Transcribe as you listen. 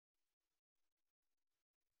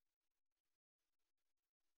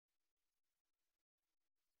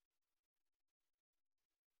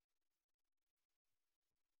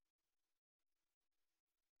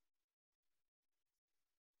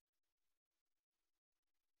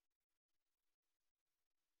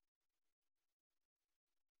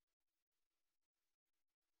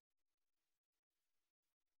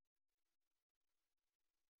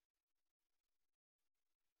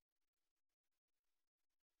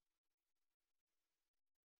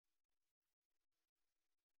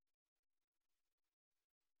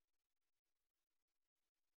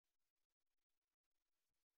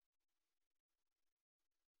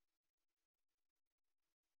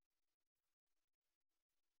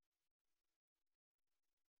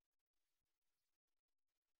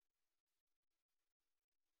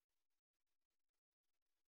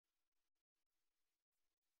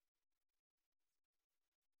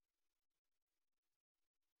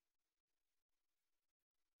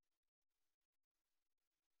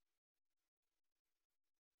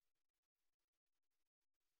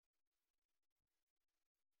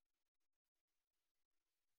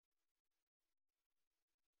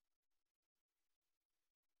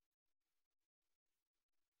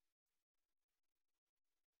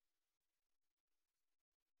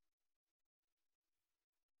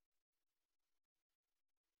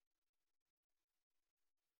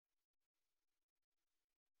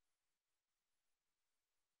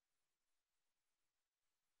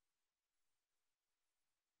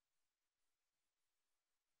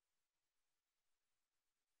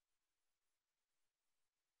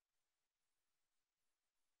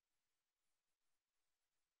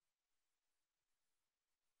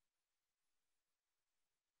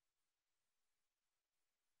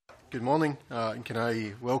Good morning, and can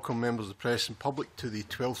I welcome members of the press and public to the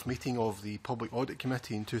 12th meeting of the Public Audit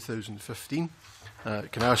Committee in 2015.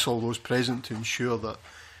 Can I ask all those present to ensure that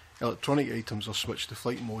electronic items are switched to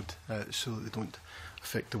flight mode so that they don't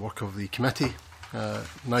affect the work of the committee.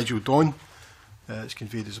 Nigel Dawn has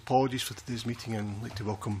conveyed his apologies for today's meeting, and I'd like to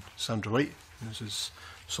welcome Sandra White, who is his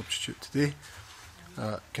substitute today.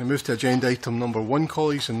 Can I move to agenda item number 1,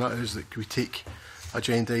 colleagues, and that is that we take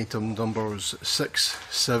agenda item numbers 6,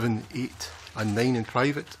 7, 8 and 9 in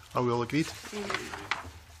private. Are we all agreed?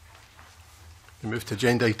 We move to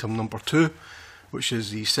agenda item number 2, which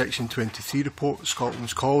is the Section 23 report,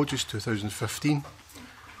 Scotland's Colleges 2015.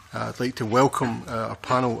 I'd like to welcome our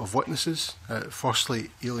panel of witnesses.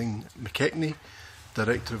 Firstly, Aileen McKechnie,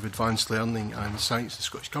 Director of Advanced Learning and Science in the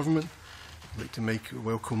Scottish Government. I'd like to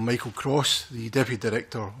welcome Michael Cross, the Deputy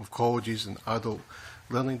Director of Colleges and Adult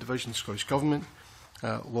Learning Division, Scottish Government.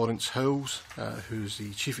 Laurence, who's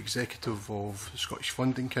the Chief Executive of the Scottish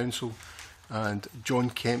Funding Council, and John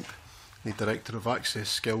Kemp, the Director of Access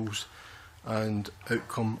Skills and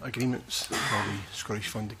Outcome Agreements for the Scottish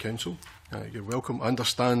Funding Council. You're welcome. I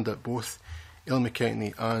understand that both Aileen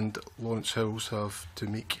McKechnie and Laurence Howells have to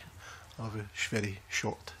make a very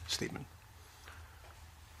short statement.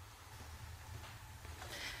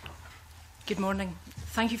 Good morning.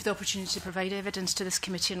 Thank you for the opportunity to provide evidence to this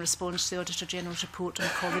committee in response to the Auditor General's report on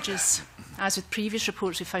colleges. As with previous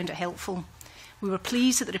reports, we found it helpful. We were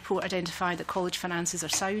pleased that the report identified that college finances are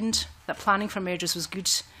sound, that planning for mergers was good,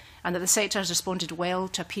 and that the sector has responded well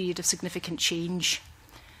to a period of significant change.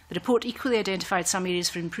 The report equally identified some areas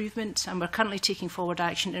for improvement, and we're currently taking forward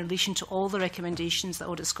action in relation to all the recommendations that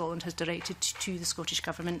Audit Scotland has directed to the Scottish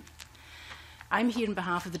Government. I'm here on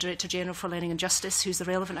behalf of the Director General for Learning and Justice, who's the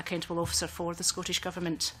relevant accountable officer for the Scottish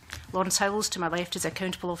Government. Laurence Howells, to my left, is the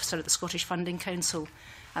accountable officer at the Scottish Funding Council.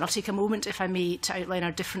 And I'll take a moment, if I may, to outline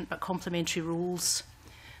our different but complementary roles.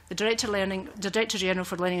 The Director General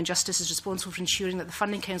for Learning and Justice is responsible for ensuring that the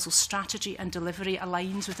Funding Council's strategy and delivery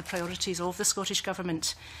aligns with the priorities of the Scottish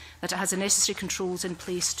Government, that it has the necessary controls in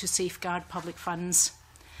place to safeguard public funds.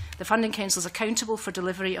 The Funding Council is accountable for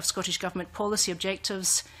delivery of Scottish Government policy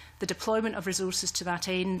objectives, the deployment of resources to that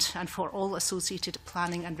end, and for all associated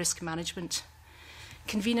planning and risk management.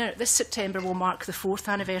 Convener, this September will mark the 4th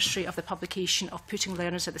anniversary of the publication of Putting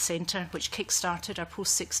Learners at the Centre, which kick-started our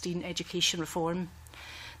post-16 education reform.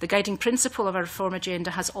 The guiding principle of our reform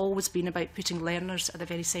agenda has always been about putting learners at the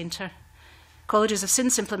very centre. Colleges have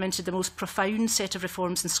since implemented the most profound set of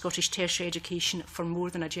reforms in Scottish tertiary education for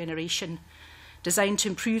more than a generation, designed to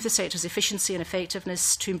improve the sector's efficiency and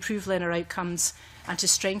effectiveness, to improve learner outcomes, and to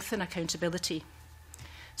strengthen accountability.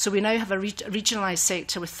 So we now have a regionalised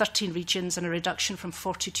sector with 13 regions and a reduction from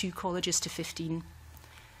 42 colleges to 15.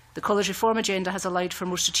 The college reform agenda has allowed for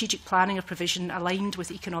more strategic planning of provision aligned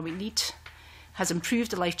with economic need, has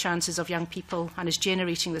improved the life chances of young people, and is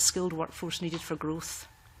generating the skilled workforce needed for growth.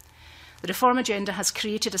 The reform agenda has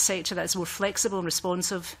created a sector that is more flexible and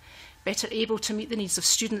responsive, better able to meet the needs of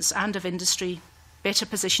students and of industry, better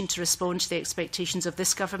positioned to respond to the expectations of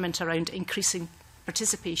this government around increasing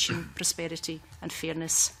participation, prosperity and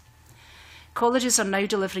fairness. Colleges are now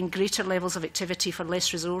delivering greater levels of activity for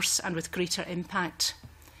less resource and with greater impact.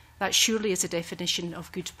 That surely is a definition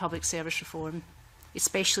of good public service reform,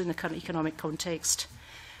 especially in the current economic context.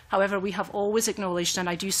 However, we have always acknowledged, and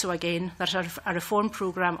I do so again, that a reform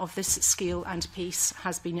programme of this scale and pace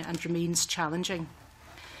has been and remains challenging.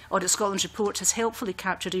 Audit Scotland's report has helpfully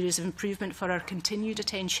captured areas of improvement for our continued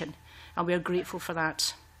attention, and we are grateful for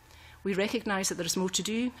that. We recognise that there is more to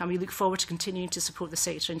do, and we look forward to continuing to support the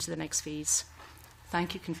sector into the next phase.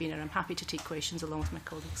 Thank you, Convener. I'm happy to take questions along with my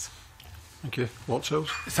colleagues. Thank you. Lots.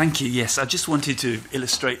 Thank you. Yes, I just wanted to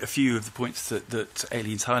illustrate a few of the points that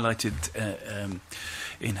Aileen's highlighted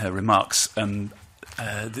in her remarks.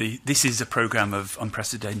 This is a programme of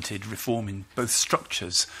unprecedented reform in both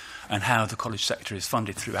structures and how the college sector is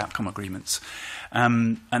funded through outcome agreements.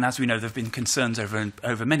 And as we know, there have been concerns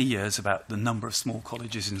over many years about the number of small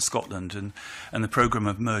colleges in Scotland, and the programme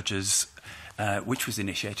of mergers, which was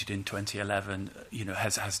initiated in 2011,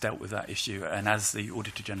 has dealt with that issue. And as the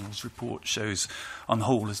Auditor General's report shows, on the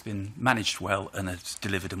whole, has been managed well and has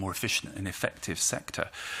delivered a more efficient and effective sector.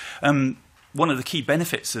 One of the key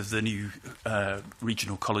benefits of the new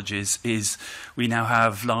regional colleges is we now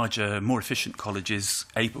have larger, more efficient colleges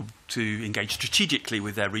able to engage strategically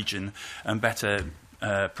with their region and better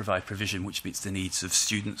provide provision which meets the needs of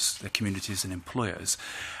students, their communities and employers.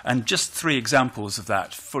 And just 3 examples of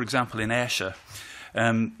that. For example, in Ayrshire,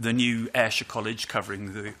 the new Ayrshire College,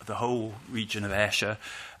 covering the whole region of Ayrshire,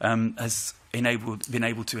 has been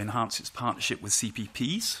able to enhance its partnership with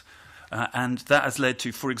CPPs, And that has led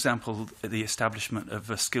to, for example, the establishment of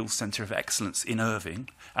a skills centre of excellence in Irving,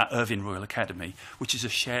 at Irving Royal Academy, which is a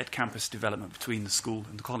shared campus development between the school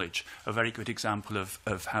and the college, a very good example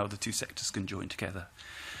of how the two sectors can join together.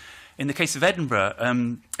 In the case of Edinburgh,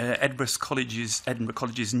 Edinburgh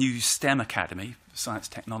College's new STEM Academy, Science,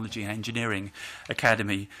 Technology and Engineering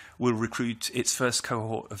Academy, will recruit its first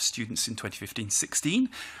cohort of students in 2015-16,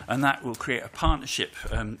 and that will create a partnership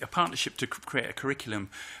to create a curriculum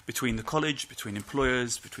between the college, between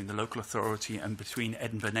employers, between the local authority and between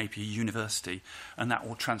Edinburgh Napier University, and that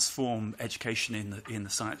will transform education in the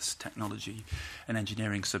science, technology and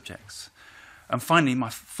engineering subjects. And finally, my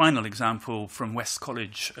final example from West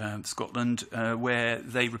College, Scotland, where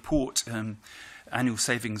they report annual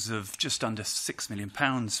savings of just under £6 million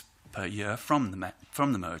per year from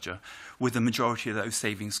the merger, with the majority of those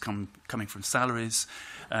savings coming from salaries,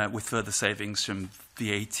 with further savings from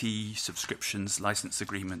VAT, subscriptions, licence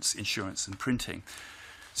agreements, insurance and printing.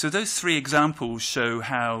 So those three examples show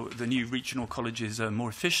how the new regional colleges are more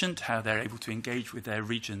efficient, how they're able to engage with their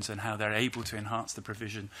regions and how they're able to enhance the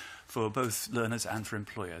provision for both learners and for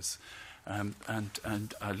employers. And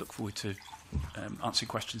I look forward to answering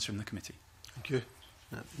questions from the committee. Thank you.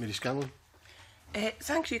 Mary Scanlon.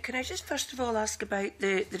 Thank you. Can I just first of all ask about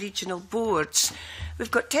the regional boards?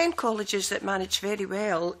 We've got 10 colleges that manage very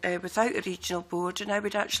well without a regional board, and I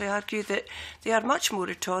would actually argue that they are much more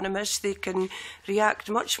autonomous. They can react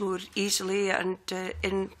much more easily and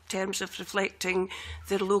in terms of reflecting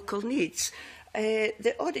their local needs.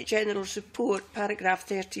 The Audit General's report, paragraph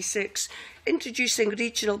 36, introducing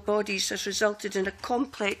regional bodies has resulted in a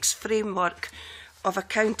complex framework of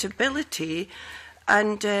accountability,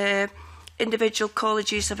 and individual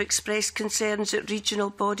colleges have expressed concerns that regional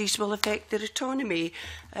bodies will affect their autonomy.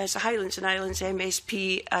 As a Highlands and Islands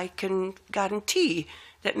MSP, I can guarantee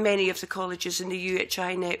that many of the colleges in the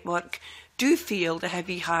UHI network do feel the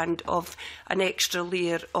heavy hand of an extra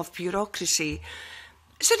layer of bureaucracy.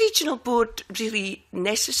 Is a regional board really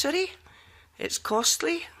necessary? It's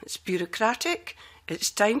costly, it's bureaucratic, it's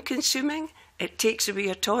time-consuming, it takes away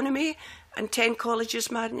autonomy, and 10 colleges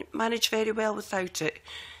manage very well without it.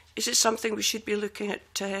 Is it something we should be looking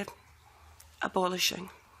at abolishing?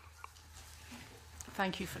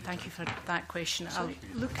 Thank you for that question. Sorry.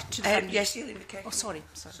 I'll look to the yes, Aileen McKechnie. Oh, sorry.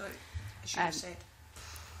 Sorry. I should have said.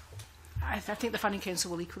 I think the Funding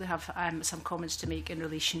Council will equally have some comments to make in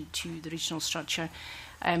relation to the regional structure.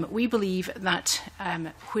 We believe that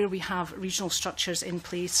where we have regional structures in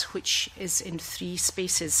place, which is in 3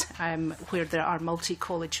 spaces, where there are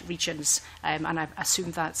multi-college regions, and I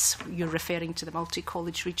assume you're referring to the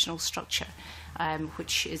multi-college regional structure,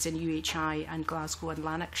 which is in UHI and Glasgow and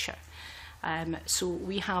Lanarkshire. So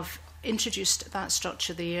we have introduced that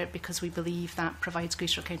structure there because we believe that provides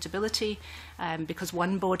greater accountability, because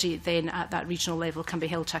one body then at that regional level can be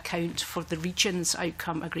held to account for the region's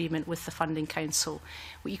outcome agreement with the Funding Council.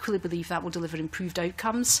 We equally believe that will deliver improved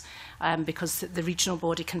outcomes because the regional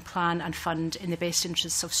body can plan and fund in the best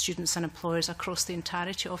interests of students and employers across the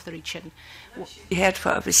entirety of the region. You heard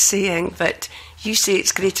what I was saying, but you say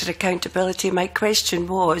it's greater accountability. My question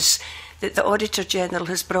was that the Auditor General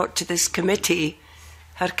has brought to this committee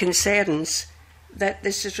her concerns that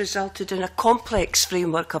this has resulted in a complex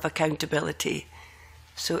framework of accountability.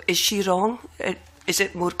 So is she wrong? Is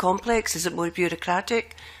it more complex? Is it more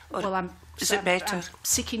bureaucratic? Or is it better? I'm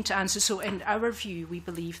seeking to answer. So in our view, we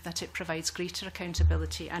believe that it provides greater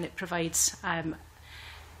accountability and it provides an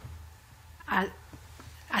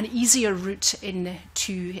easier route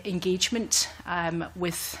into engagement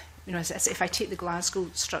with, as if I take the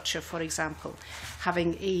Glasgow structure, for example,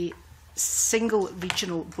 having a single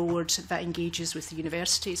regional board that engages with the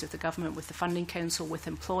universities, with the government, with the Funding Council, with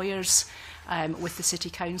employers, with the City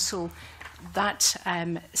Council. That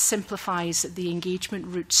simplifies the engagement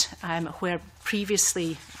route where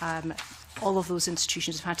previously all of those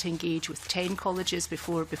institutions have had to engage with 10 colleges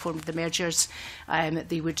before the mergers.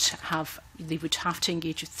 They would have to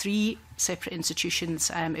engage with 3 separate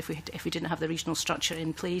institutions if we didn't have the regional structure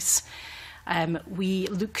in place. We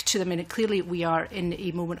look to them, and clearly we are in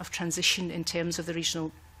a moment of transition in terms of the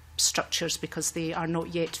regional structures because they are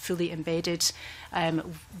not yet fully embedded.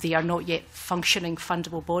 They are not yet functioning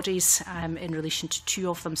fundable bodies in relation to 2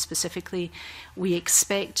 of them specifically. We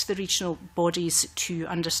expect the regional bodies to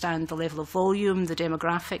understand the level of volume, the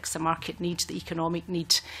demographics, the market need, the economic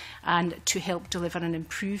need, and to help deliver an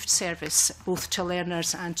improved service both to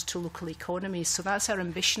learners and to local economies. So that's our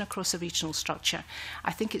ambition across the regional structure.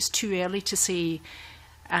 I think it's too early to say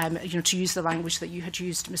to use the language that you had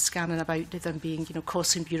used, Ms Scanlon, about them being,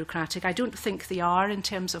 costly and bureaucratic. I don't think they are in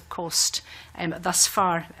terms of cost thus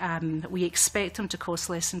far. We expect them to cost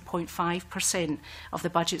less than 0.5% of the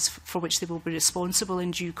budgets for which they will be responsible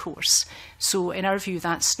in due course. So in our view,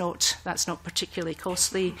 that's not particularly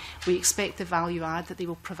costly. We expect the value add that they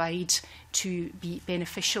will provide to be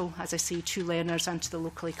beneficial, as I say, to learners and to the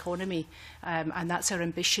local economy. And that's our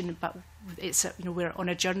ambition, but it's we're on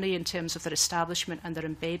a journey in terms of their establishment and their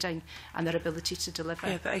embedding and their ability to deliver.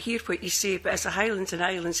 Yeah, but I hear what you say, but as a Highlands and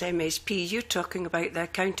Islands MSP, you're talking about the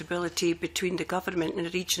accountability between the government and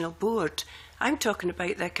the regional board. I'm talking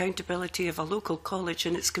about the accountability of a local college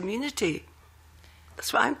and its community.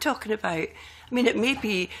 That's what I'm talking about. I mean, it may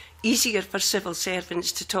be easier for civil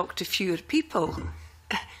servants to talk to fewer people.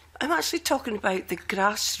 I'm actually talking about the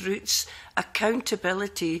grassroots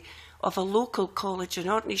accountability of a local college in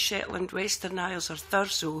Orkney, Shetland, Western Isles or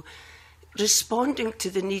Thurso, responding to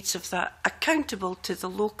the needs of that, accountable to the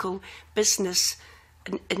local business,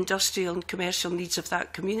 and industrial and commercial needs of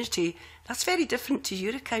that community. That's very different to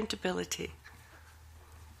your accountability.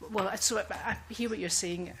 Well, so I hear what you're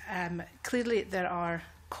saying. Clearly, there are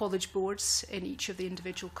college boards in each of the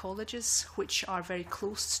individual colleges which are very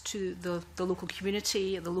close to the local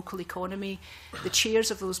community, the local economy. The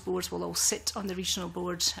chairs of those boards will all sit on the regional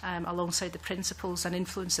board alongside the principals and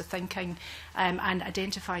influence the thinking and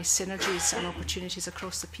identify synergies and opportunities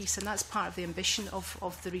across the piece, and that's part of the ambition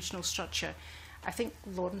of the regional structure. I think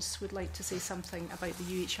Laurence would like to say something about the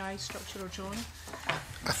UHI structure, or John?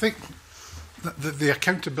 I think the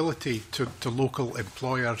accountability to local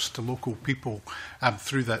employers, to local people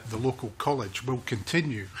through the local college will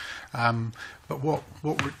continue. But what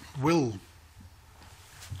will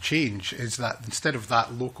change is that instead of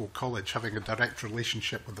that local college having a direct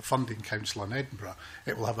relationship with the Funding Council in Edinburgh,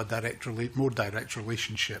 it will have a more direct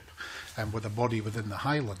relationship with a body within the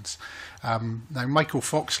Highlands. Now, Michael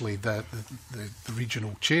Foxley, the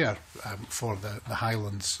regional chair for the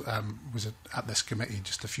Highlands, was at this committee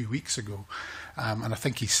just a few weeks ago, and I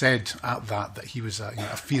think he said at that he was a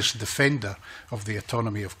fierce defender of the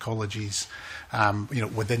autonomy of colleges,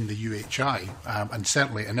 within the UHI, and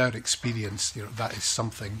certainly in our experience, that is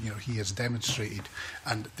something he has demonstrated,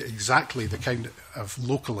 and exactly the kind of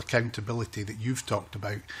local accountability that you've talked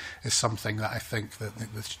about is something that I think that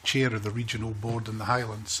the chair of the regional board in the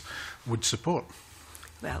Highlands would support.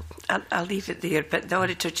 Well, I'll leave it there, but the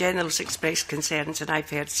Auditor General has expressed concerns, and I've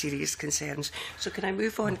heard serious concerns. So can I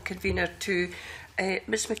move on, Convener, to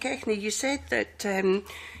Ms McKechnie? You said that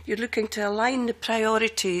you're looking to align the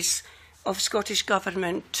priorities of Scottish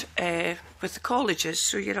Government with the colleges.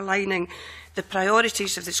 So you're aligning the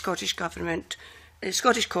priorities of the Scottish Government,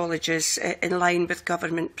 Scottish colleges, in line with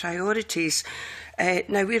government priorities.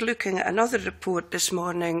 Now, we're looking at another report this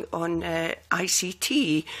morning on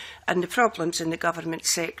ICT and the problems in the government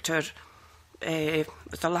sector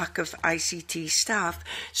with the lack of ICT staff.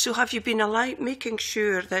 So have you been making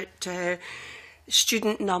sure that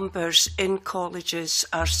student numbers in colleges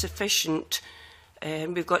are sufficient?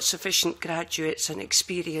 We've got sufficient graduates and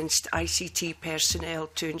experienced ICT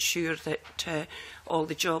personnel to ensure that all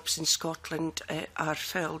the jobs in Scotland are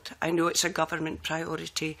filled. I know it's a government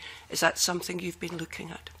priority. Is that something you've been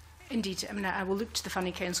looking at? Indeed. I mean, I will look to the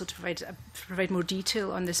Funding Council to provide more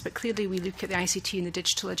detail on this, but clearly we look at the ICT and the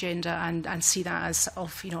digital agenda and see that as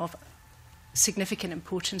of significant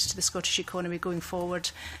importance to the Scottish economy going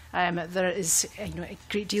forward. There is a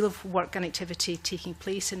great deal of work and activity taking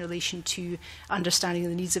place in relation to understanding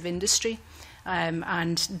the needs of industry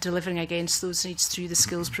and delivering against those needs through the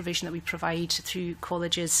skills provision that we provide through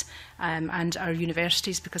colleges and our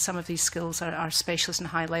universities, because some of these skills are specialist and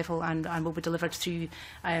high level and will be delivered through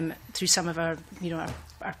some of our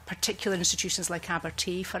particular institutions like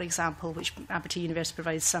Abertay, for example, which Abertay University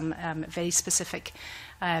provides some very specific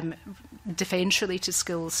defence-related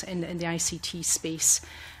skills in the ICT space.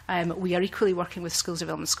 We are equally working with Skills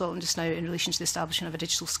Development Scotland just now in relation to the establishment of a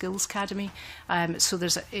Digital Skills Academy. So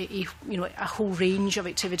there's a whole range of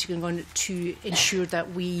activity going on to ensure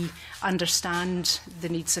that we understand the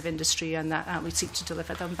needs of industry and that we seek to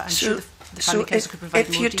deliver them. But I'm sure the Funding Council could provide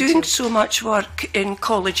more detail. If you're doing so much work in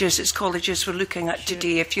colleges, as colleges we're looking at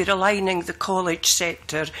today, if you're aligning the college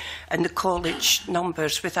sector and the college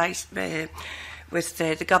numbers with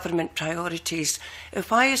the government priorities,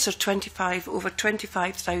 why is there over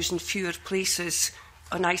 25,000 fewer places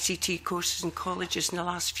on ICT courses in colleges in the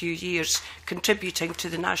last few years, contributing to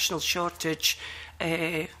the national shortage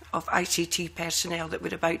of ICT personnel that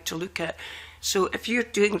we're about to look at? So if you're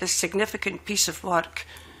doing this significant piece of work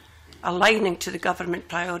aligning to the government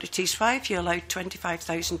priorities, why have you allowed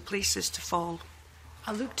 25,000 places to fall?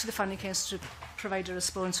 I'll look to the Funding Council to provide a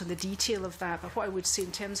response on the detail of that, but what I would say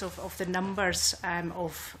in terms of the numbers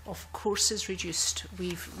of courses reduced,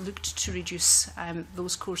 we've looked to reduce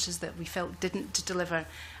those courses that we felt didn't deliver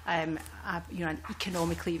an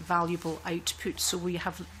economically valuable output. So we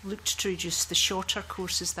have looked to reduce the shorter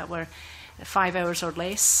courses that were 5 hours or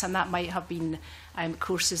less, and that might have been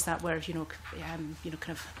courses that were, kind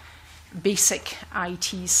of basic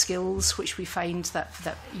IT skills, which we find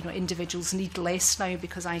that individuals need less now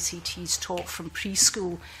because ICT is taught from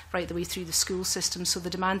preschool right the way through the school system. So the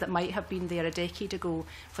demand that might have been there a decade ago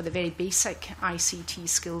for the very basic ICT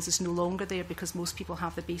skills is no longer there because most people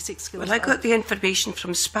have the basic skills. Well, I got the information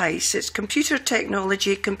from SPICE. It's computer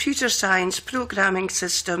technology, computer science, programming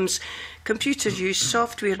systems, computer use,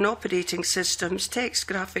 software and operating systems, text,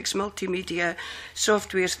 graphics, multimedia,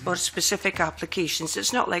 software for specific applications.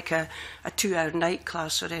 It's not like a 2-hour night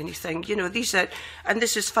class or anything. These are, and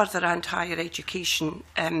this is further and higher education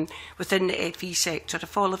within the FE sector, a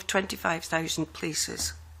fall of 25,000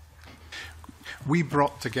 places. We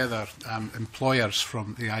brought together employers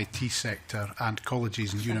from the IT sector and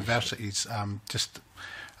colleges and universities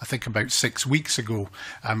I think about 6 weeks ago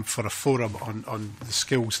for a forum on the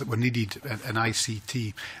skills that were needed in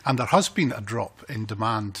ICT. And there has been a drop in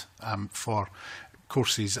demand for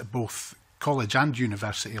courses at both college and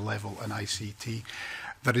university level in ICT.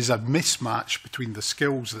 There is a mismatch between the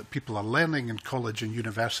skills that people are learning in college and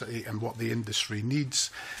university and what the industry needs,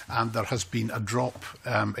 and there has been a drop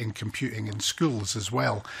in computing in schools as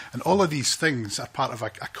well. And all of these things are part of a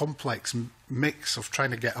complex mix of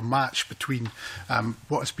trying to get a match between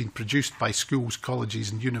what has been produced by schools,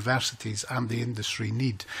 colleges and universities and the industry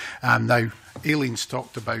need. Now, Aileen's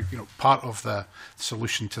talked about part of the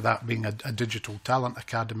solution to that being a digital talent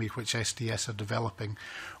academy which SDS are developing.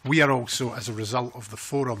 We are also, as a result of the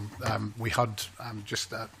forum we had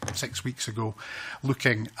just 6 weeks ago,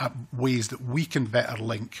 looking at ways that we can better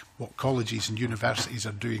link what colleges and universities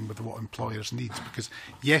are doing with what employers need. Because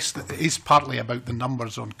yes, it is partly about the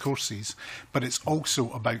numbers on courses, but it's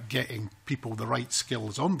also about getting people the right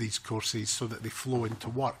skills on these courses so that they flow into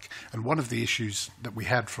work. And one of the issues that we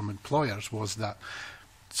heard from employers was that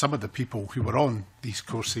some of the people who were on these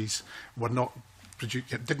courses were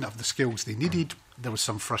didn't have the skills they needed. There was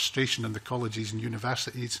some frustration in the colleges and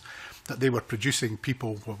universities that they were producing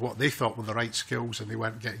people with what they thought were the right skills and they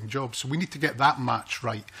weren't getting jobs. So we need to get that match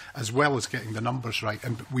right as well as getting the numbers right.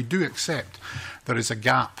 And we do accept there is a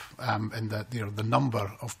gap in the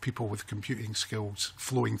number of people with computing skills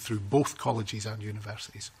flowing through both colleges and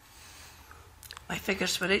universities. My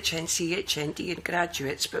figures were HNC, HND and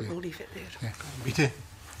graduates, but we'll leave it there. Yeah.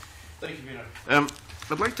 Thank you, Mayor.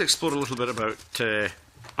 I'd like to explore a little bit about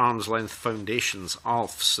arm's length foundations,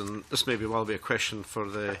 ALFs, and this may well be a question for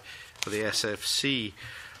the SFC.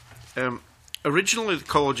 Originally, the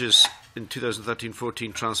colleges in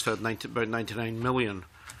 2013-14 transferred about 99 million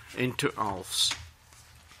into ALFs.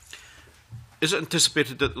 Is it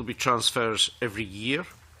anticipated that there will be transfers every year?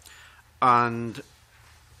 And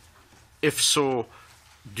if so,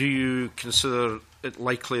 do you consider it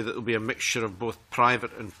likely that there will be a mixture of both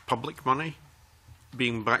private and public money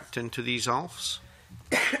being backed into these ALFs?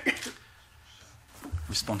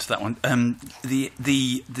 Respond to that one. The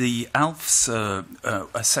ALFs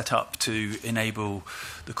are set up to enable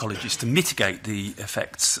the colleges to mitigate the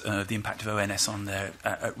effects, the impact of ONS on their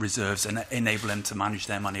reserves and enable them to manage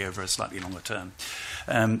their money over a slightly longer term.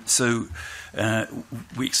 So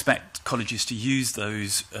we expect colleges to use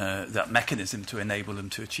that mechanism to enable them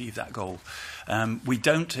to achieve that goal. We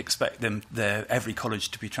don't expect every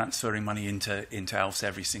college to be transferring money into ALFs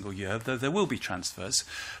every single year, though there will be transfers.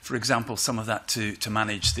 For example, some of that to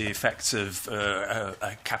manage the effects of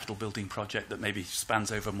a capital building project that maybe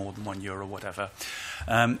spans over more than 1 year or whatever.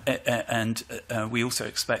 And we also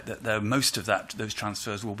expect that most of those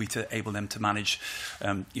transfers will be to enable them to manage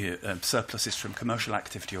surpluses from commercial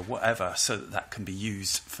activity or whatever, so that can be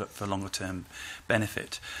used for longer term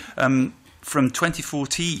benefit. From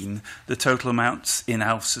 2014, the total amount in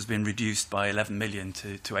ALFs has been reduced by 11 million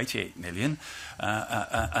to 88 million,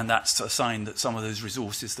 and that's a sign that some of those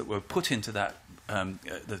resources that were put into that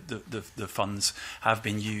the funds have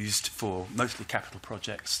been used for mostly capital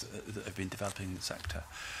projects that have been developing in the sector.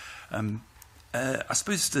 I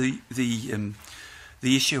suppose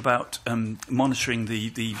the issue about monitoring the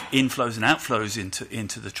inflows and outflows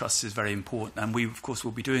into the trusts is very important, and we of course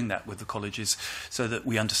will be doing that with the colleges so that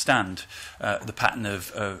we understand the pattern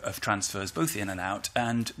of transfers both in and out,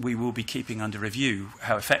 and we will be keeping under review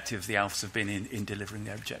how effective the ALFs have been in delivering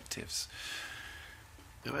their objectives.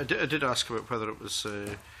 I did ask about whether it was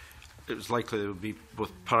it was likely there would be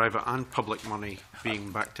both private and public money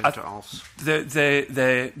being backed into ALFs?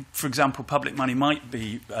 For example, public money might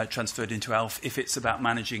be transferred into ALF if it's about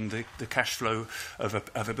managing the cash flow of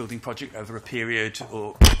a building project over a period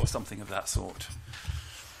or something of that sort.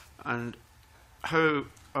 And how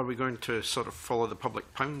are we going to sort of follow the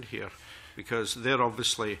public pound here? Because they're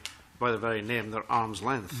obviously, by the very name, they're arm's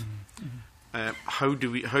length. How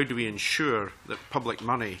do we ensure that public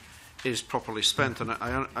money is properly spent? And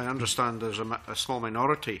I understand there's a small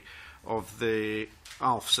minority of the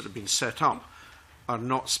ALFs that have been set up are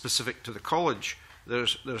not specific to the college. They're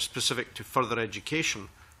specific to further education,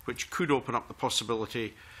 which could open up the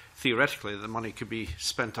possibility, theoretically, that the money could be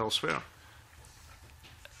spent elsewhere.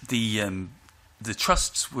 The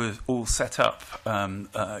trusts were all set up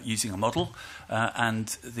using a model, and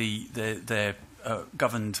they're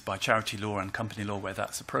governed by charity law and company law where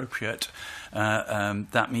that's appropriate.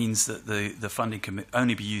 That means that the funding can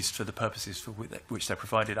only be used for the purposes for which they're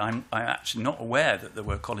provided. I'm actually not aware that there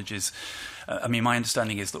were colleges. I mean, my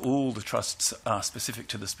understanding is that all the trusts are specific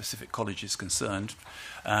to the specific colleges concerned,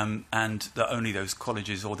 and that only those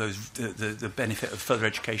colleges or the benefit of further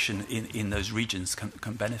education in those regions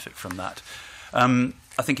can benefit from that.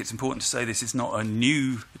 I think it's important to say this is not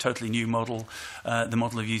a totally new model. The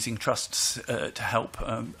model of using trusts to help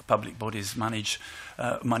public bodies manage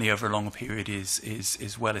money over a longer period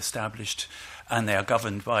is well established, and they are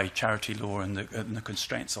governed by charity law and the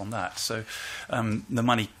constraints on that. So the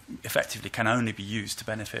money effectively can only be used to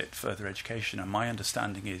benefit further education, and my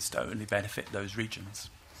understanding is to only benefit those regions.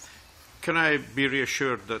 Can I be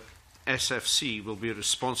reassured that SFC will be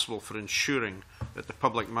responsible for ensuring that the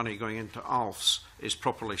public money going into ALFs is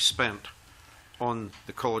properly spent on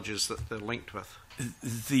the colleges that they're linked with?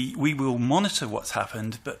 We will monitor what's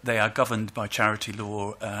happened, but they are governed by charity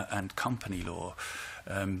law and company law.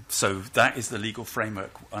 So that is the legal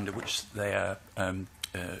framework under which they are,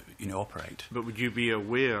 operate. But would you be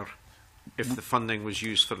aware if the funding was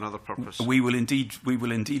used for another purpose? We will indeed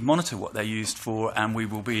monitor what they're used for, and we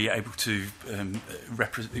will be able to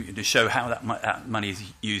show how that money is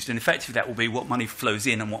used. And effectively, that will be what money flows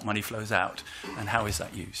in and what money flows out, and how is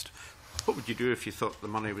that used. What would you do if you thought the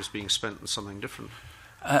money was being spent on something different?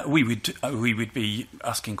 We would be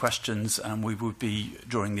asking questions, and we would be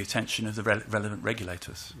drawing the attention of the relevant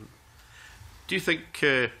regulators. Do you think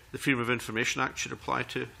the Freedom of Information Act should apply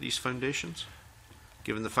to these foundations,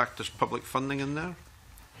 given the fact there's public funding in there?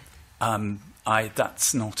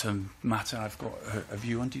 That's not a matter I've got a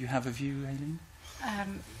view on. Do you have a view, Aileen?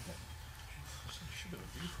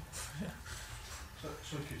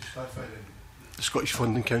 The Scottish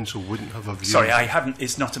Funding Council wouldn't have a view. Sorry, I haven't.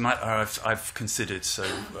 It's not a matter I've considered, so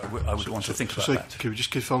I would want to think about that. Can we just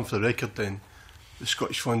confirm for the record then, the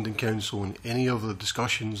Scottish Funding Council and any of the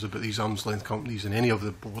discussions about these arm's length companies and any of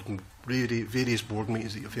the board and various board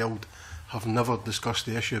meetings that you've held have never discussed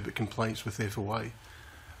the issue about compliance with FOI?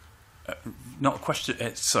 Not a question.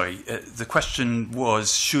 The question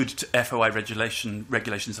was: should FOI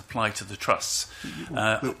regulations apply to the trusts?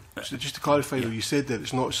 So just to clarify, though, you said that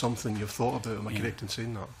it's not something you've thought about. Am I correct in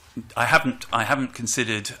saying that? I haven't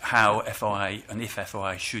considered how FOI and if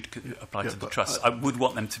FOI should apply to the trusts. I would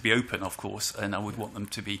want them to be open, of course, and I would want them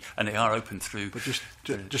to be, and they are open through. But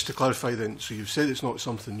just to clarify, then, so you've said it's not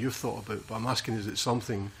something you've thought about, but I'm asking: is it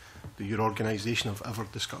something that your organisation have ever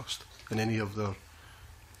discussed in any of their?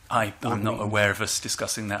 I'm not aware of us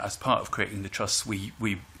discussing that as part of creating the trusts.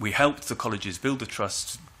 We helped the colleges build the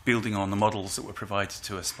trusts, building on the models that were provided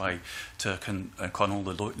to us by Turk and Connell,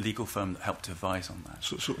 the legal firm that helped to advise on that.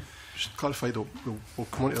 So just to clarify, though, we'll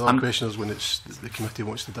come on to other questions when it's the committee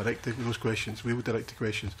wants to direct those questions. We will direct the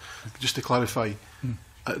questions. But just to clarify,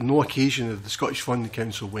 at no occasion of the Scottish Funding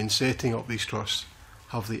Council, when setting up these trusts,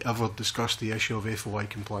 have they ever discussed the issue of FOI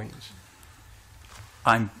compliance?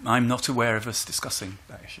 I'm not aware of us discussing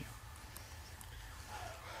that issue.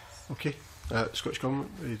 Okay. Scottish Government,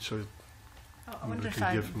 sorry. I wonder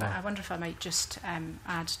if I might just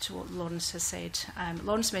add to what Laurence has said.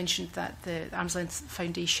 Laurence mentioned that the Arm's Length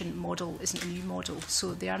Foundation model isn't a new model.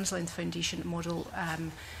 So the Arm's Length Foundation model,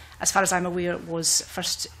 as far as I'm aware, was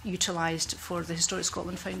first utilised for the Historic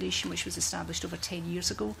Scotland Foundation, which was established over 10 years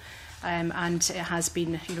ago. And it has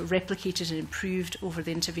been replicated and improved over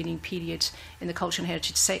the intervening period in the culture and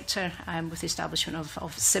heritage sector, with the establishment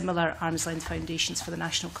of similar arm's length foundations for the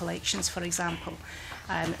national collections, for example.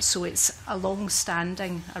 So it's a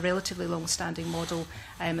relatively long-standing model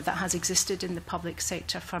that has existed in the public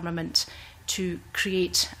sector firmament to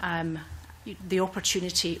create the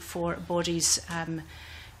opportunity for bodies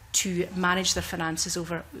to manage their finances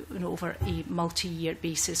over a multi-year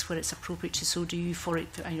basis where it's appropriate to so do for it,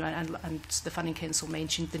 and the Funding Council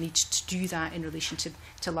mentioned the need to do that in relation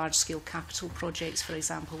to large-scale capital projects, for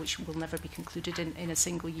example, which will never be concluded in a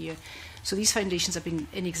single year. So these foundations have been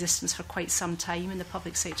in existence for quite some time in the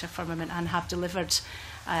public sector firmament and have delivered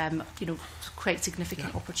quite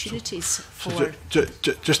significant opportunities for...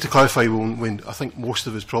 Just to clarify, when I think most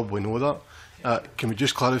of us probably know that, can we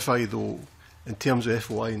just clarify, though, in terms of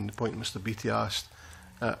FOI and the point Mr Beattie asked,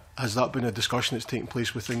 has that been a discussion that's taken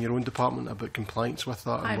place within your own department about compliance with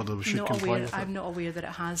that and whether we should comply with it? I'm not aware that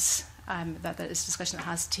it has, that is a discussion that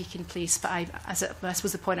has taken place, but I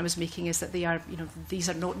suppose the point I was making is that they are, these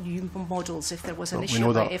are not new models. If there was an issue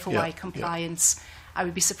about FOI compliance, I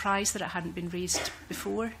would be surprised that it hadn't been raised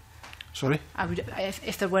before. Sorry? I would,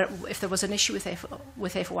 if there was an issue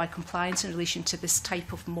with FOI compliance in relation to this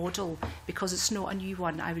type of model, because it's not a new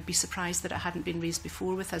one, I would be surprised that it hadn't been raised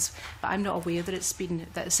before with us. But I'm not aware that it's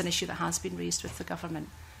an issue that has been raised with the government.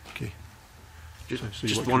 Okay.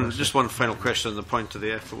 Just one final question on the point of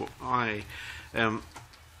the FOI.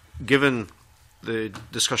 Given the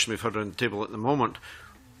discussion we've had around the table at the moment,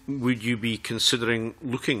 would you be considering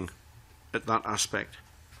looking at that aspect?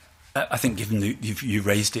 I think given you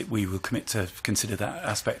raised it, we will commit to consider that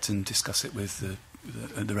aspect and discuss it with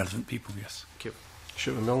the relevant people, yes. Thank you.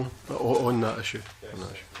 Sure, Milne, on that issue. Yes.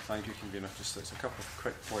 Thank you, Convener. Just a couple of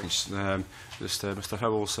quick points. Mr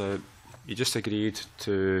Howells, you just agreed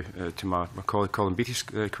to my colleague Colin Beattie's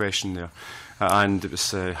question there, and it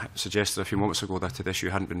was suggested a few moments ago that the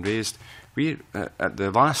issue hadn't been raised. We, at the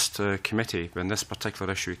last committee, when this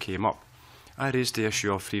particular issue came up, I raised the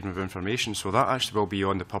issue of freedom of information, so that actually will be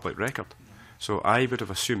on the public record. So I would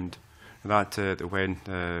have assumed that when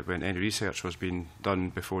any research was being done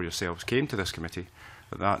before yourselves came to this committee,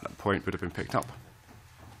 that point would have been picked up.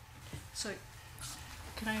 So,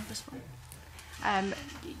 can I respond?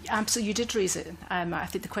 So you did raise it. I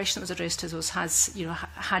think the question that was addressed to us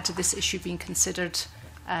had this issue been considered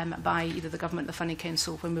by either the government or the Funding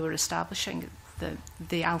Council when we were establishing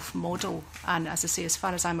the ALF model, and as I say, as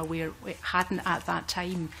far as I'm aware, it hadn't at that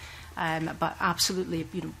time, but absolutely,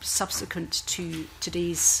 subsequent to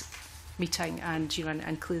today's meeting, and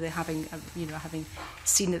and clearly having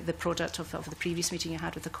seen the product of the previous meeting you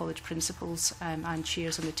had with the college principals and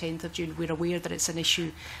chairs on the 10th of June, we're aware that it's an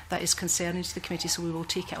issue that is concerning to the committee, so we will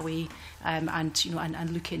take it away and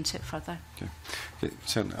look into it further. Okay,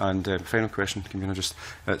 certainly. And final question, Convener, it's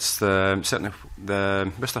certainly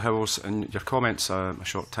Mr Howells, in your comments a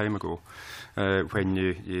short time ago, when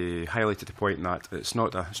you highlighted the point that it's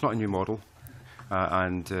not a new model,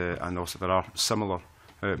 and also there are similar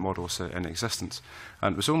models in existence.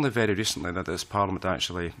 And it was only very recently that this Parliament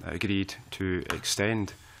actually agreed to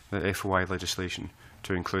extend the FOI legislation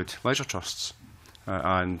to include leisure trusts.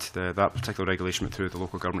 And that particular regulation went through the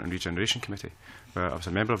Local Government and Regeneration Committee. I was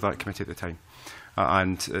a member of that committee at the time.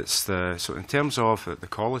 And it's so in terms of the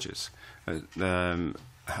colleges, and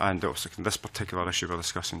also this particular issue we're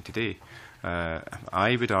discussing today,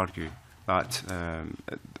 I would argue that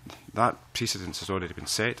that precedence has already been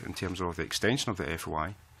set in terms of the extension of the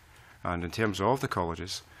FOI, and in terms of the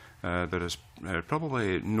colleges, there is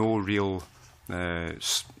probably no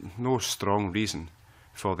strong reason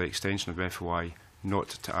for the extension of FOI not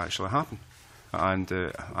to actually happen. And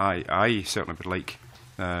I certainly would like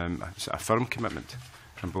a firm commitment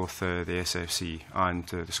from both the SFC and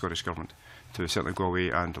the Scottish Government to certainly go away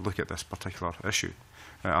and look at this particular issue,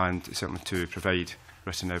 and certainly to provide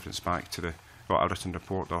written evidence back to a written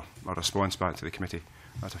report or a response back to the committee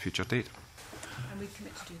at a future date. And we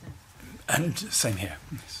commit to do that. And same here.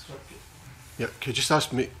 Yes. Yeah, could you just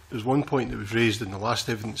ask me, there's one point that was raised in the last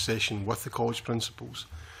evidence session with the college principals,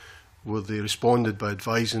 where they responded by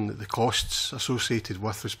advising that the costs associated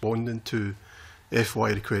with responding to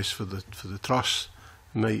FOI requests for the trust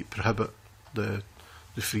might prohibit the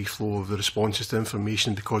free flow of the responses to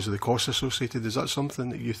information because of the costs associated. Is that something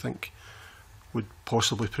that you think would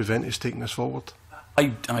possibly prevent us taking this forward?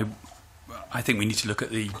 I think we need to look at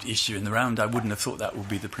the issue in the round. I wouldn't have thought that would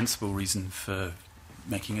be the principal reason for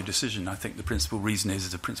making a decision. I think the principal reason is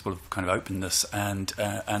the principle of kind of openness and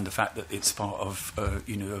the fact that it's part of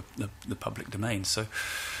the public domain.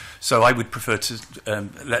 So I would prefer to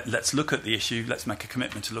let's look at the issue. Let's make a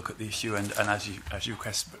commitment to look at the issue, and as you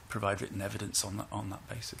request, provide written evidence on that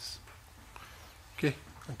basis. Okay,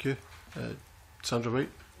 thank you, Sandra White.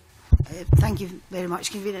 Thank you very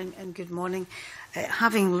much, Convener, and good morning.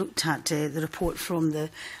 Having looked at the report from the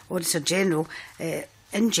Auditor General,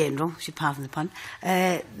 in general, if you pardon the pun,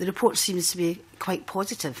 the report seems to be quite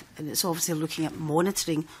positive, and it's obviously looking at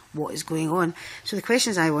monitoring what is going on. So the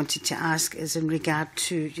questions I wanted to ask is in regard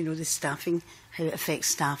to, the staffing, how it affects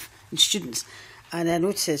staff and students. And I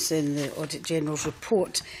notice in the Audit General's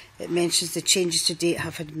report, it mentions the changes to date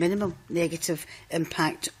have had minimal negative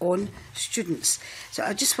impact on students. So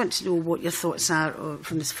I just want to know what your thoughts are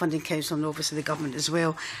from the Funding Council and obviously the government as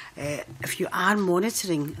well. If you are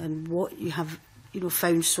monitoring and what you have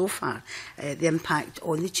found so far, the impact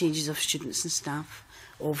on the changes of students and staff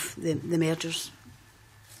of the mergers.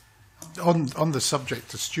 On the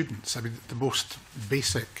subject of students, I mean, the most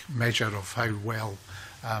basic measure of how well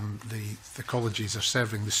the colleges are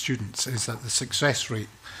serving the students is that the success rate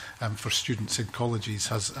for students in colleges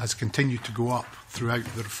has continued to go up throughout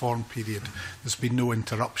the reform period. There's been no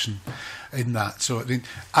interruption in that. So I mean,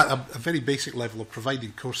 at a very basic level of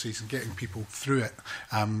providing courses and getting people through it,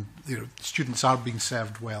 students are being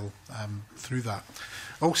served well through that.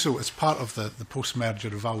 Also, as part of the post-merger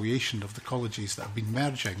evaluation of the colleges that have been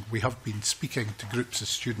merging, we have been speaking to groups of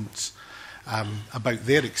students about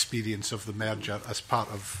their experience of the merger as part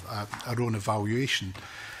of our own evaluation.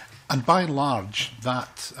 And by and large,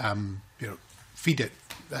 that the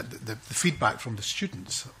feedback from the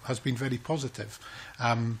students has been very positive.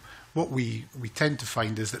 What we tend to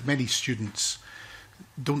find is that many students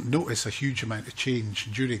don't notice a huge amount of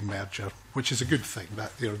change during merger, which is a good thing.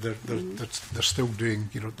 That they're still doing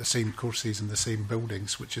the same courses in the same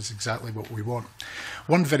buildings, which is exactly what we want.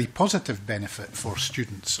 One very positive benefit for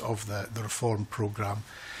students of the reform programme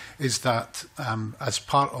is that as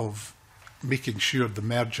part of making sure the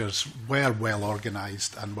mergers were well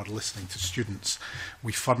organised and were listening to students,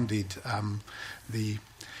 we funded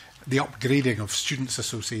the upgrading of students'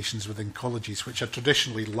 associations within colleges, which had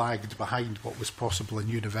traditionally lagged behind what was possible in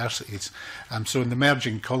universities. So in the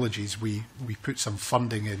merging colleges, we put some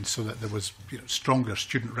funding in so that there was stronger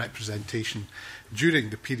student representation during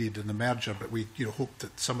the period in the merger, but we hoped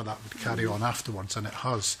that some of that would carry on afterwards, and it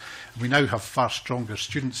has. We now have far stronger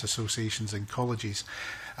students' associations in colleges.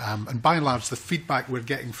 And by and large, the feedback we're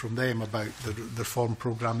getting from them about the reform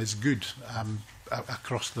programme is good.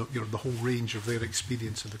 Across the whole range of their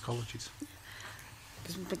experience in the colleges.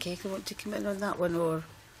 Does McKechnie want to come in on that one, or?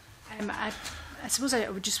 I suppose I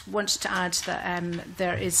would just want to add that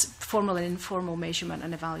there is formal and informal measurement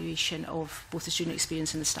and evaluation of both the student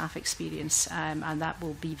experience and the staff experience, and that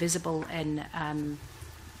will be visible in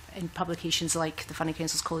publications like the Funding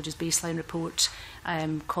Council's Colleges Baseline Report,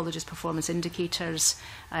 Colleges Performance Indicators,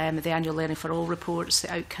 the Annual Learning for All reports,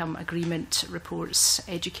 the Outcome Agreement reports,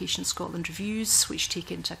 Education Scotland Reviews, which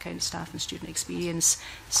take into account staff and student experience,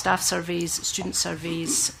 staff surveys, student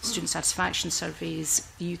satisfaction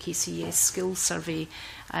surveys, the UKCS Skills Survey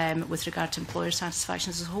with regard to employer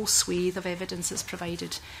satisfaction. There's a whole swathe of evidence that's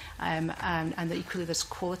provided, and that equally there's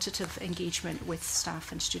qualitative engagement with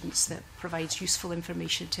staff and students that provides useful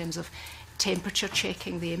information in terms of temperature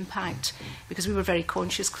checking the impact, because we were very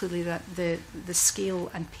conscious clearly that the scale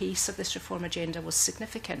and pace of this reform agenda was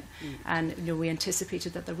significant, and we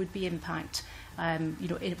anticipated that there would be impact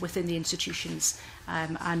within the institutions,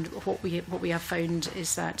 and what we have found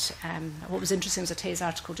is that what was interesting was a TES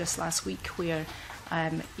article just last week where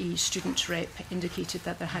a student rep indicated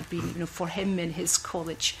that there had been, for him in his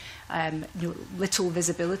college, little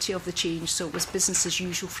visibility of the change. So it was business as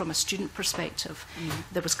usual from a student perspective.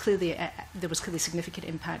 There was clearly significant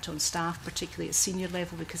impact on staff, particularly at senior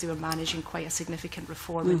level, because they were managing quite a significant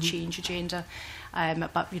reform and change agenda.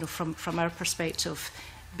 But from our perspective,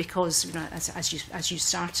 because as you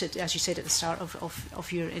said at the start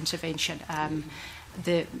of your intervention,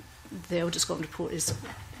 the Audit Scotland report is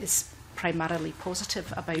primarily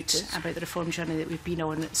positive about the reform journey that we've been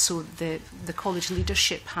on. So the college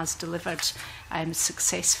leadership has delivered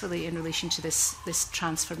successfully in relation to this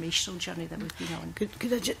transformational journey that we've been on.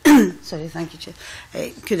 Could I just sorry, thank you, Chair.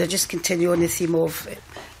 Could I just continue on the theme of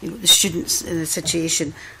the students in the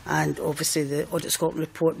situation, and obviously the Audit Scotland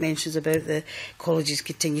report mentions about the colleges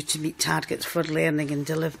continue to meet targets for learning and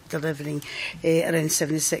delivering around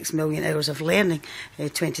 76 million hours of learning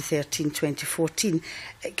 2013-2014.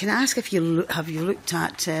 Can I ask if have you looked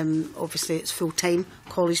at, obviously it's full-time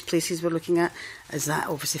college places we're looking at, as that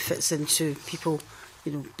obviously fits into people,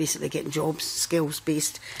 basically getting jobs,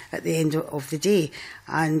 skills-based at the end of the day.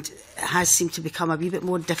 And it has seemed to become a wee bit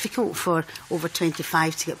more difficult for over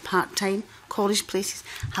 25 to get part-time college places.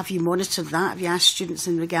 Have you monitored that? Have you asked students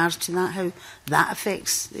in regards to that, how that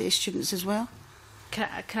affects the students as well? Can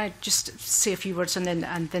I just say a few words, and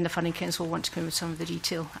then the Funding Council will want to come in with some of the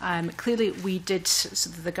detail. Clearly, we did, so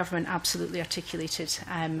the government absolutely articulated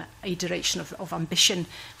a direction of ambition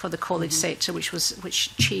for the college sector,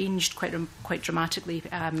 which changed quite dramatically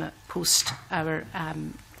post our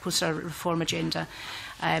reform agenda.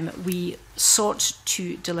 We sought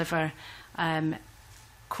to deliver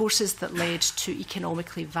courses that led to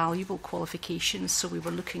economically valuable qualifications. So we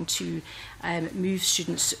were looking to move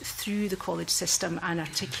students through the college system and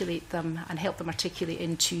articulate them and help them articulate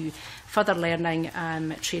into further learning,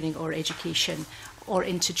 training or education, or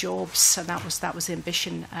into jobs. And that was the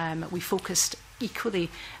ambition. We focused equally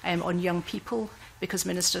on young people, because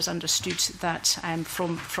ministers understood that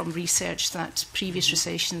from research that previous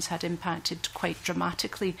recessions had impacted quite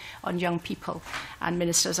dramatically on young people, and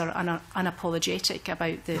ministers are unapologetic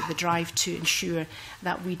about the drive to ensure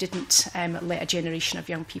that we didn't let a generation of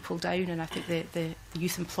young people down. And I think the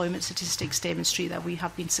youth employment statistics demonstrate that we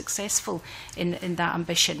have been successful in that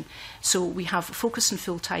ambition. So we have focused on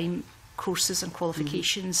full-time courses and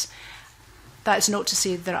qualifications. That is not to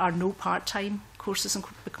say there are no part-time courses and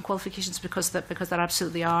qualifications, because there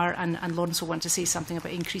absolutely are, and Laurence will want to say something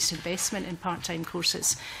about increased investment in part-time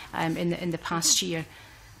courses in the past year,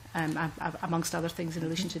 amongst other things in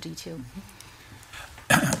relation to detail.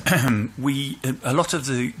 A lot of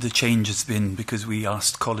the change has been because we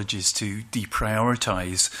asked colleges to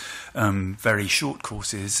deprioritise very short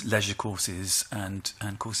courses, leisure courses, and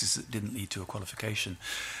courses that didn't lead to a qualification,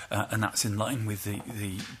 and that's in line with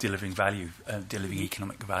the delivering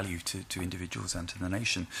economic value to individuals and to the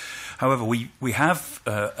nation. However, we have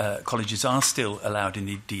colleges are still allowed and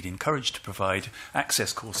indeed encouraged to provide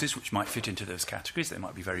access courses which might fit into those categories. They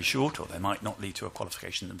might be very short, or they might not lead to a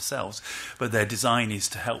qualification themselves, but their design is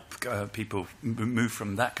to help people move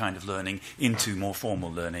from that kind of learning into more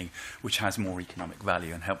formal learning, which has more economic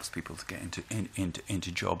value and helps people to get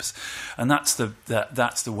into jobs. And that's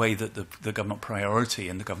the way that the government priority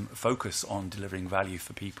and the government focus on delivering value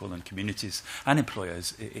for people and communities and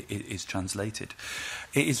employers is translated.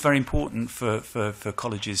 It is very important for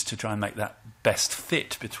colleges to try and make that best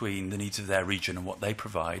fit between the needs of their region and what they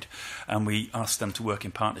provide, and we ask them to work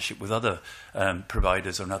in partnership with other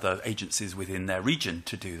providers and other agencies within their region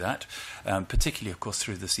to do that, particularly of course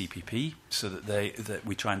through the CPP, so that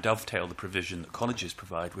we try and dovetail the provision that colleges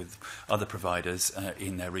provide with other providers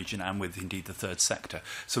in their region and with indeed the third sector,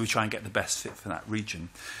 so we try and get the best fit for that region.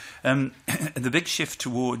 The big shift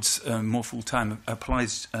towards more full-time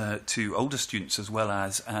applies to older students as well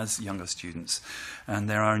as younger students, and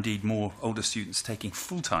there are indeed more older students taking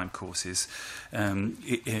full-time courses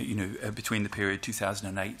between the period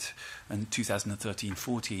 2008 and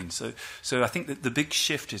 2013-14. So I think that the big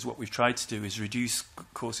shift is what we've tried to do is reduce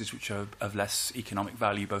courses which are of less economic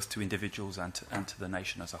value both to individuals and to the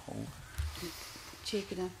nation as a whole. Chair,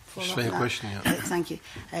 could I follow Just up on a that? question, yeah. Thank you.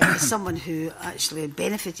 As someone who actually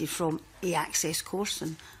benefited from a access course,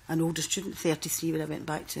 and an older student, 33, when I went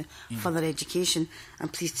back to further education, I'm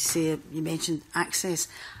pleased to say you mentioned access,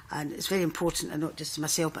 and it's very important, and not just to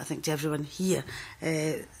myself, but I think to everyone here,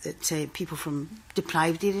 that people from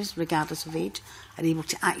deprived areas, regardless of age, are able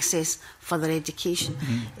to access further education.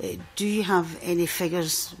 Do you have any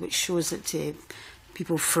figures which shows that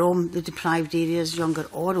people from the deprived areas, younger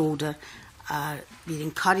or older, are being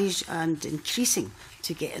encouraged and increasing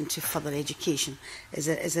to get into further education? Is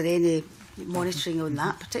there any monitoring on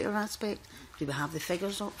that particular aspect? Do we have the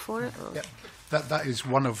figures up for it? Or? Yep. That is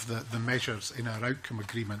one of the measures in our outcome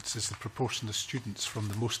agreements, is the proportion of students from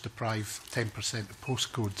the most deprived 10% of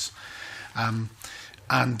postcodes.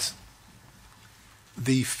 And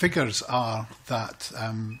the figures are that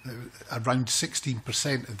around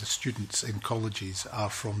 16% of the students in colleges are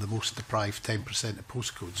from the most deprived 10% of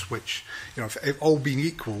postcodes, which, if all being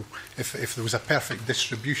equal, if there was a perfect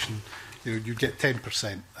distribution, you'd get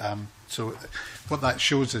 10%. So what that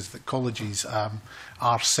shows is that colleges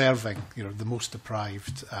are serving, the most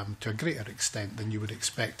deprived to a greater extent than you would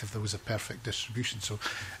expect if there was a perfect distribution. So,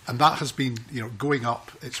 and that has been, going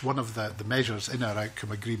up. It's one of the measures in our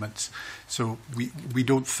outcome agreements. So we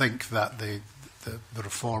don't think that the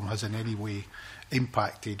reform has in any way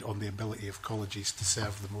impacted on the ability of colleges to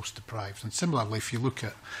serve the most deprived. And similarly, if you look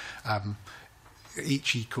at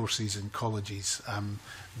HE courses in colleges,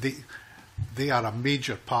 they are a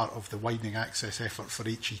major part of the widening access effort for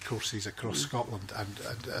HE courses across Scotland,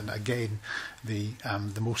 and again, the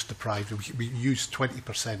most deprived, we use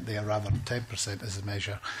 20% there rather than 10% as a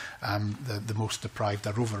measure. The most deprived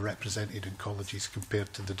are overrepresented in colleges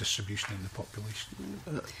compared to the distribution in the population.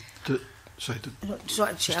 Sorry,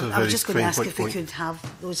 Sorry, Chair, I was just going to ask if we could have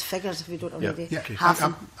those figures if we don't already have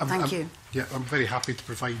them. Thank you. Yeah, I'm very happy to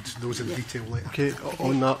provide those in detail later. Okay,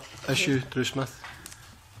 on that issue, Drew Smith?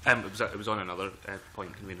 It was on another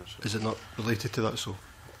point, Convener. So. Is it not related to that? So,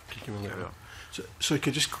 so could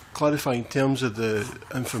you just clarify in terms of the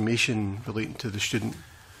information relating to the student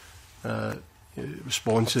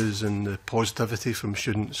responses and the positivity from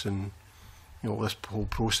students and this whole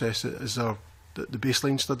process? Is there the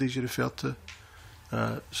baseline studies you referred to?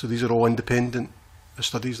 So these are all independent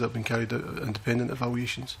studies that have been carried out, independent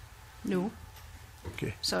evaluations? No.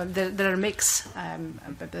 Okay. So there are a mix,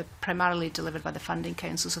 but primarily delivered by the Funding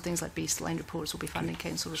Council. So things like baseline reports will be Funding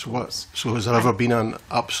Council reports. So has there ever been an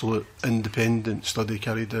absolute independent study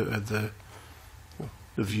carried out of the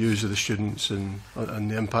views of the students and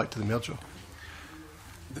the impact of the merger?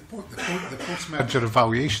 The post-merger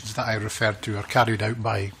evaluations that I referred to are carried out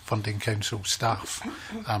by Funding Council staff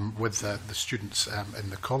with the students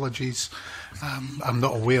in the colleges. I'm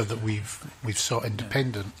not aware that we've sought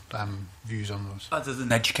independent views on those. Other than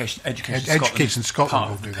Education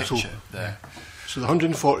Scotland will do that. So the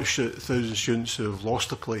 140,000 students who have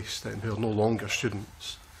lost a place then, who are no longer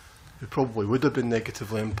students, who probably would have been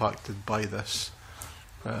negatively impacted by this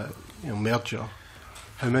merger,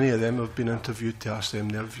 how many of them have been interviewed to ask them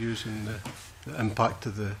their views and the impact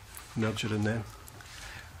of the merger in them?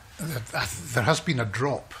 There has been a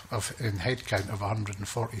drop in headcount of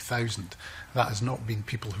 140,000. That has not been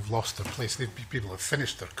people who've lost their place. They've been people who have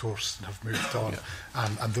finished their course and have moved on,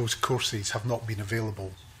 and those courses have not been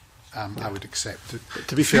available. I would accept it.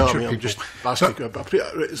 To be fair, I'm just asking.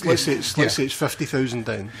 Let's say it's 50,000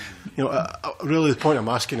 then. Really, the point I'm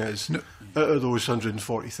asking is, out of those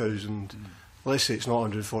 140,000. Let's say it's not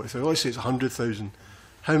 140,000, let's say it's 100,000.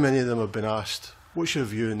 How many of them have been asked, what's your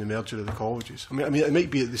view on the merger of the colleges? I mean, it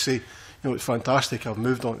might be that they say, it's fantastic, I've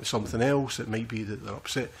moved on to something else. It might be that they're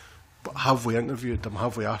upset. But have we interviewed them?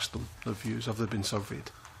 Have we asked them their views? Have they been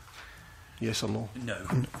surveyed? Yes or no? No,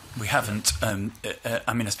 we haven't. I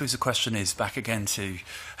suppose the question is back again to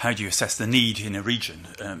how do you assess the need in a region?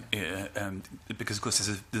 Because, of course,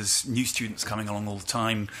 there's new students coming along all the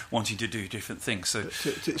time wanting to do different things. So,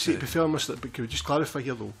 to be fair, but could we just clarify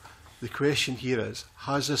here, though? The question here is,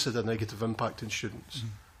 has this had a negative impact on students? Mm-hmm.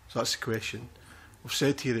 So that's the question. We've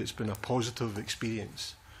said here it's been a positive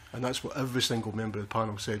experience, and that's what every single member of the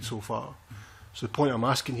panel said so far. Mm-hmm. So the point I'm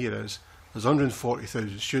asking here is, there's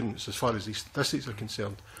 140,000 students, as far as these statistics are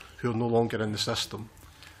concerned, who are no longer in the system.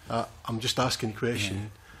 I'm just asking the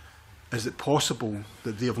question, is it possible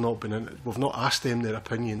that they have not been in, we've not asked them their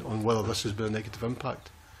opinion on whether this has been a negative impact?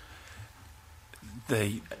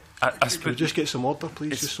 I Could we just get some order,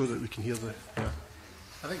 please, just so that we can hear the... Yeah.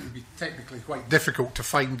 I think it would be technically quite difficult to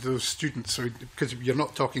find those students, because you're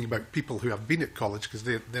not talking about people who have been at college, because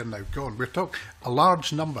they're now gone. We're talking a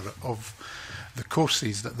large number of the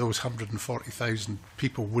courses that those 140,000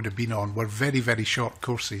 people would have been on were very, very short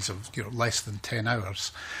courses of less than 10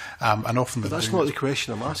 hours. And often but that's not the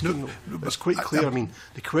question I'm asking. No, it's quite clear.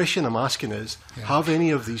 The question I'm asking is, have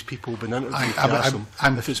any of these people been interviewed to ask them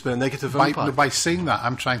if it's been a negative impact? By saying that,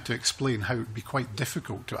 I'm trying to explain how it would be quite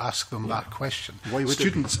difficult to ask them that question. Why would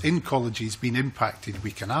students in colleges being impacted,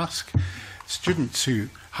 we can ask. Students who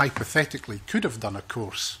hypothetically could have done a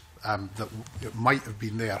course that might have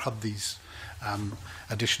been there had these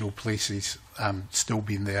additional places still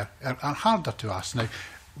been there are harder to ask. Now,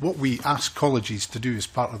 what we ask colleges to do as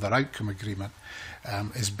part of their outcome agreement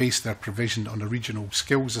is base their provision on a regional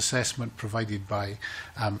skills assessment provided by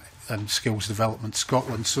Skills Development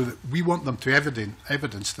Scotland, so that we want them to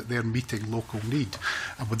evidence that they're meeting local need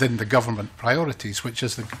within the government priorities, which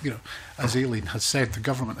is, as Aileen has said, the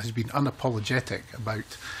government has been unapologetic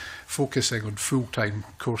about focusing on full-time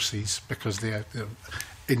courses because they're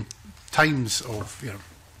in times of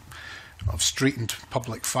straitened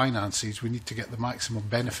public finances, we need to get the maximum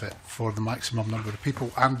benefit for the maximum number of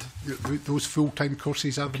people, and those full-time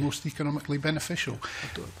courses are the most economically beneficial.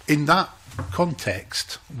 In that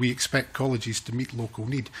context, we expect colleges to meet local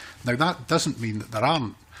need. Now, that doesn't mean that there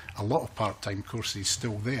aren't a lot of part-time courses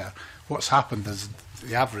still there. What's happened is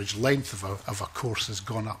the average length of a course has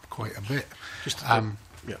gone up quite a bit.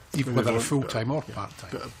 Even whether full-time or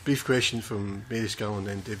part-time. A brief question from Mary Scanlon and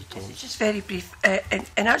then David Thomas. Just very brief.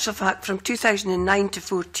 In actual fact, from 2009 to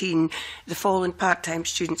 14, the fall in part-time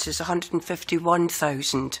students is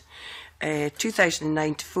 151,000.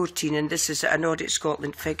 2009 to 14, and this is an Audit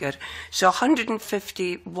Scotland figure. So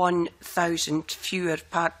 151,000 fewer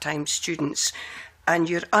part-time students, and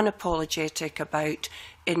you're unapologetic about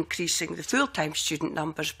increasing the full-time student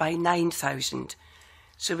numbers by 9,000.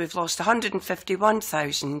 So we've lost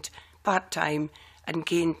 151,000 part-time and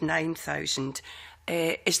gained 9,000.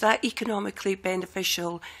 Is that economically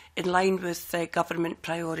beneficial, in line with government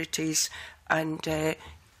priorities, and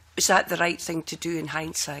is that the right thing to do in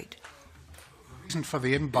hindsight? The reason for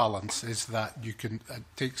the imbalance is that it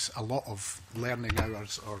takes a lot of learning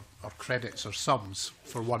hours or credits or sums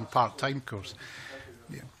for one part-time course.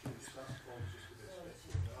 Yeah.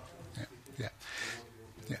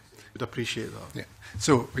 Would appreciate that. Yeah.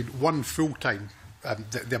 So one full-time,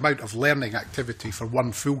 the amount of learning activity for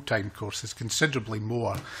one full-time course is considerably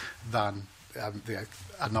more than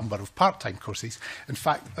a number of part-time courses. In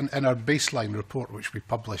fact, in our baseline report, which we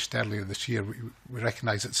published earlier this year, we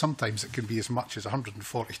recognise that sometimes it can be as much as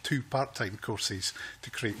 142 part-time courses to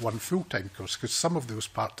create one full-time course, because some of those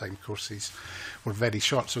part-time courses were very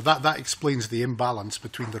short. So that explains the imbalance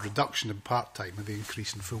between the reduction in part-time and the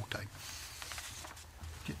increase in full-time.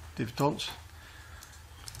 Okay. David Taunce.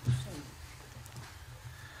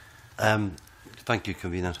 Thank you,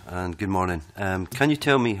 Convener, and good morning. Can you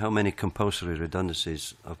tell me how many compulsory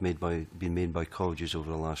redundancies have been made by colleges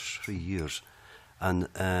over the last 3 years? And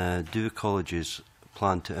do colleges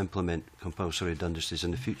plan to implement compulsory redundancies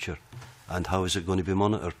in the future? And how is it going to be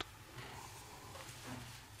monitored?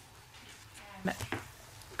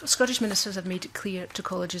 Scottish ministers have made it clear to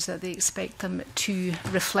colleges that they expect them to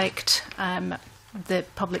reflect the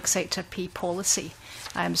public sector pay policy.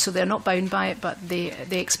 So they're not bound by it, but the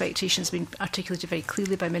expectation has been articulated very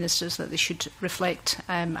clearly by ministers that they should reflect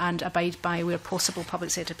and abide by, where possible,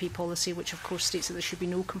 public sector pay policy, which of course states that there should be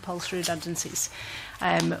no compulsory redundancies.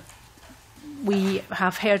 We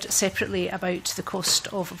have heard separately about the cost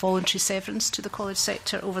of voluntary severance to the college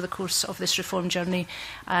sector over the course of this reform journey,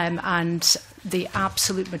 and the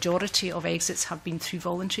absolute majority of exits have been through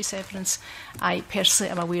voluntary severance. I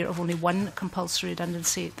personally am aware of only one compulsory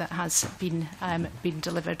redundancy that has been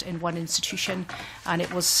delivered in one institution, and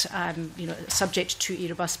it was subject to a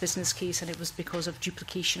robust business case, and it was because of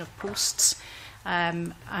duplication of posts,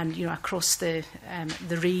 and across the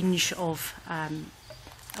range of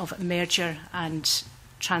merger and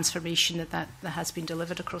transformation that has been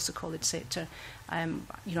delivered across the college sector.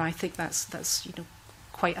 I think that's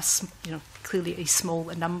quite clearly a small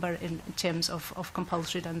number in terms of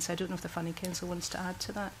compulsory redundancy. I don't know if the Funding Council wants to add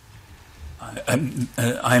to that.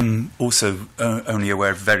 I'm also only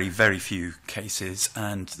aware of very, very few cases,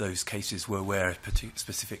 and those cases were where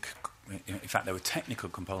specific. In fact, there were technical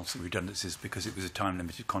compulsory redundancies because it was a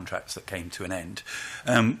time-limited contracts that came to an end.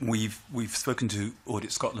 We've spoken to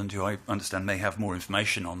Audit Scotland, who I understand may have more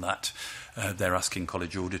information on that. They're asking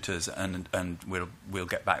college auditors, and we'll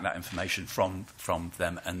get back that information from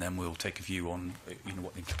them, and then we'll take a view on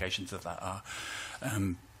what the implications of that are.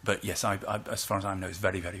 But yes, I, as far as I know, it's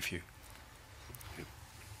very, very few.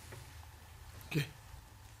 Okay,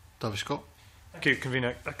 David Scott. Thank you,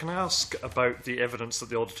 Convener. Can I ask about the evidence that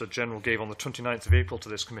the Auditor General gave on the 29th of April to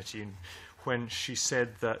this committee, when she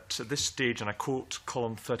said that at this stage, and I quote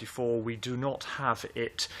column 34, we do not have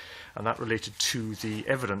it, and that related to the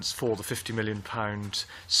evidence for the £50 million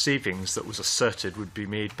savings that was asserted would be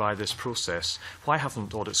made by this process. Why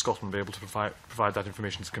haven't Audit Scotland been able to provide that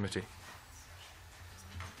information to the committee?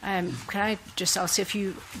 Can I I'll say a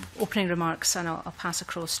few opening remarks and I'll pass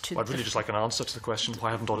across to... I'd really just like an answer to the question, why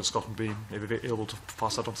haven't Audit Scotland been able to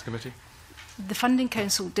pass that on to the committee? The Funding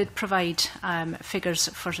Council did provide figures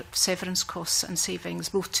for severance costs and savings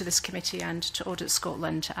both to this committee and to Audit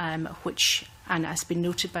Scotland, which, and has been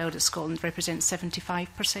noted by Audit Scotland, represents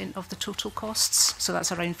 75% of the total costs. So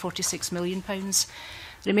that's around £46 million.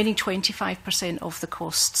 The remaining 25% of the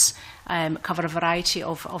costs cover a variety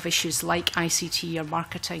of issues like ICT or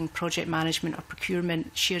marketing, project management or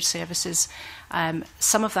procurement, shared services.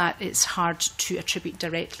 Some of that it's hard to attribute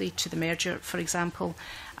directly to the merger, for example.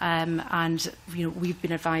 And we've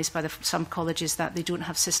been advised by some colleges that they don't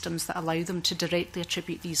have systems that allow them to directly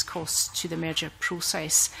attribute these costs to the merger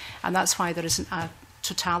process. And that's why there isn't a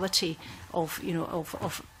totality of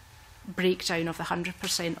breakdown of the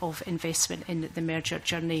 100% of investment in the merger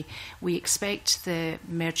journey. We expect the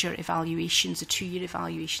merger evaluations, the 2-year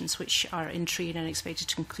evaluations, which are in train and expected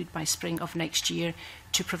to conclude by spring of next year,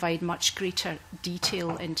 to provide much greater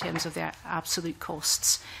detail in terms of the absolute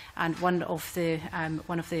costs. And one of the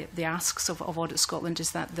asks of Audit Scotland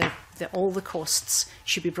is that all the costs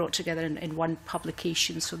should be brought together in one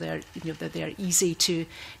publication, so they're easy to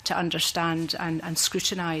understand and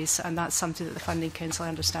scrutinise, and that's something that the Funding Council, I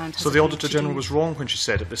understand. So the Auditor General was wrong when she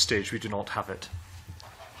said at this stage we do not have it.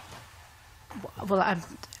 Well,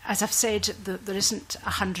 as I've said, there isn't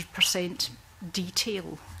 100%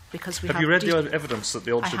 detail because we have. Have you read the evidence that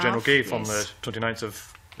the Auditor General gave on the 29th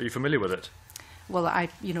of? Are you familiar with it? Well,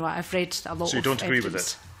 I've read a lot. So you don't agree with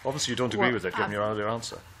it? Obviously, you don't agree with it, given your earlier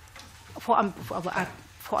answer. What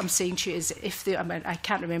I'm saying to you is, I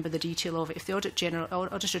can't remember the detail of it. If the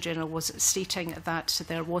Auditor General was stating that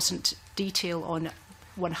there wasn't detail on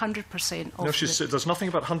 100% of... No, there's nothing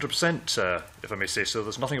about 100%, if I may say so.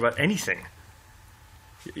 There's nothing about anything.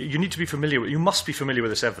 You need to be familiar with, you must be familiar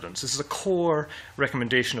with this evidence. This is a core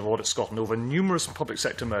recommendation of Audit Scotland over numerous public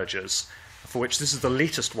sector mergers, for which this is the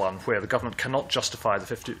latest one where the government cannot justify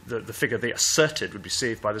the figure they asserted would be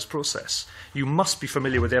saved by this process. You must be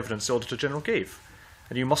familiar with the evidence the Auditor General gave,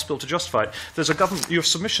 and you must be able to justify it. Your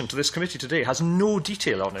submission to this committee today has no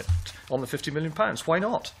detail on it, on the £50 million. Why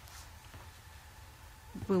not?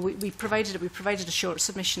 Well, we provided a short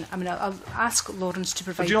submission. I mean, I'll ask Laurence to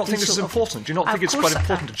provide... But do you not think this is important? Do you not think it's quite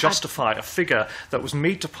important to justify a figure that was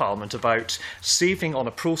made to Parliament about saving on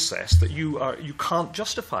a process that you can't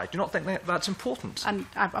justify? Do you not think that's important? And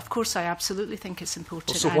of course, I absolutely think it's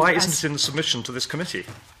important. Well, so why isn't it in the submission to this committee?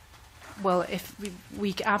 Well, if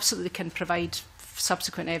we absolutely can provide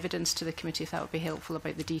subsequent evidence to the committee, if that would be helpful,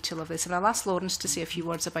 about the detail of this. And I'll ask Laurence to say a few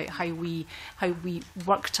words about how we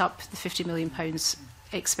worked up the £50 million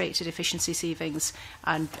expected efficiency savings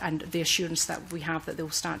and the assurance that we have that they will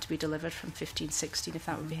start to be delivered from 15-16, if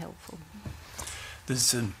that would be helpful.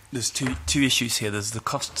 There's two issues here. There's the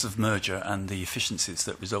costs of merger and the efficiencies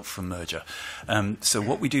that result from merger. So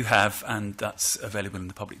what we do have, and that's available in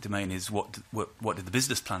the public domain, is what did the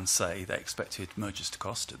business plans say they expected mergers to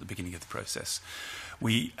cost at the beginning of the process.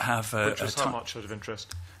 We have which was how much out of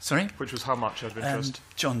interest? Sorry? Which was how much out of interest?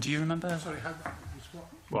 John, do you remember? Sorry, how much?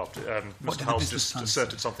 Well, Mr. Howells just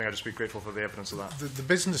asserted something. I'd just be grateful for the evidence of that. The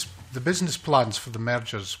business plans for the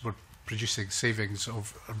mergers were producing savings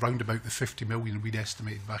of around about the 50 million we'd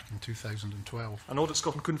estimated back in 2012. And Audit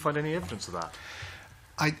Scotland couldn't find any evidence of that?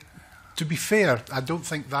 To be fair, I don't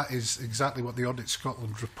think that is exactly what the Audit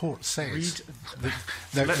Scotland report says.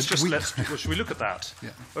 Should we look at that?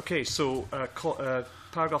 Yeah. Okay, so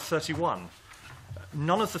paragraph 31.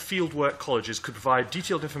 None of the fieldwork colleges could provide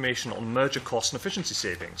detailed information on merger costs and efficiency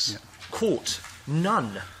savings. Yeah. Quote,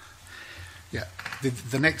 none. Yeah.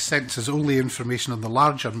 The next sentence is only information on the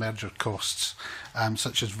larger merger costs,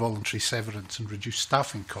 such as voluntary severance and reduced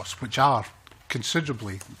staffing costs, which are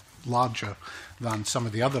considerably larger than some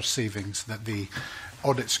of the other savings that the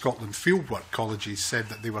Audit Scotland fieldwork colleges said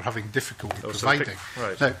that they were having difficulty providing.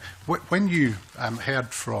 Right. Now, when you heard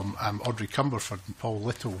from Audrey Cumberford and Paul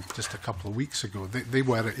Little just a couple of weeks ago, they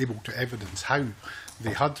were able to evidence how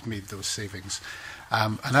they had made those savings.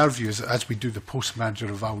 And our view is that as we do the post-merger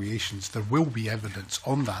evaluations, there will be evidence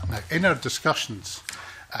on that. Now, in our discussions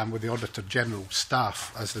with the Auditor General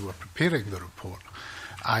staff as they were preparing the report,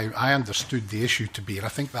 I understood the issue to be, and I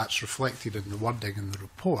think that's reflected in the wording in the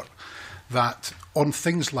report, that on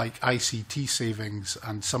things like ICT savings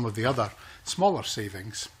and some of the other smaller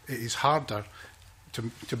savings, it is harder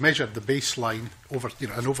to measure the baseline over,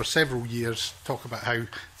 and over several years, talk about how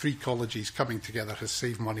 3 colleges coming together has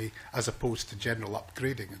saved money as opposed to general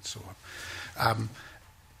upgrading and so on.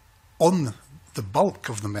 On the bulk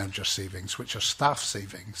of the merger savings, which are staff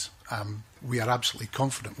savings, we are absolutely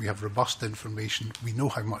confident. We have robust information. We know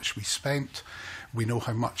how much we spent. We know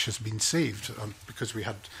how much has been saved because we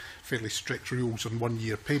had fairly strict rules on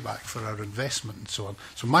 1-year payback for our investment and so on.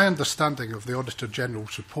 So my understanding of the Auditor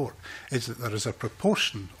General's report is that there is a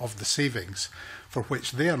proportion of the savings for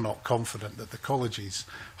which they are not confident that the colleges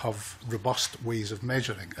have robust ways of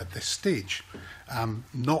measuring at this stage,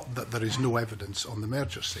 not that there is no evidence on the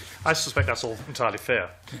merger savings. I suspect that's all entirely fair,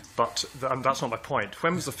 but that's not my point.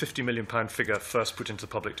 When was the £50 million figure first put into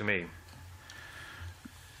the public domain?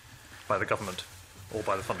 By the government or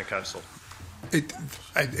by the Funding Council?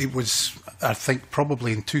 It was, I think,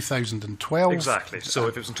 probably in 2012. Exactly. So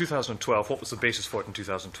if it was in 2012, what was the basis for it in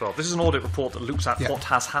 2012? This is an audit report that looks at what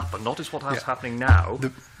has happened, not is what is happening now.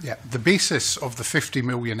 The basis of the 50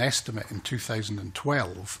 million estimate in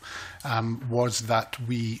 2012 was that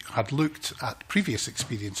we had looked at previous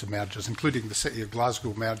experience of mergers, including the City of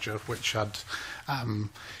Glasgow merger, which had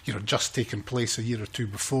just taken place a year or two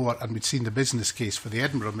before, and we'd seen the business case for the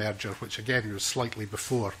Edinburgh merger, which again was slightly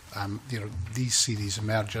before these series of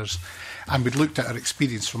mergers, and we'd looked at our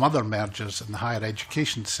experience from other mergers in the higher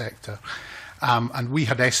education sector, and we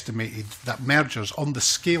had estimated that mergers on the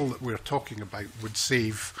scale that we're talking about would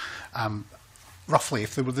save roughly,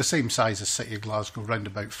 if they were the same size as City of Glasgow, around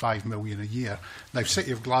about £5 million a year. Now,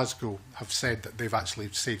 City of Glasgow have said that they've actually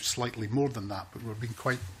saved slightly more than that, but we're being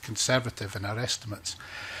quite conservative in our estimates.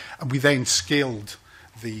 And we then scaled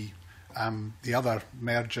the the other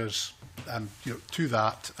mergers to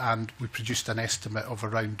that, and we produced an estimate of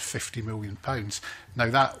around £50 million. Now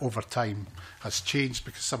that over time has changed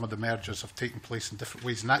because some of the mergers have taken place in different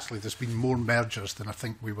ways, and actually there's been more mergers than I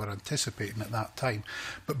think we were anticipating at that time.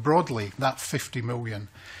 But broadly, that £50 million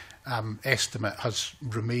estimate has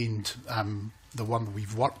remained the one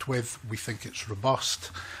we've worked with. We think it's robust,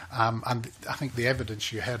 and I think the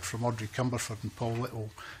evidence you heard from Audrey Cumberford and Paul Little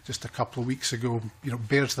just a couple of weeks ago,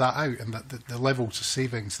 bears that out, and that the levels of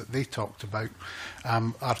savings that they talked about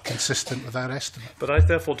are consistent with our estimate. But I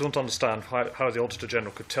therefore don't understand how the Auditor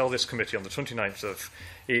General could tell this committee on the 29th of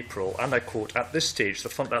April, and I quote, at this stage,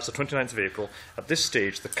 that's the 29th of April, at this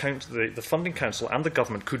stage, the Funding Council and the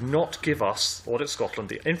Government could not give us, Audit Scotland,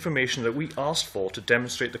 the information that we asked for to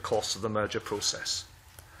demonstrate the costs of the merger process.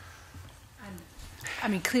 I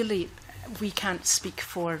mean, clearly, we can't speak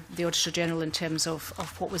for the Auditor General in terms of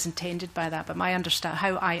what was intended by that, but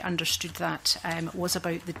how I understood that was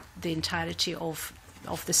about the entirety of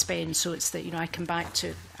the spend. So it's that, I come back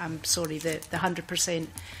to, the 100%,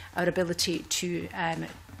 our ability to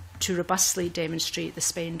robustly demonstrate the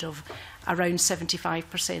spend of around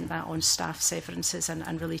 75% that on staff severances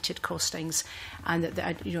and related costings, and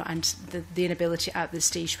the inability at this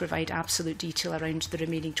stage to provide absolute detail around the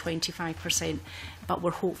remaining 25%. But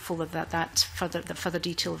we're hopeful that further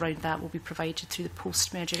detail around that will be provided through the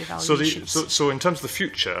post-merger evaluations. So in terms of the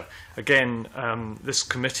future, again, this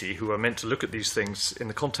committee, who are meant to look at these things in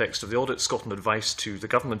the context of the Audit Scotland advice to the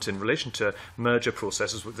government in relation to merger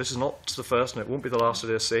processes, this is not the first and it won't be the last, I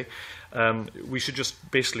dare say. We should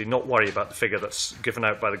just basically not worry about the figure that's given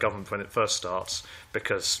out by the government when it first starts,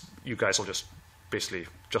 because you guys will just basically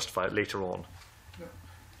justify it later on.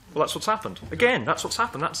 Well, that's what's happened. Again, that's what's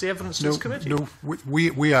happened. That's the evidence to this committee. No,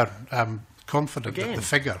 we are confident that the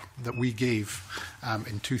figure that we gave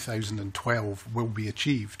in 2012 will be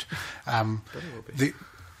achieved. As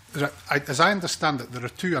I understand it, there are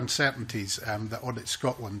two uncertainties that Audit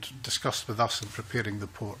Scotland discussed with us in preparing the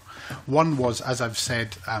report. One was, as I've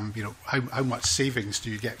said, how much savings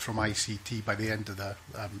do you get from ICT by the end of the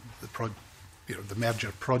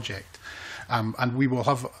merger project, and we will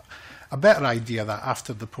have a better idea of that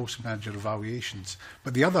after the post-merger evaluations.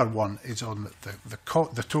 But the other one is on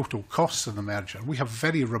the total costs of the merger. We have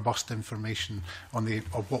very robust information on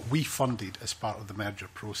what we funded as part of the merger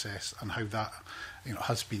process and how that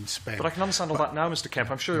has been spent. But I can understand all that now, Mr.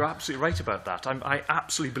 Kemp. I'm sure you're absolutely right about that. I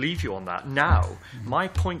absolutely believe you on that now. My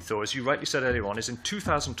point, though, as you rightly said earlier on, is in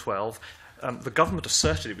 2012, the government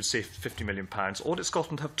asserted it would save £50 million. Audit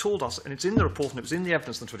Scotland have told us, and it's in the report and it was in the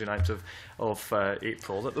evidence on the 29th of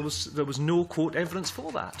April, that there was no, quote, evidence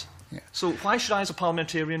for that. Yeah. So why should I, as a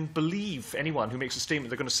parliamentarian, believe anyone who makes a statement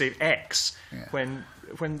they're going to save X when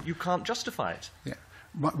you can't justify it? Yeah.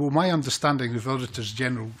 Well, my understanding of the Auditor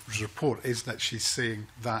General's report is that she's saying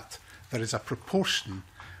that there is a proportion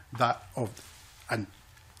of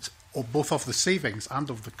both of the savings and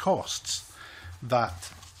of the costs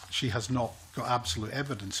that she has not got absolute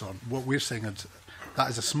evidence on. What we're saying is that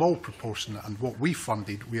is a small proportion, and what we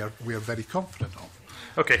funded, we are very confident of.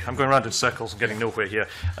 Okay, I'm going round in circles and getting nowhere here.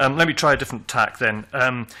 Let me try a different tack then.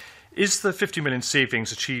 Is the 50 million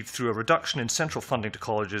savings achieved through a reduction in central funding to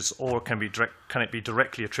colleges, or can it be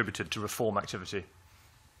directly attributed to reform activity?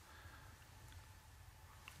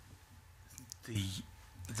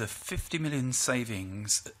 The 50 million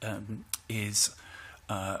savings is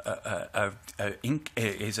an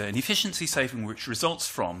efficiency saving which results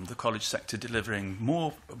from the college sector delivering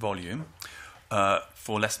more volume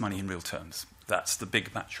for less money in real terms. That's the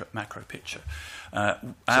big macro picture.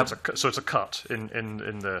 So it's a cut in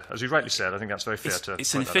the, as you rightly said. I think that's very fair to.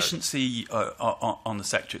 It's an efficiency on the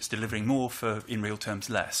sector. It's delivering more for, in real terms,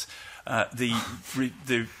 less. The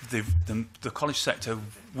college sector,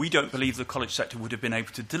 we don't believe the college sector would have been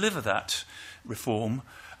able to deliver that reform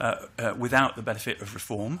without the benefit of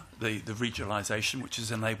reform, the regionalisation, which has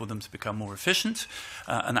enabled them to become more efficient,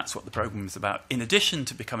 and that's what the programme is about. In addition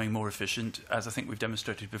to becoming more efficient, as I think we've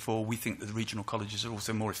demonstrated before, we think that the regional colleges are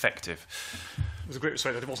also more effective. There's a great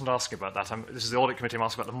respect. I wasn't asking about that. This is the Audit Committee. I'm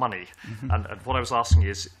asking about the money. And what I was asking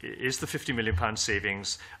is the £50 million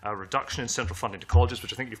savings a reduction in central funding to colleges,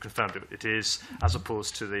 which I think you've confirmed it is, as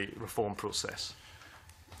opposed to the reform process?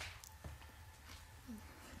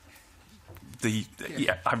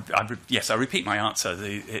 Yes, I repeat my answer.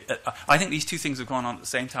 I think these two things have gone on at the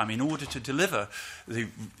same time. In order to deliver the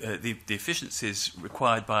efficiencies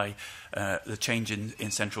required by the change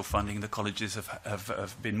in central funding, the colleges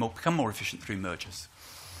have become more efficient through mergers.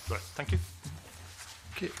 Right, thank you.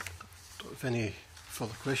 Okay, don't have any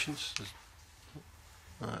further questions.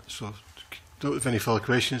 So, don't have any further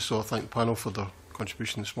questions. So I thank the panel for their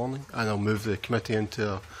contribution this morning, and I'll move the committee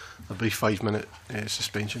into a brief 5-minute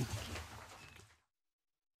suspension.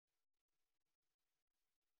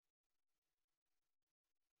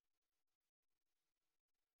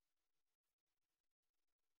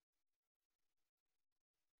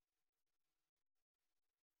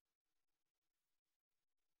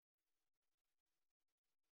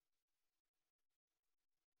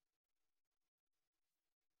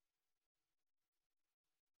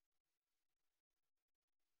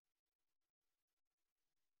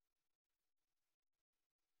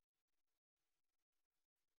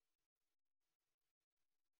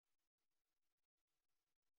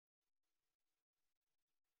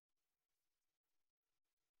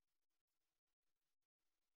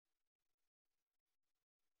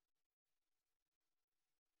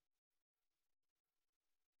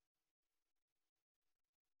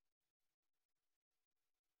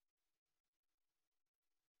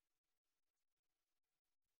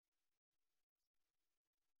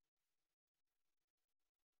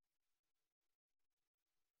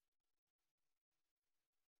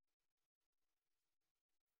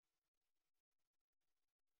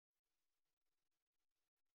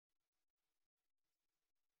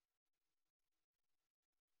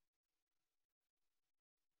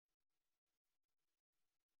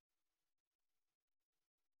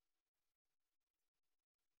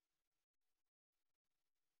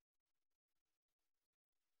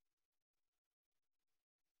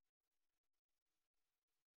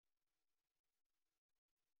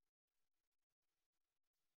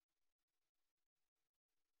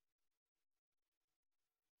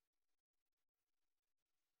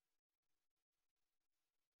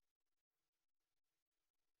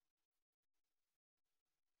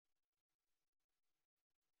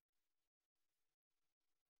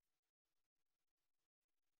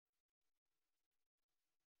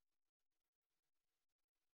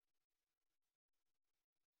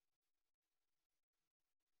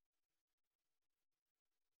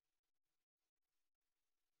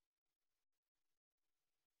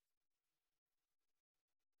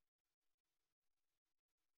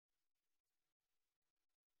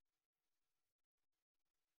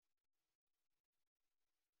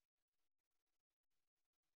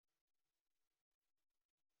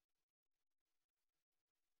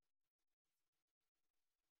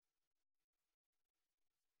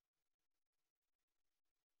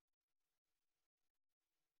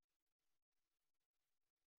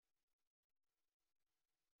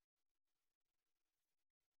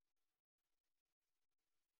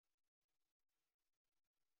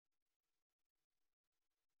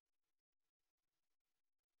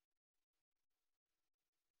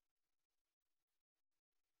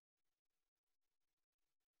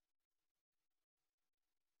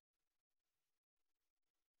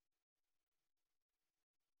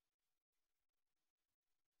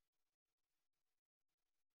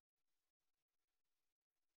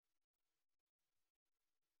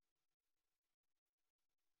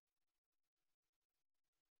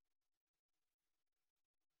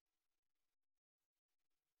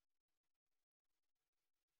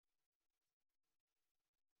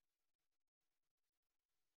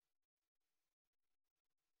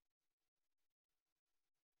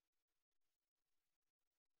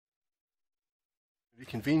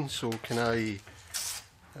 Reconvene, so can I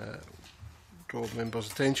draw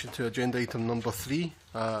members' attention to agenda item number 3.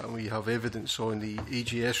 We have evidence on the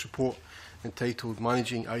AGS report entitled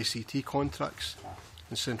Managing ICT Contracts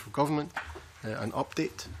in Central Government, an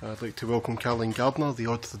update. I'd like to welcome Gardner, the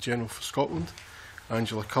Auditor General for Scotland,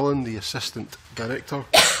 Angela Cullen, the Assistant Director,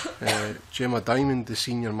 Gemma Diamond, the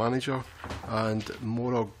Senior Manager, and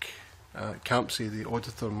Morag Campsey, the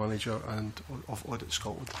Auditor Manager of Audit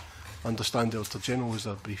Scotland. I understand the Auditor General is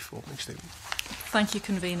a brief opening statement. Thank you,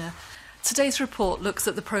 Convener. Today's report looks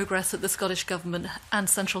at the progress that the Scottish Government and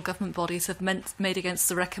central government bodies have made against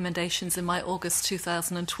the recommendations in my August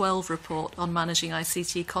 2012 report on managing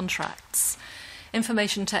ICT contracts.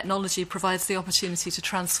 Information technology provides the opportunity to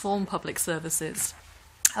transform public services,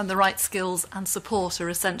 and the right skills and support are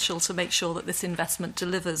essential to make sure that this investment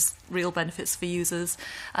delivers real benefits for users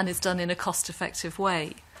and is done in a cost-effective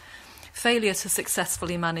way. Failure to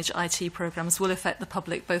successfully manage IT programmes will affect the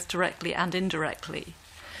public both directly and indirectly.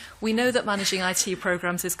 We know that managing IT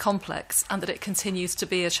programmes is complex and that it continues to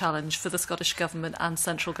be a challenge for the Scottish Government and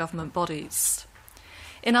central government bodies.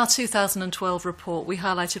 In our 2012 report, we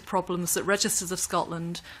highlighted problems that Registers of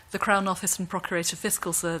Scotland, the Crown Office and Procurator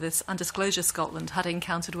Fiscal Service and Disclosure Scotland had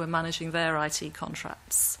encountered when managing their IT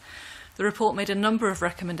contracts. The report made a number of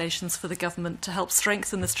recommendations for the government to help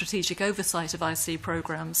strengthen the strategic oversight of IC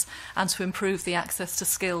programmes and to improve the access to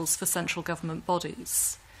skills for central government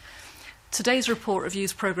bodies. Today's report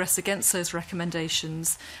reviews progress against those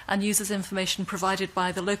recommendations and uses information provided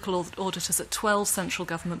by the local auditors at 12 central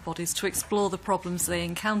government bodies to explore the problems they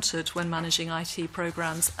encountered when managing IT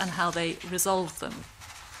programmes and how they resolved them.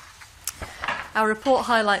 Our report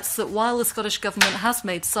highlights that while the Scottish Government has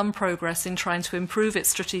made some progress in trying to improve its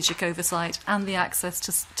strategic oversight and the access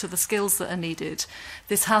to the skills that are needed,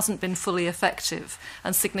 this hasn't been fully effective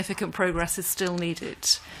and significant progress is still needed.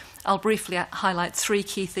 I'll briefly highlight 3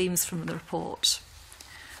 key themes from the report.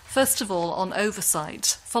 First of all, on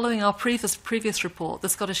oversight. Following our previous report, the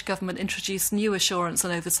Scottish Government introduced new assurance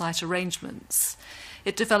and oversight arrangements.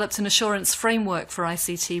 It developed an assurance framework for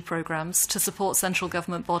ICT programmes to support central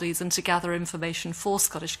government bodies and to gather information for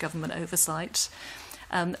Scottish Government oversight,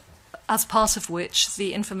 as part of which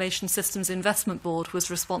the Information Systems Investment Board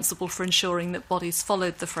was responsible for ensuring that bodies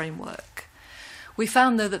followed the framework. We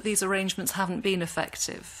found, though, that these arrangements haven't been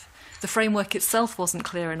effective. The framework itself wasn't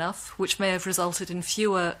clear enough, which may have resulted in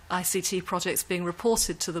fewer ICT projects being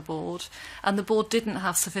reported to the board, and the board didn't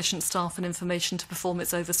have sufficient staff and information to perform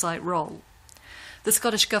its oversight role. The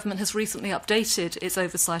Scottish Government has recently updated its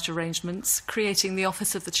oversight arrangements, creating the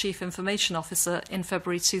Office of the Chief Information Officer in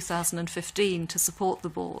February 2015 to support the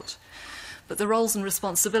board. But the roles and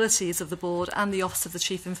responsibilities of the board and the Office of the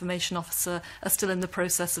Chief Information Officer are still in the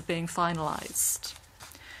process of being finalised.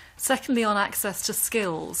 Secondly, on access to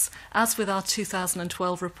skills, as with our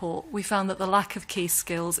 2012 report, we found that the lack of key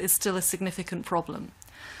skills is still a significant problem.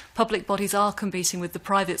 Public bodies are competing with the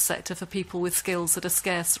private sector for people with skills that are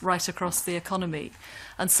scarce right across the economy,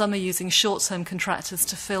 and some are using short-term contractors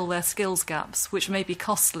to fill their skills gaps, which may be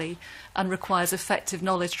costly and requires effective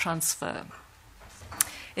knowledge transfer.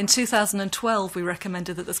 In 2012, we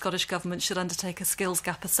recommended that the Scottish Government should undertake a skills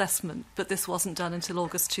gap assessment, but this wasn't done until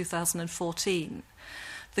August 2014.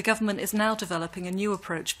 The Government is now developing a new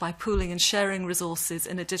approach by pooling and sharing resources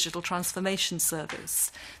in a digital transformation service.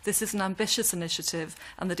 This is an ambitious initiative,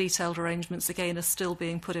 and the detailed arrangements again are still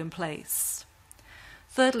being put in place.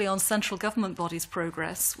 Thirdly, on central government bodies'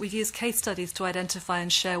 progress, we've used case studies to identify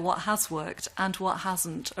and share what has worked and what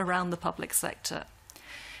hasn't around the public sector.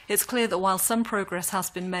 It's clear that while some progress has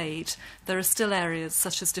been made, there are still areas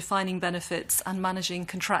such as defining benefits and managing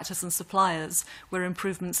contractors and suppliers where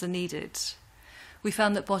improvements are needed. We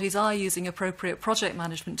found that bodies are using appropriate project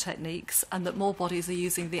management techniques and that more bodies are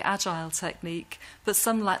using the agile technique, but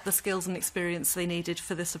some lack the skills and experience they needed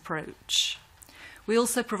for this approach. We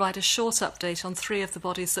also provide a short update on 3 of the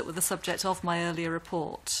bodies that were the subject of my earlier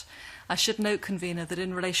report. I should note, Convener, that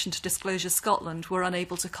in relation to Disclosure Scotland, we're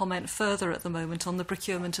unable to comment further at the moment on the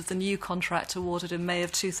procurement of the new contract awarded in May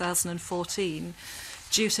of 2014,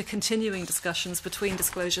 due to continuing discussions between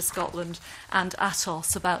Disclosure Scotland and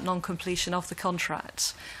Atos about non-completion of the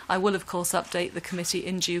contract. I will, of course, update the committee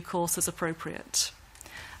in due course as appropriate.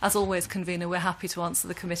 As always, Convener, we're happy to answer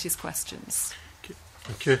the committee's questions.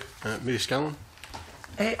 Thank you. Mary Scanlon.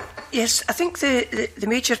 Yes, I think the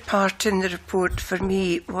major part in the report for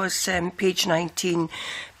me was page 19,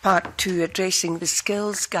 part 2, addressing the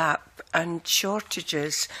skills gap and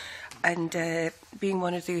shortages. And being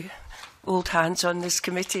one of the old hands on this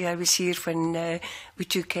committee, I was here when we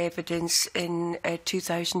took evidence in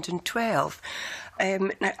 2012.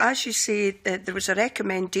 Now, as you say, there was a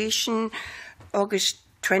recommendation, August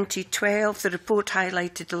 2012. The report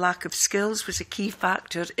highlighted the lack of skills was a key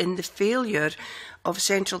factor in the failure of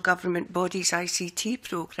central government bodies' ICT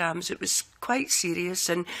programmes. It was quite serious,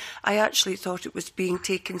 and I actually thought it was being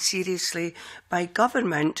taken seriously by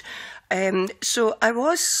government. So I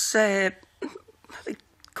was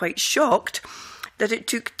quite shocked that it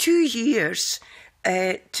took 2 years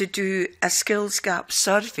to do a skills gap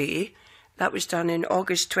survey. That was done in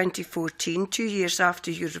August 2014, 2 years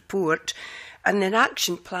after your report, and an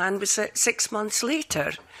action plan was 6 months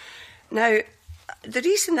later. Now, the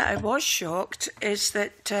reason that I was shocked is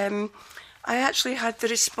that I actually had the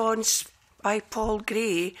response by Paul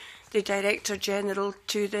Gray, the Director General,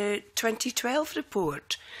 to the 2012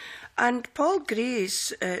 report. And Paul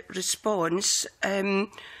Gray's response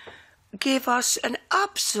gave us an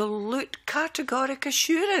absolute categoric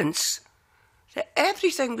assurance that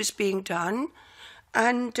everything was being done,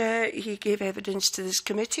 and he gave evidence to this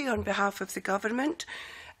committee on behalf of the government,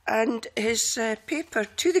 and his paper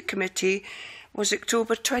to the committee was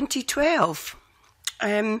October 2012.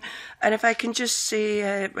 And if I can just say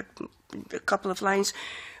a couple of lines,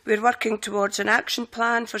 we're working towards an action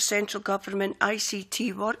plan for central government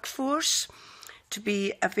ICT workforce to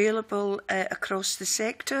be available across the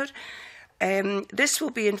sector. This will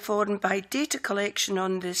be informed by data collection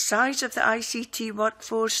on the size of the ICT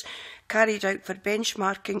workforce carried out for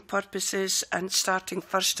benchmarking purposes and starting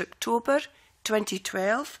 1st October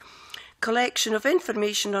 2012. Collection of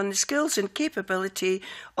information on the skills and capability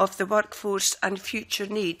of the workforce and future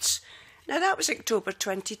needs. Now that was October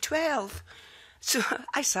 2012. So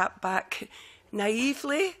I sat back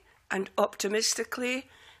naively and optimistically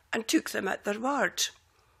and took them at their word.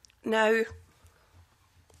 Now,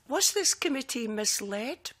 was this committee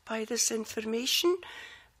misled by this information?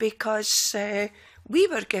 Because we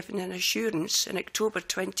were given an assurance in October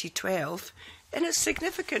 2012 in a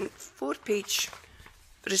significant 4-page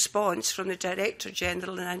response from the Director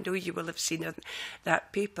General, and I know you will have seen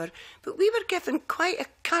that paper, but we were given quite a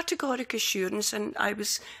categoric assurance, and I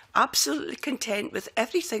was absolutely content with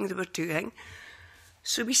everything they were doing.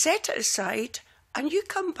 So we set it aside, and you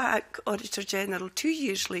come back, Auditor General, 2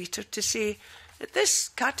 years later to say that this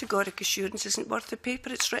categoric assurance isn't worth the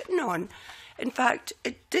paper it's written on. In fact,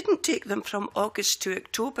 it didn't take them from August to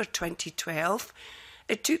October 2012.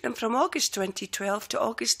 It took them from August 2012 to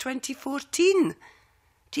August 2014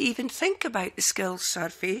 to even think about the skills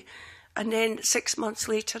survey, and then 6 months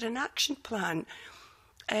later an action plan.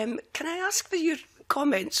 Can I ask for your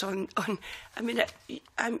comments on I mean,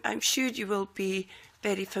 I'm sure you will be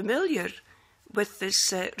very familiar with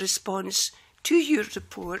this response to your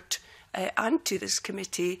report and to this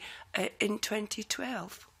committee in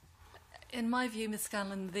 2012. In my view, Ms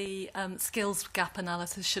Scanlon, the skills gap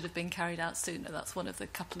analysis should have been carried out sooner. That's one of the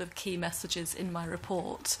couple of key messages in my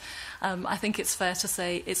report. I think it's fair to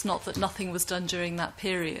say it's not that nothing was done during that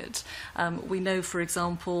period. We know, for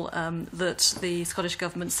example, that the Scottish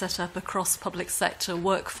Government set up a cross-public sector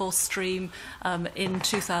workforce stream in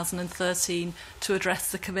 2013 to address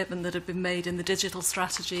the commitment that had been made in the digital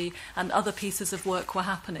strategy, and other pieces of work were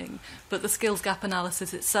happening. But the skills gap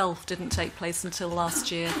analysis itself didn't take place until last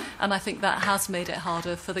year, and I think that has made it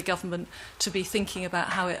harder for the government to be thinking about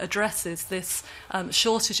how it addresses this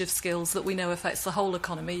shortage of skills that we know affects the whole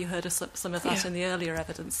economy. You heard some of that in the earlier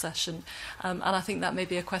evidence session. And I think that may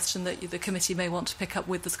be a question that the committee may want to pick up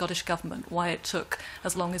with the Scottish Government, why it took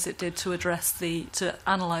as long as it did to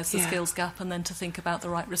analyse the skills gap and then to think about the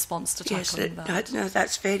right response to tackling that. No,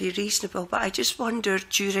 that's very reasonable. But I just wonder,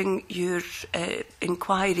 during your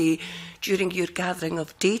inquiry, during your gathering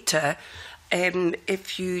of data,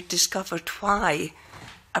 if you discovered why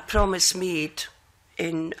a promise made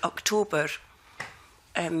in October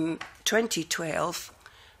 2012,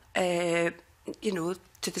 to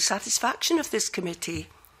the satisfaction of this committee,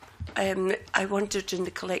 I wondered in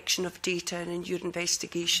the collection of data and in your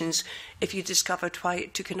investigations if you discovered why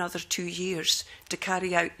it took another 2 years to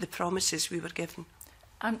carry out the promises we were given.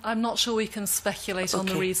 I'm not sure we can speculate on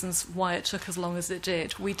the reasons why it took as long as it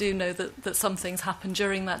did. We do know that some things happened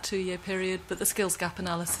during that 2-year period, but the skills gap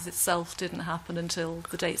analysis itself didn't happen until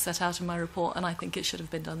the date set out in my report, and I think it should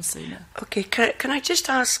have been done sooner. Okay, can I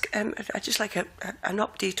just ask, I'd just like an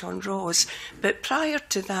update on RAWS, but prior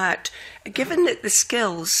to that, given that the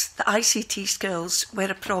skills, the ICT skills,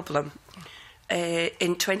 were a problem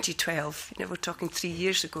in 2012, we're talking 3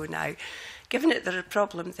 years ago now, given that they're a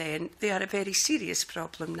problem then, they are a very serious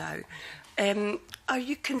problem now. Are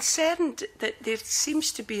you concerned that there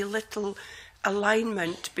seems to be little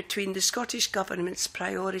alignment between the Scottish Government's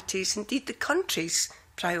priorities, indeed the country's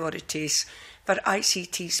priorities for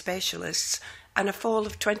ICT specialists, and a fall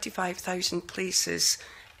of 25,000 places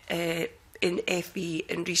in FE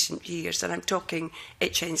in recent years? And I'm talking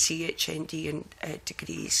HNC, HND and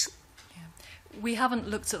degrees. We haven't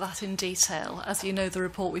looked at that in detail. As you know, the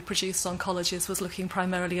report we produced on colleges was looking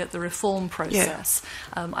primarily at the reform process.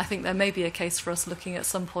 I think there may be a case for us looking at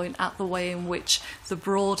some point at the way in which the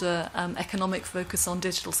broader economic focus on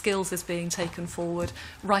digital skills is being taken forward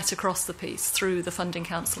right across the piece, through the Funding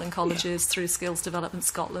Council in colleges, through Skills Development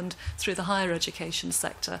Scotland, through the higher education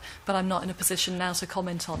sector. But I'm not in a position now to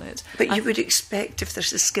comment on it. But you would expect, if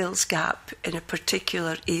there's a skills gap in a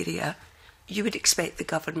particular area, you would expect the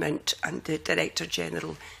government and the Director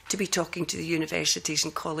General to be talking to the universities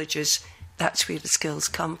and colleges. That's where the skills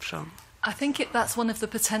come from. I think that's one of the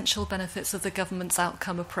potential benefits of the government's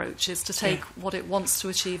outcome approach, is to take what it wants to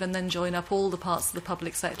achieve and then join up all the parts of the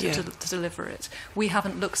public sector to deliver it. We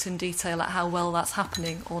haven't looked in detail at how well that's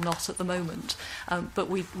happening or not at the moment,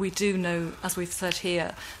 but we do know, as we've said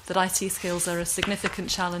here, that IT skills are a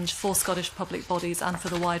significant challenge for Scottish public bodies and for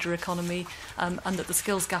the wider economy, and that the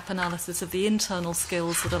skills gap analysis of the internal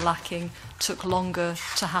skills that are lacking took longer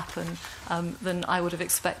to happen than I would have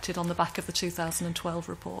expected on the back of the 2012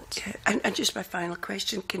 report. And just my final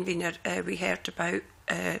question, Convener, we heard about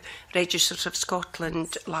Registers of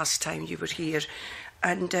Scotland last time you were here,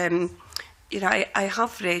 and you know, I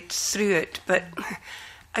have read through it, but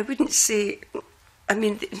I wouldn't say, I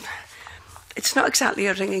mean, it's not exactly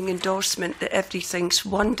a ringing endorsement that everything's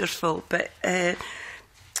wonderful, but,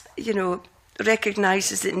 you know,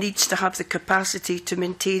 recognises it needs to have the capacity to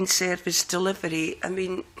maintain service delivery. I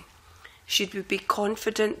mean, should we be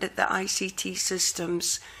confident that the ICT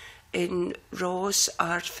systems in ROS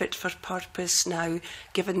are fit for purpose now,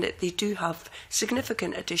 given that they do have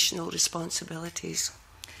significant additional responsibilities?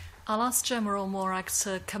 I'll ask Gemma or Morag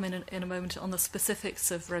to come in a moment on the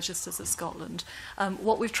specifics of registers of Scotland.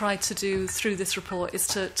 What we've tried to do through this report is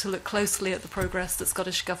to look closely at the progress that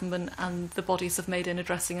Scottish Government and the bodies have made in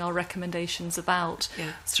addressing our recommendations about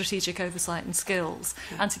strategic oversight and skills,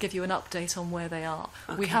 and to give you an update on where they are.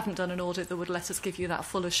 Okay. We haven't done an audit that would let us give you that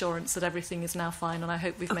full assurance that everything is now fine, and I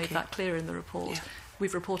hope we've made that clear in the report. Yeah.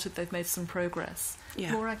 We've reported they've made some progress.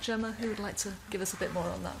 Yeah. Morag, Gemma, who would like to give us a bit more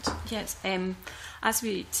on that? Yes, as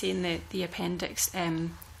we say in the appendix,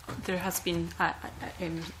 there has been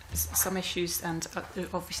some issues and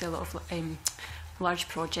obviously a lot of large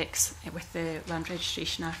projects with the Land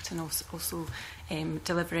Registration Act, and also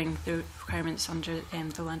delivering the requirements under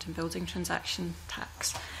the Land and Building Transaction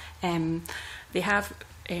Tax. They have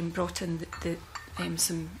brought in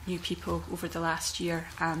some new people over the last year,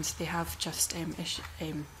 and they have just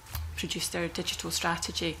produced their digital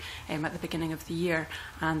strategy at the beginning of the year,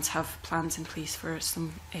 and have plans in place for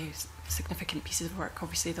some significant pieces of work,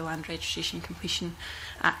 obviously the Land Registration Completion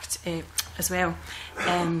Act as well.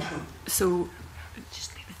 So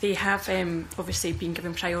they have obviously been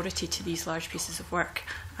given priority to these large pieces of work,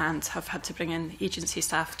 and have had to bring in agency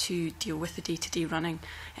staff to deal with the day-to-day running,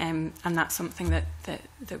 and that's something that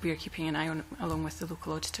we are keeping an eye on, along with the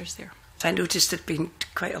local auditors there. I noticed there have been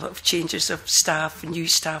quite a lot of changes of staff, new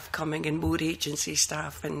staff coming, and more agency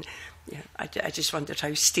staff, and yeah, I just wondered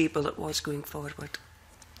how stable it was going forward.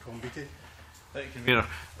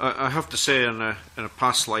 I have to say, in a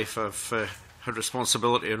past life, I've had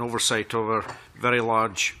responsibility and oversight over very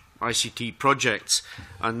large ICT projects,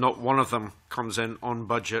 and not one of them comes in on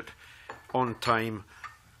budget, on time,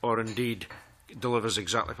 or indeed delivers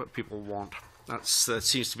exactly what people want. That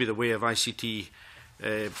seems to be the way of ICT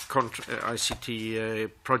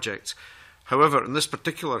projects. However, in this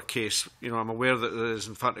particular case, you know, I'm aware that there is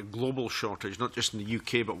in fact a global shortage, not just in the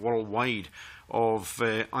UK but worldwide, of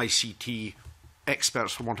ICT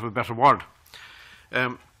experts, for want of a better word.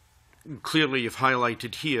 Clearly, you've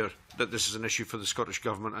highlighted here that this is an issue for the Scottish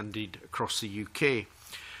Government, and indeed across the UK.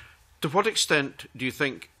 To what extent do you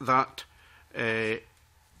think that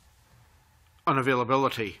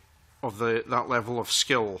unavailability of that level of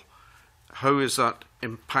skill, how is that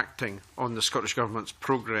impacting on the Scottish Government's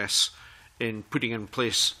progress in putting in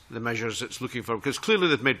place the measures it's looking for? Because clearly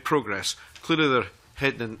they've made progress, clearly they're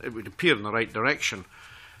heading, it would appear, in the right direction,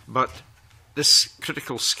 but this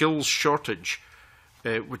critical skills shortage,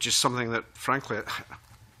 which is something that, frankly,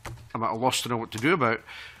 I'm at a loss to know what to do about,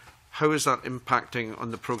 how is that impacting on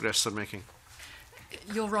the progress they're making?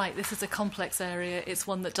 You're right, this is a complex area. It's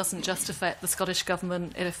one that doesn't just affect the Scottish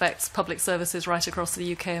Government, it affects public services right across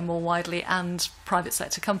the UK and more widely, and private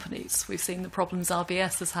sector companies. We've seen the problems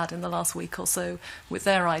RBS has had in the last week or so with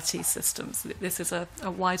their IT systems. This is a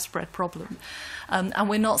widespread problem. And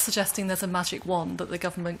we're not suggesting there's a magic wand that the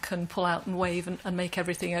government can pull out and wave and make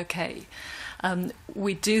everything okay.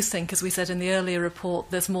 We do think, as we said in the earlier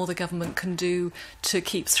report, there's more the government can do to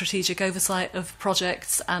keep strategic oversight of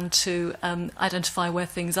projects and to identify where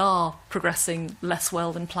things are progressing less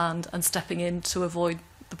well than planned and stepping in to avoid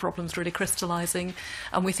the problems really crystallising.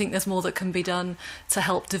 And we think there's more that can be done to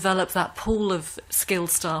help develop that pool of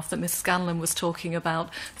skilled staff that Ms Scanlon was talking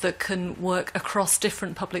about, that can work across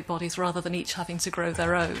different public bodies rather than each having to grow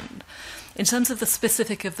their own. In terms of the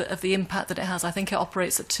specific of the impact that it has, I think it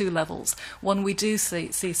operates at two levels. One, we do see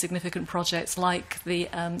significant projects like the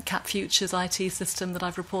CAP Futures IT system that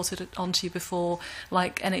I've reported on to you before,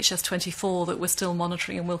 like NHS 24 that we're still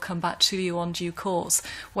monitoring and will come back to you on due course,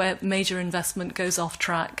 where major investment goes off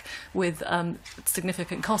track with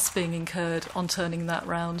significant costs being incurred on turning that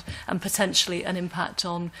round, and potentially an impact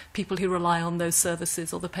on people who rely on those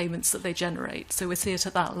services or the payments that they generate. So we see it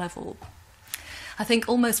at that level. I think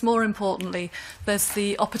almost more importantly, there's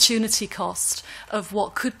the opportunity cost of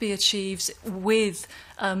what could be achieved with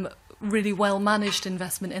really well-managed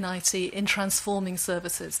investment in IT, in transforming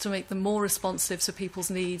services to make them more responsive to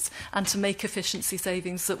people's needs and to make efficiency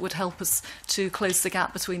savings that would help us to close the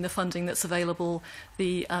gap between the funding that's available,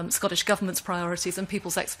 the Scottish Government's priorities and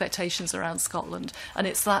people's expectations around Scotland. And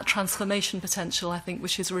it's that transformation potential, I think,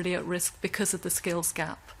 which is really at risk because of the skills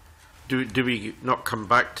gap. Do we not come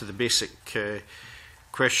back to the basic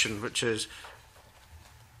question, which is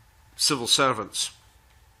civil servants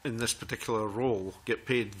in this particular role get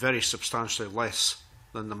paid very substantially less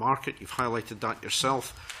than the market. You've highlighted that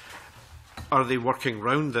yourself. Are they working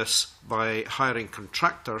round this by hiring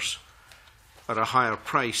contractors at a higher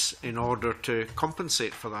price in order to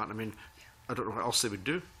compensate for that? I mean, I don't know what else they would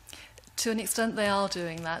do. To an extent, they are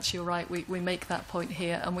doing that. You're right, we make that point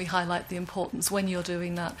here, and we highlight the importance, when you're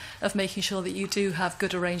doing that, of making sure that you do have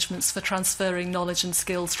good arrangements for transferring knowledge and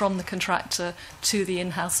skills from the contractor to the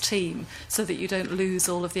in-house team, so that you don't lose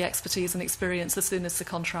all of the expertise and experience as soon as the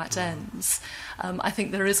contract ends. I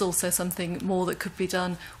think there is also something more that could be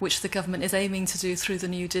done, which the government is aiming to do through the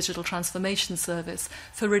new digital transformation service,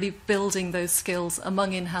 for really building those skills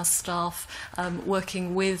among in-house staff,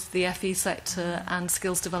 working with the FE sector and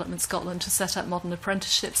Skills Development Scotland to set up modern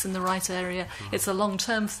apprenticeships in the right area. It's a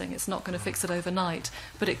long-term thing, it's not going to fix it overnight,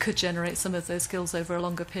 but it could generate some of those skills over a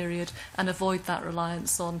longer period and avoid that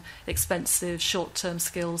reliance on expensive short-term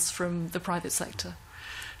skills from the private sector.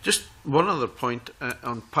 Just one other point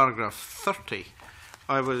on paragraph 30.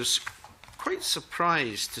 I was quite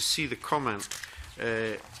surprised to see the comment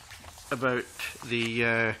about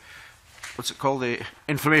the, what's it called, the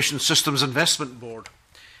Information Systems Investment Board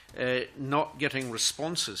not getting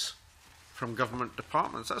responses from government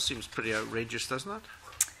departments. That seems pretty outrageous, doesn't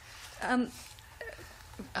it?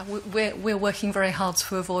 We're working very hard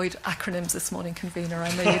to avoid acronyms this morning, Convener.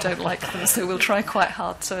 I know you don't like them, so we'll try quite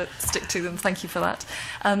hard to stick to them. Thank you for that.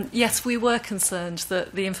 Yes, we were concerned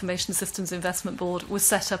that the Information Systems Investment Board was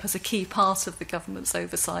set up as a key part of the government's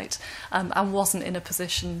oversight and wasn't in a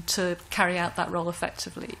position to carry out that role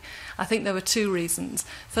effectively. I think there were two reasons.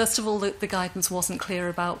 First of all, the guidance wasn't clear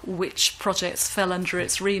about which projects fell under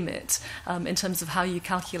its remit in terms of how you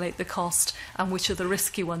calculate the cost and which are the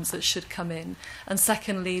risky ones that should come in. And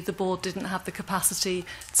secondly, the board didn't have the capacity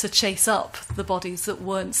to chase up the bodies that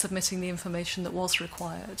weren't submitting the information that was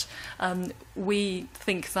required. We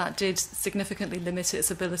think that did significantly limit its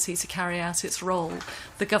ability to carry out its role.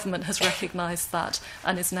 The government has recognised that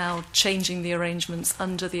and is now changing the arrangements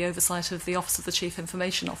under the oversight of the Office of the Chief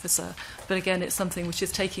Information Officer. But again, it's something which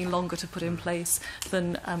is taking longer to put in place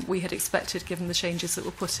than we had expected, given the changes that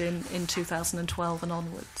were put in 2012 and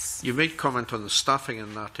onwards. You made comment on the staffing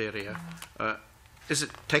in that area. Is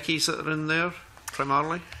it techies that are in there,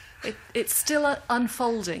 primarily? It's still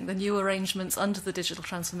unfolding, the new arrangements under the Digital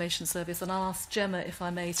Transformation Service, and I'll ask Gemma, if I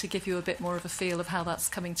may, to give you a bit more of a feel of how that's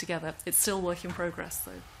coming together. It's still work in progress,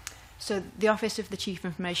 though. So the Office of the Chief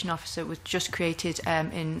Information Officer was just created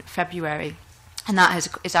in February, and that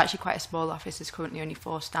is actually quite a small office. There's currently only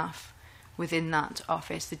 4 staff within that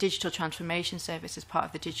office. The Digital Transformation Service, as part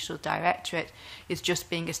of the Digital Directorate, is just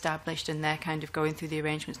being established, and they're kind of going through the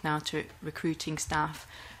arrangements now to recruiting staff.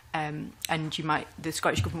 And the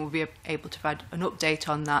Scottish Government will be able to provide an update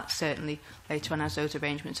on that certainly later on, as those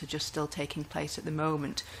arrangements are just still taking place at the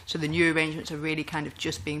moment. So the new arrangements are really kind of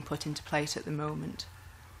just being put into place at the moment.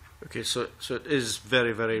 Okay, so it is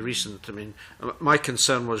very, very recent. I mean, my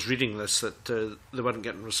concern was reading this that they weren't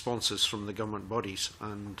getting responses from the government bodies,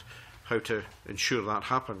 and how to ensure that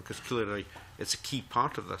happened, because clearly it's a key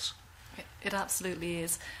part of this. It absolutely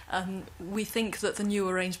is. We think that the new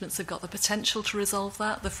arrangements have got the potential to resolve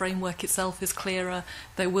that. The framework itself is clearer.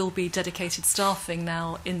 There will be dedicated staffing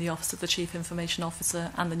now in the Office of the Chief Information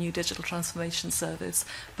Officer and the new Digital Transformation Service,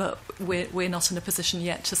 but we're not in a position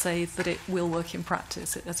yet to say that it will work in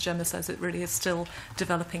practice. As Gemma says, it really is still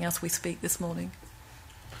developing as we speak this morning.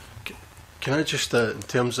 Can I just, in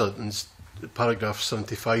terms of paragraph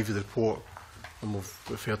 75 of the report, and we've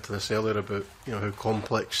referred to this earlier about how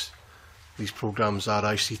complex these programmes are,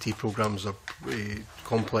 ICT programmes are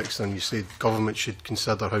complex, and you said government should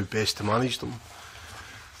consider how best to manage them.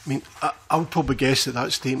 I mean, I would probably guess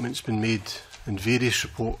that statement's been made in various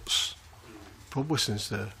reports, probably since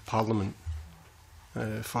the Parliament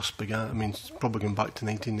first began. I mean, it's probably going back to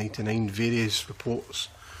 1999. Various reports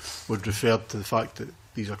would refer to the fact that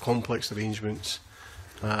these are complex arrangements,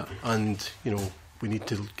 and we need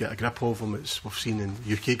to get a grip of them. We've seen in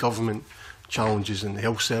UK government challenges in the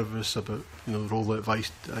health service about the rollout of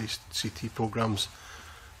ICT programmes.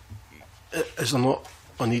 Is there not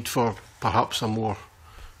a need for perhaps a more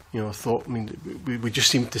thought? I mean, we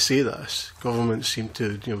just seem to say this. Governments seem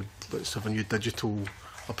to let's have a new digital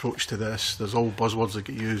approach to this. There's all buzzwords that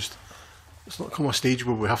get used. It's not come a stage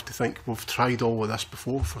where we have to think we've tried all of this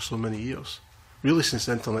before for so many years. Really, since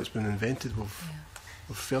the internet's been invented, we've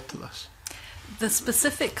referred to this. The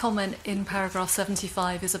specific comment in paragraph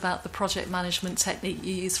 75 is about the project management technique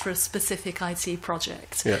you use for a specific IT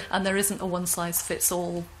project. Yeah. And there isn't a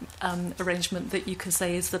one-size-fits-all arrangement that you can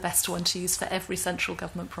say is the best one to use for every central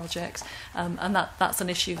government project. And that's an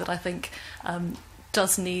issue that I think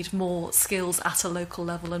does need more skills at a local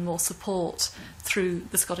level and more support through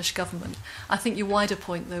the Scottish Government. I think your wider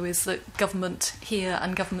point, though, is that government here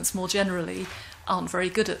and governments more generally aren't very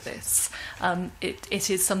good at this. It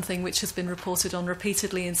is something which has been reported on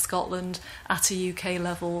repeatedly in Scotland at a UK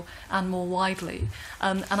level and more widely.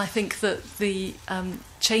 And I think that the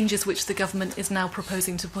changes which the government is now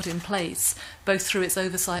proposing to put in place, both through its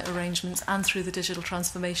oversight arrangements and through the Digital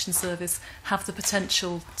Transformation Service, have the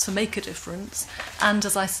potential to make a difference. And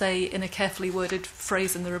as I say in a carefully worded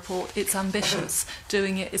phrase in the report, it's ambitious.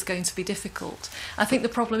 Doing it is going to be difficult. I think the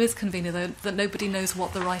problem is, Convener, though, that nobody knows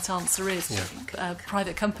what the right answer is. Yeah.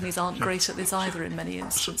 Private companies aren't great at this either in many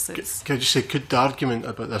instances. Can I just say, could the argument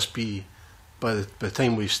about this be, by the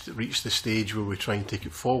time we reach the stage where we try and take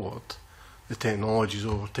it forward, the technology is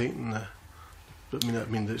overtaking the... I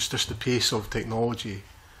mean, it's just the pace of technology,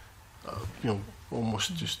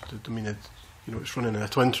 almost just... it's running in a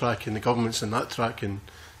twin track, and the government's in that track, and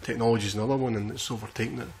technology's another one, and it's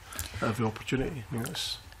overtaking it at every opportunity. I mean,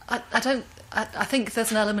 that's... I think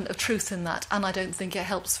there's an element of truth in that, and I don't think it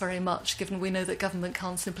helps very much, given we know that government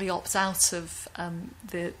can't simply opt out of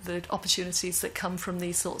the opportunities that come from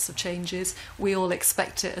these sorts of changes. We all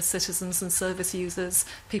expect it as citizens and service users,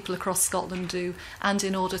 people across Scotland do, and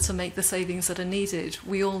in order to make the savings that are needed,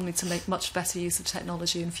 we all need to make much better use of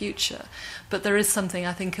technology in future. But there is something,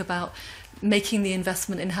 I think, about making the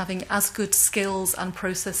investment in having as good skills and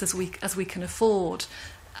processes as we can afford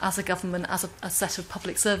as a government, as a set of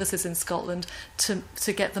public services in Scotland,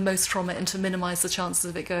 to get the most from it and to minimise the chances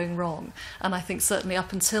of it going wrong. And I think certainly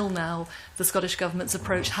up until now, the Scottish Government's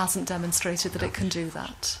approach hasn't demonstrated that it can do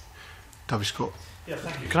that. David Scott. Yeah,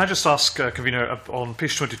 thank you. Can I just ask, Convener, on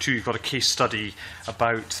page 22, you've got a case study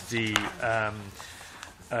about the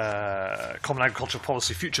Common Agricultural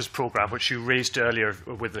Policy Futures Programme, which you raised earlier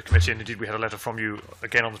with the committee, and indeed we had a letter from you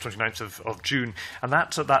again on the 29th of June. And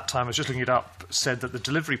that, at that time, I was just looking it up, said that the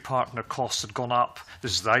delivery partner costs had gone up,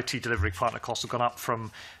 this is the IT delivery partner costs, had gone up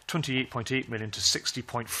from 28.8 million to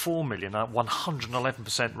 60.4 million, a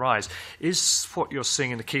 111% rise. Is what you're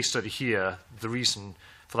seeing in the case study here the reason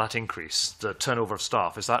for that increase, the turnover of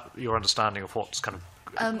staff? Is that your understanding of what's kind of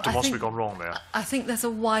demonstrably gone wrong there? I think there's a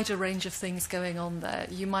wider range of things going on there.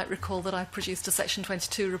 You might recall that I produced a Section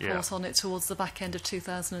 22 report on it towards the back end of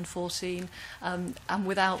 2014, and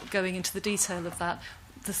without going into the detail of that,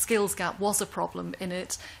 the skills gap was a problem in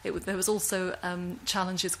it. There was also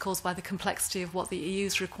challenges caused by the complexity of what the EU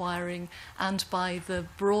is requiring and by the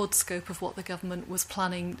broad scope of what the government was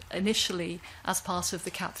planning initially as part of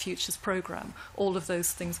the CAP Futures programme. All of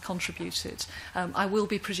those things contributed. I will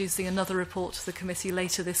be producing another report to the committee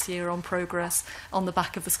later this year on progress on the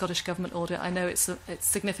back of the Scottish Government audit. I know it's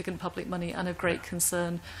significant public money and of great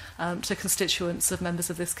concern to constituents of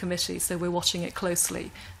members of this committee, so we're watching it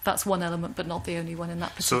closely. That's one element, but not the only one in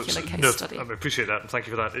that particular case study. I appreciate that, and thank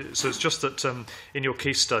you for that. So it's just that in your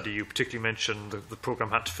case study, you particularly mentioned the programme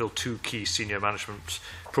had to fill two key senior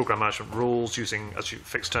programme management roles using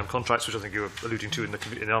fixed-term contracts, which I think you were alluding to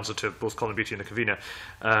in answer to both Colin Beattie and the convener.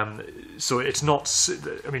 So it's not...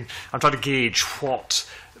 I mean, I'm trying to gauge what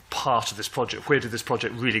part of this project, where did this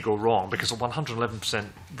project really go wrong? Because a 111%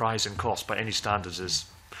 rise in cost by any standards is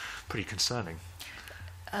pretty concerning.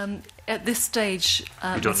 At this stage,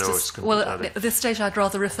 you don't know at this stage, I'd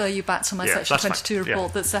rather refer you back to my Section 22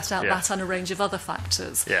 report that set out that and a range of other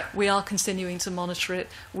factors. Yeah. We are continuing to monitor it.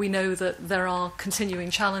 We know that there are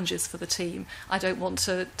continuing challenges for the team. I don't want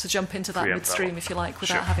to jump into that midstream, if you like,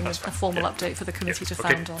 without having a formal update for the committee to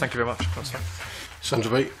found on. Thank you very much. Sandra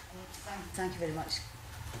White. Thank you very much.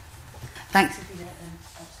 Thanks.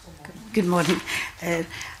 Good morning.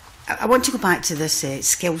 I want to go back to this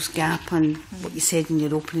skills gap and what you said in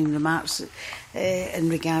your opening remarks in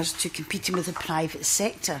regards to competing with the private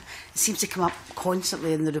sector. It seems to come up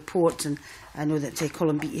constantly in the report, and I know that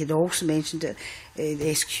Colin Beattie had also mentioned it. The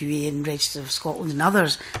SQA and Register of Scotland and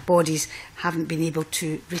others bodies haven't been able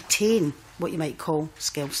to retain what you might call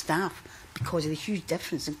skilled staff because of the huge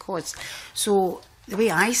difference in costs. So the way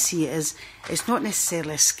I see it is, it's not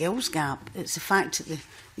necessarily a skills gap. It's the fact that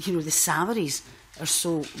the salaries are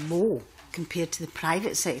so low compared to the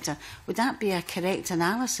private sector. Would that be a correct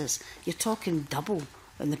analysis? You're talking double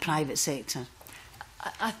in the private sector.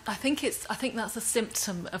 I think that's a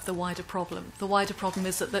symptom of the wider problem. The wider problem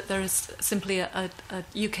is that there is simply a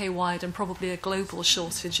UK-wide and probably a global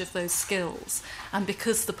shortage of those skills. And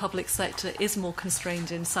because the public sector is more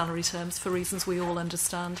constrained in salary terms, for reasons we all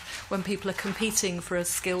understand, when people are competing for a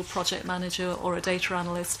skilled project manager or a data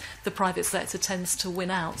analyst, the private sector tends to win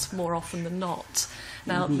out more often than not.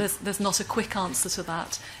 Now, there's not a quick answer to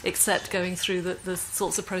that, except going through the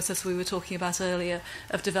sorts of process we were talking about earlier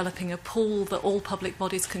of developing a pool that all public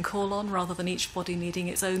bodies can call on, rather than each body needing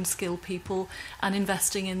its own skilled people, and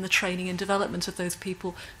investing in the training and development of those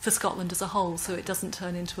people for Scotland as a whole, so it doesn't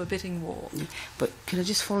turn into a bidding war. But can I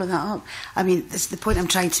just follow that up? I mean, the point I'm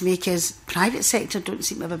trying to make is private sector don't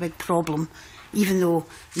seem to have a big problem, even though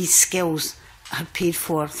these skills are paid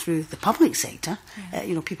for through the public sector,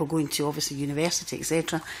 people going to obviously university,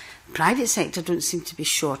 etc. Private sector don't seem to be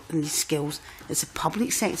short in these skills. It's the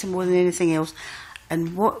public sector more than anything else.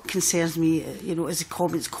 And what concerns me, is the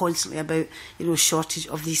comments constantly about, shortage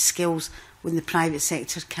of these skills when the private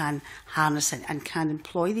sector can harness and can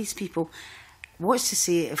employ these people. What's to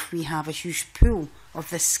say if we have a huge pool of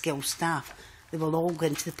this skilled staff, they will all go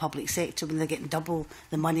into the public sector when they're getting double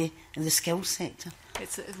the money in the skills sector?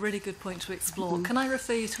 It's a really good point to explore. Can I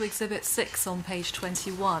refer you to Exhibit 6 on page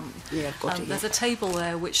 21? Yeah, I've got it. There's a table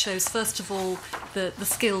there which shows, first of all, the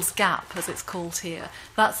skills gap, as it's called here.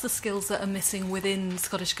 That's the skills that are missing within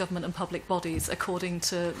Scottish Government and public bodies, according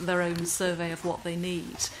to their own survey of what they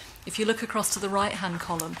need. If you look across to the right-hand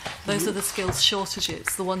column, those are the skills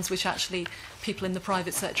shortages, the ones which actually people in the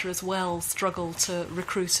private sector as well struggle to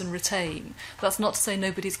recruit and retain. That's not to say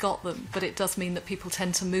nobody's got them, but it does mean that people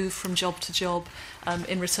tend to move from job to job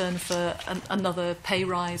in return for another pay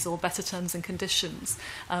rise or better terms and conditions.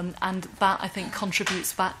 And that, I think,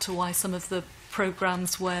 contributes back to why some of the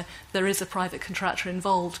programmes where there is a private contractor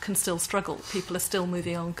involved can still struggle. People are still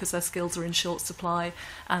moving on because their skills are in short supply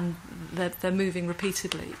and they're moving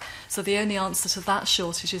repeatedly. So the only answer to that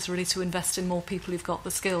shortage is really to invest in more people who've got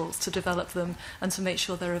the skills, to develop them and to make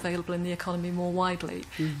sure they're available in the economy more widely.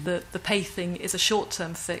 The pay thing is a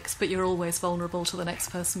short-term fix, but you're always vulnerable to the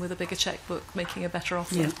next person with a bigger chequebook making a better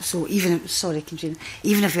offer. Yeah, so even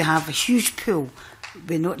if we have a huge pool,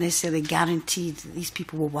 we're not necessarily guaranteed that these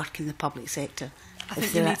people will work in the public sector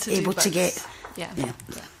if they're able to get. Yeah.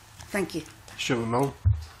 Thank you. Stuart McMillan.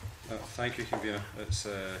 Thank you, Convener. It's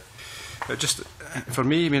just for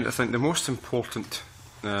me. I mean, I think the most important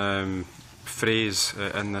phrase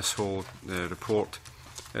in this whole report,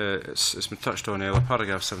 it's been touched on earlier,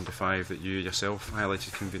 paragraph 75 that you yourself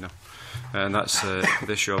highlighted, Convener, and that's the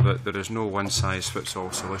issue of that there is no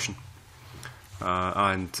one-size-fits-all solution.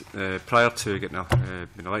 And prior to getting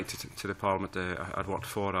being elected to the Parliament, I'd worked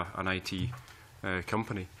for an IT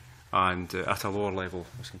company, and at a lower level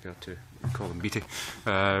as compared to Colin Beattie,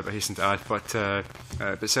 I hasten to add. But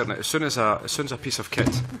certainly, as soon as a piece of kit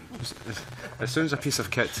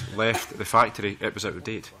left the factory, it was out of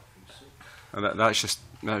date, and that's just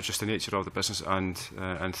the nature of the business. And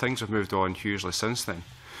things have moved on hugely since then.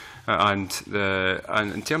 And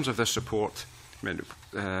in terms of this report,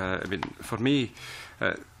 I mean, for me,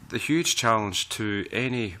 the huge challenge to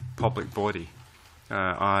any public body,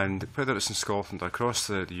 and whether it's in Scotland, across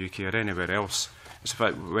the UK, or anywhere else, is the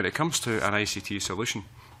fact when it comes to an ICT solution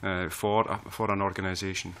for an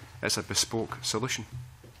organisation, it's a bespoke solution.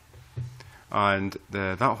 And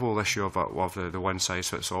that whole issue of the one size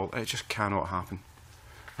fits all, it just cannot happen,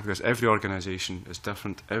 because every organisation is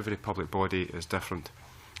different, every public body is different,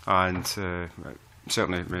 and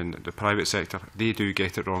certainly, I mean, the private sector, they do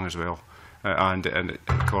get it wrong as well, and it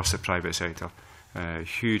costs the private sector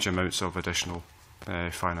huge amounts of additional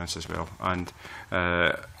finance as well. And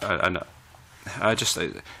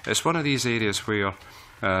it's one of these areas where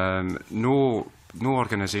no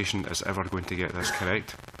organisation is ever going to get this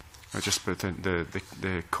correct. Just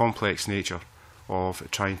the complex nature of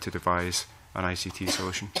trying to devise an ICT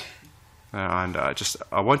solution. And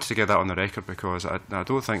I wanted to get that on the record, because I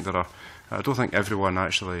don't think everyone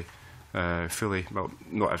actually fully, well,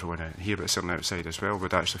 not everyone here, but certainly outside as well,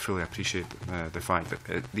 would actually fully appreciate the fact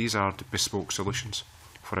that these are bespoke solutions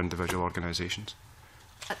for individual organisations.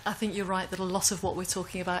 I think you're right that a lot of what we're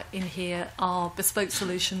talking about in here are bespoke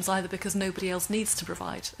solutions, either because nobody else needs to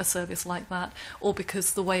provide a service like that, or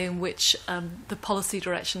because the way in which the policy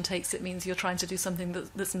direction takes it means you're trying to do something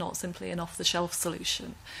that's not simply an off-the-shelf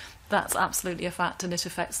solution. That's absolutely a fact, and it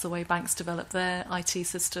affects the way banks develop their IT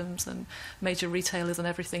systems and major retailers and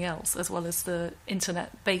everything else, as well as the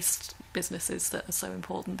internet-based businesses that are so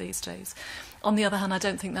important these days. On the other hand, I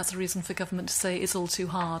don't think that's a reason for government to say it's all too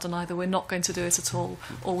hard and either we're not going to do it at all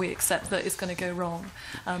or we accept that it's going to go wrong.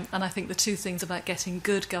 And I think the two things about getting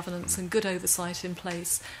good governance and good oversight in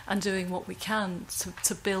place and doing what we can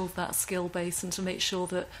to build that skill base and to make sure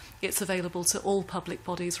that it's available to all public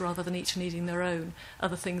bodies rather than each needing their own are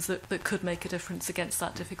the things that could make a difference against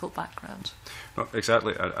that difficult background. No,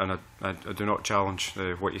 exactly, and I do not challenge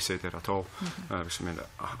what you said there at all. I mean,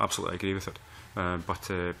 I absolutely agree with it. But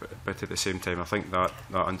at the same time, I think that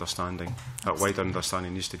understanding, that wider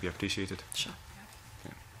understanding, needs to be appreciated. Sure.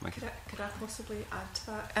 Yeah, thank you. Could I possibly add to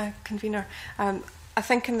that, Convener? I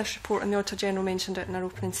think in this report, and the Auditor General mentioned it in our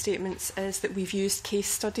opening statements, is that we've used case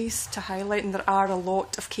studies to highlight, and there are a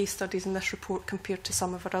lot of case studies in this report compared to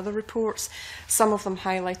some of our other reports, some of them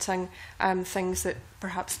highlighting things that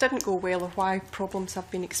perhaps didn't go well or why problems have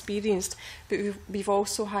been experienced. But we've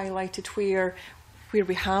also highlighted where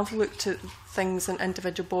we have looked at things in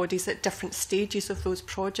individual bodies at different stages of those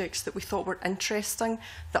projects that we thought were interesting,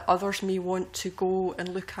 that others may want to go and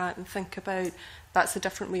look at and think about. That's a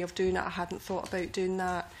different way of doing it. I hadn't thought about doing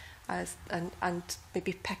that, and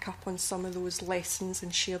maybe pick up on some of those lessons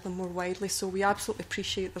and share them more widely. So we absolutely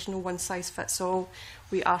appreciate there's no one size fits all.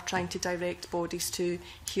 We are trying to direct bodies to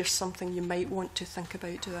here's something you might want to think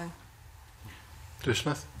about doing. Drew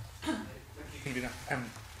Smith. Thank you,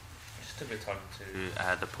 just to return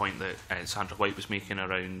to the point that Sandra White was making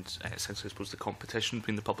around essentially, I suppose, the competition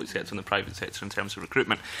between the public sector and the private sector in terms of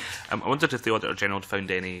recruitment. I wondered if the Auditor General had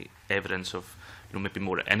found any evidence of maybe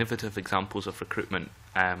more innovative examples of recruitment,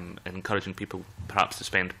 encouraging people perhaps to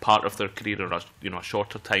spend part of their career or a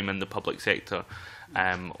shorter time in the public sector,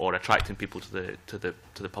 or attracting people to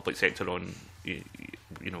the public sector on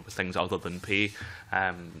with things other than pay.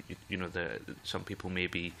 Some people may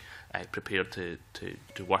be prepared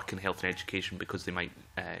to work in health and education because they might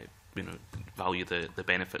value the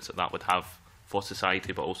benefits that would have for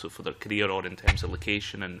society, but also for their career or in terms of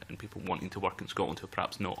location, and people wanting to work in Scotland who are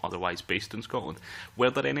perhaps not otherwise based in Scotland. Were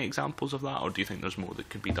there any examples of that, or do you think there's more that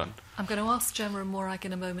could be done? I'm going to ask Gemma and Morag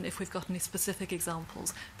in a moment if we've got any specific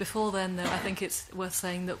examples. Before then, though, I think it's worth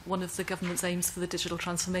saying that one of the government's aims for the Digital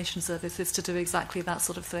Transformation Service is to do exactly that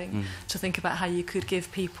sort of thing, to think about how you could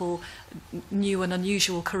give people new and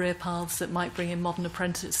unusual career paths that might bring in modern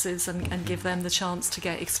apprentices and give them the chance to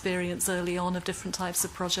get experience early on of different types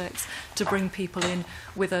of projects, to bring people in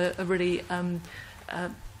with a really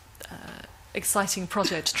exciting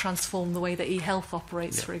project to transform the way that e-health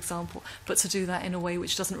operates, for example, but to do that in a way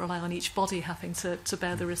which doesn't rely on each body having to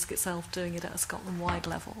bear the risk itself, doing it at a Scotland-wide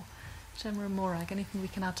level. Gemma and Morag, anything we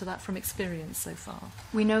can add to that from experience so far?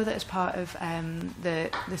 We know that as part of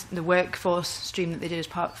the workforce stream that they did as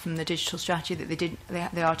part from the digital strategy,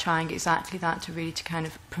 that they are trying exactly that to kind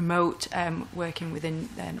of promote working within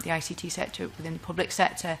the ICT sector, within the public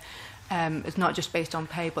sector. It's not just based on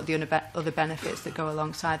pay, but the other benefits that go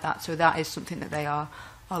alongside that. So that is something that they are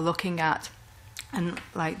looking at. And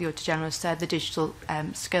like the Auditor General said, the digital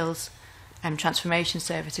skills transformation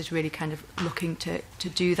service is really kind of looking to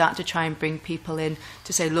do that, to try and bring people in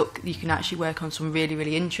to say, look, you can actually work on some really,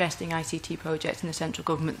 really interesting ICT projects in the central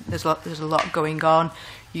government. There's a lot going on.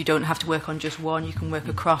 You don't have to work on just one. You can work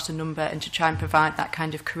across a number, and to try and provide that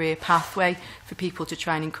kind of career pathway for people, to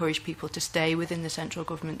try and encourage people to stay within the central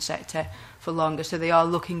government sector for longer. So they are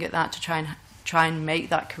looking at that to try and make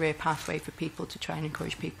that career pathway for people, to try and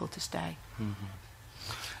encourage people to stay.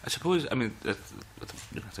 I suppose, I think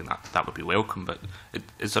that would be welcome, but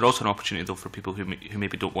is there also an opportunity, though, for people who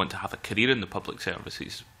maybe don't want to have a career in the public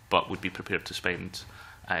services, but would be prepared to spend,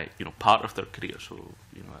 part of their career, so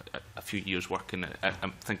a few years working?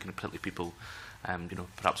 I'm thinking particularly people,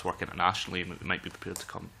 perhaps work internationally, and might be prepared to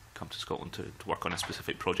come to Scotland to work on a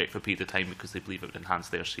specific project for a period of time because they believe it would enhance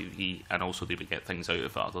their CV, and also they would get things out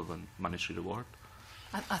of it other than monetary reward.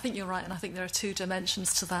 I think you're right, and I think there are two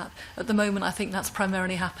dimensions to that. At the moment, I think that's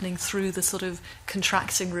primarily happening through the sort of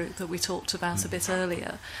contracting route that we talked about a bit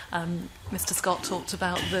earlier. Mr. Scott talked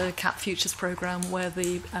about the CAP Futures programme, where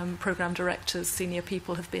the programme directors, senior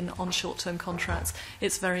people, have been on short-term contracts.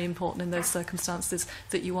 It's very important in those circumstances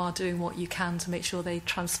that you are doing what you can to make sure they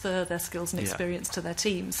transfer their skills and experience to their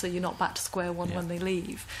teams, so you're not back to square one when they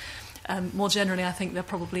leave. More generally, I think there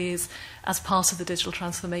probably is, as part of the Digital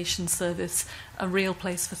Transformation Service, a real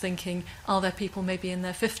place for thinking, are there people maybe in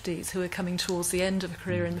their 50s who are coming towards the end of a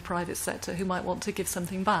career in the private sector who might want to give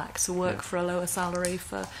something back, to work for a lower salary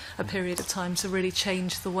for a period of time, to really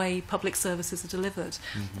change the way public services are delivered?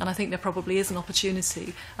 And I think there probably is an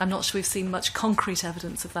opportunity. I'm not sure we've seen much concrete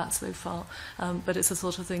evidence of that so far, but it's the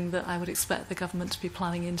sort of thing that I would expect the government to be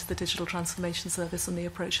planning into the Digital Transformation Service and the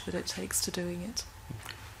approach that it takes to doing it.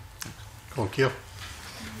 Thanks. Colin.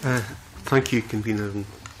 Thank you, Convener, and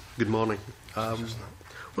good morning.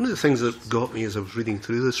 One of the things that got me as I was reading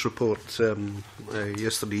through this report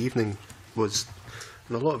yesterday evening was,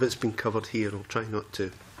 and a lot of it's been covered here, I'll try not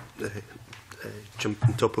to jump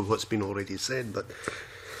on top of what's been already said, but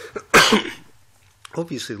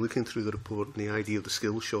obviously looking through the report and the idea of the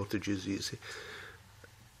skill shortages, you see,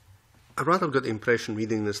 I rather got the impression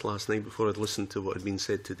reading this last night before I'd listened to what had been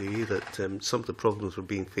said today that some of the problems we're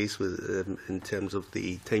being faced with in terms of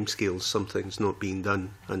the timescales, some things not being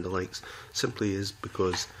done and the likes, simply is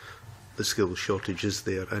because the skill shortage is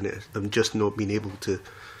there and I'm just not being able to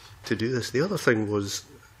do this. The other thing was,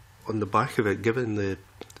 on the back of it, given the,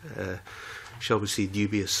 shall we say,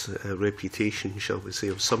 dubious reputation, shall we say,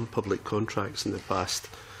 of some public contracts in the past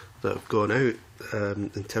that have gone out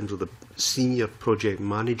in terms of the senior project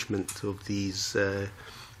management of these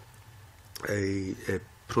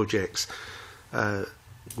projects,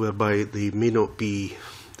 whereby they may not be,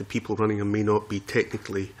 the people running them may not be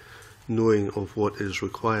technically knowing of what is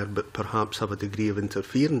required, but perhaps have a degree of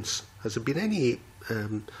interference. Has there been any...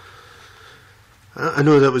 I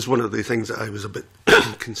know that was one of the things that I was a bit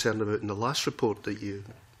concerned about in the last report that you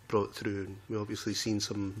brought through, and we obviously seen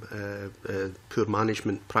some poor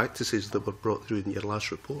management practices that were brought through in your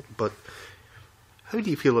last report, but how do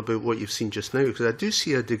you feel about what you've seen just now? Because I do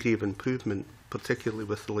see a degree of improvement, particularly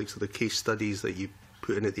with the likes of the case studies that you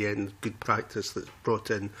put in at the end, good practice that's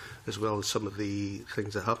brought in, as well as some of the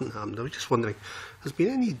things that haven't happened. I was just wondering, has there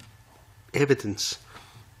been any evidence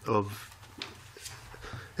of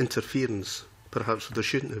interference, perhaps there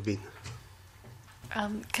shouldn't have been?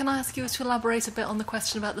 Can I ask you to elaborate a bit on the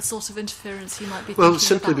question about the sort of interference you might be thinking Well,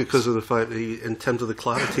 simply about? because of the fact that in terms of the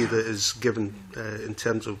clarity that is given in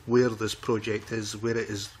terms of where this project is, where it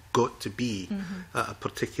has got to be at a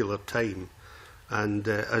particular time, and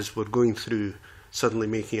as we're going through suddenly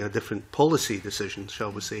making a different policy decision,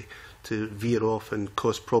 shall we say, to veer off and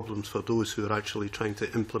cause problems for those who are actually trying to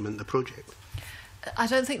implement the project. I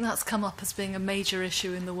don't think that's come up as being a major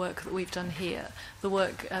issue in the work that we've done here. The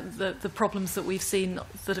work, the problems that we've seen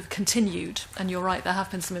that have continued, and you're right, there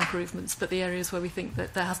have been some improvements, but the areas where we think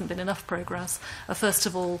that there hasn't been enough progress are, first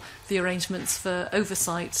of all, the arrangements for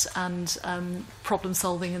oversight and problem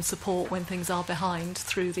solving and support when things are behind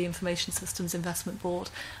through the Information Systems Investment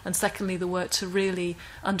Board, and secondly, the work to really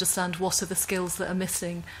understand what are the skills that are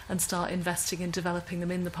missing and start investing in developing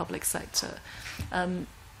them in the public sector.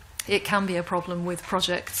 It can be a problem with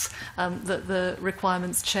projects that the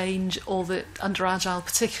requirements change, or that under Agile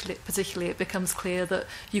particularly it becomes clear that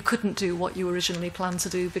you couldn't do what you originally planned to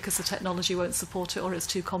do because the technology won't support it or it's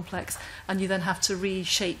too complex, and you then have to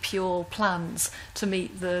reshape your plans to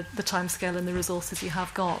meet the timescale and the resources you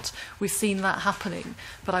have got. We've seen that happening,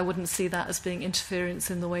 but I wouldn't see that as being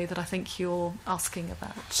interference in the way that I think you're asking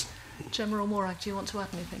about. General Morag, do you want to add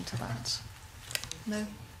anything to that? No?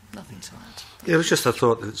 Nothing to add. Yeah, it was just a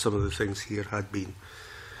thought that some of the things here had been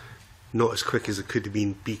not as quick as it could have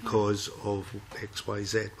been because of X, Y,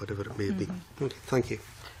 Z, whatever it may be. Okay, thank you.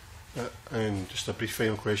 And just a brief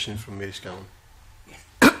final question from Mary Scallon.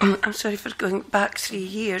 I'm sorry for going back 3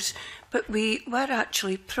 years, but we were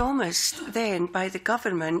actually promised then by the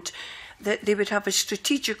government that they would have a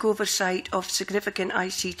strategic oversight of significant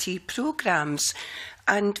ICT programmes.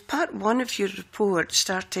 And part 1 of your report,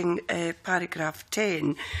 starting paragraph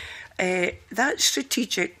 10, that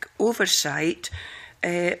strategic oversight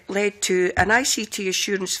led to an ICT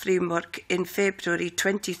assurance framework in February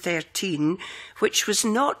 2013, which was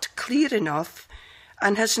not clear enough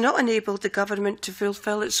and has not enabled the government to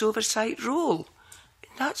fulfil its oversight role.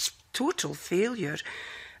 That's total failure.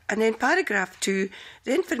 And then paragraph 2,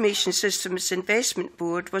 the Information Systems Investment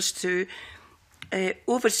Board was to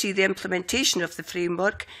oversee the implementation of the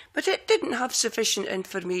framework, but it didn't have sufficient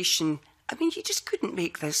information. I mean, you just couldn't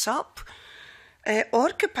make this up. Or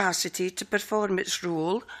capacity to perform its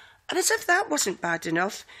role, and as if that wasn't bad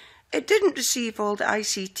enough, it didn't receive all the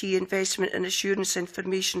ICT investment and assurance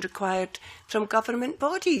information required from government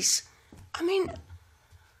bodies. I mean,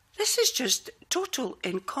 this is just total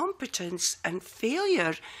incompetence and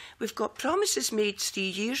failure. We've got promises made 3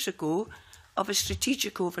 years ago of a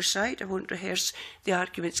strategic oversight. I won't rehearse the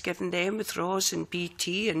arguments given them with ROS and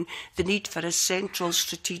BT and the need for a central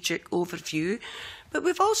strategic overview. But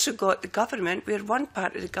we've also got the government, where one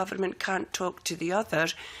part of the government can't talk to the other,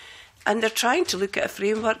 and they're trying to look at a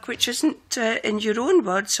framework which isn't, in your own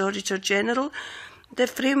words, Auditor General, the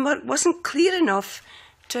framework wasn't clear enough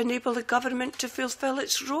to enable the government to fulfil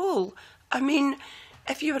its role. I mean,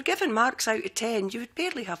 if you were given marks out of 10, you would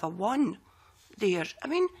barely have a 1 there. I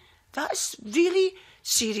mean, that's really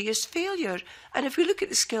serious failure. And if we look at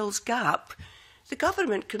the skills gap, The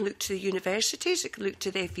government can look to the universities, it can look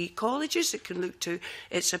to the FE colleges, it can look to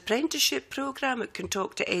its apprenticeship programme, it can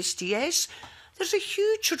talk to SDS. There's a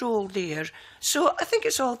huge role there. So I think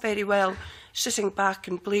it's all very well sitting back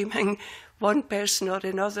and blaming one person or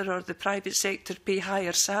another or the private sector pay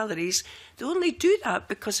higher salaries. They only do that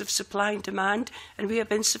because of supply and demand, and we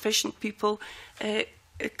have insufficient people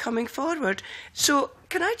coming forward. So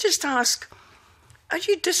can I just ask, are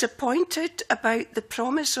you disappointed about the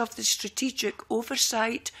promise of the strategic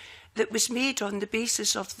oversight that was made on the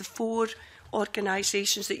basis of the 4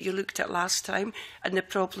 organisations that you looked at last time and the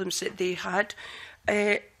problems that they had?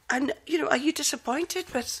 And, you know, are you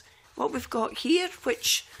disappointed with what we've got here,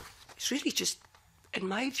 which is really just, in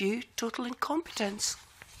my view, total incompetence?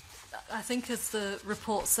 I think, as the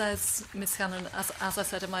report says, Ms Cannon, as I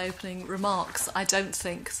said in my opening remarks, I don't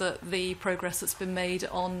think that the progress that's been made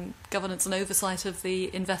on governance and oversight of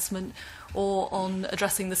the investment or on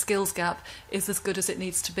addressing the skills gap is as good as it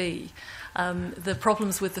needs to be. The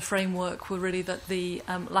problems with the framework were really that the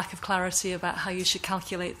lack of clarity about how you should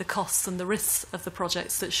calculate the costs and the risks of the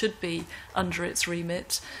projects that should be under its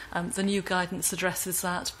remit. The new guidance addresses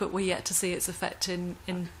that, but we're yet to see its effect in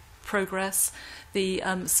progress. The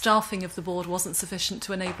staffing of the board wasn't sufficient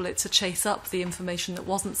to enable it to chase up the information that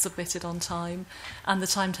wasn't submitted on time, and the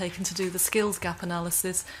time taken to do the skills gap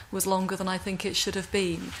analysis was longer than I think it should have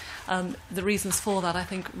been. The reasons for that, I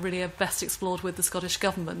think, really are best explored with the Scottish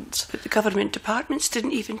Government. But the government departments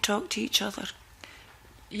didn't even talk to each other.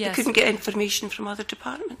 Yes. They couldn't get information from other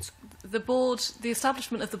departments. The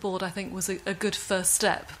establishment of the board, I think, was a good first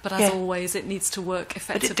step, but as always, it needs to work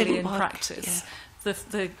effectively in practice.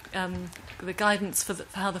 The guidance for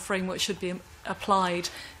how the framework should be applied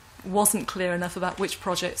wasn't clear enough about which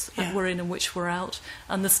projects were in and which were out,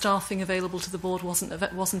 and the staffing available to the board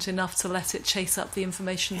wasn't enough to let it chase up the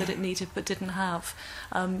information that it needed but didn't have.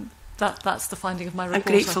 That's the finding of my report.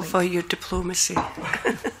 I'm grateful for your diplomacy.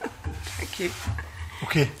 Thank you.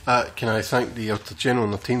 Okay, can I thank the Auditor General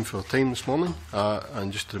and the team for their time this morning,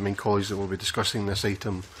 and just to remind colleagues that we'll be discussing this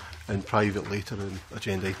item in private later in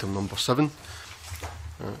agenda item number 7.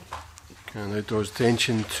 Can I now draw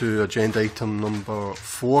attention to agenda item number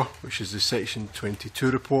 4, which is the Section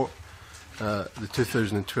 22 report, the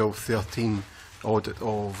 2012-13 audit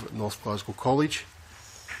of North Glasgow College.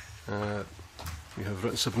 We have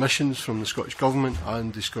written submissions from the Scottish Government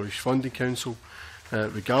and the Scottish Funding Council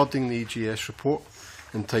regarding the EGS report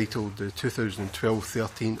entitled the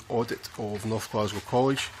 2012-13 audit of North Glasgow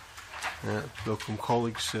College. Welcome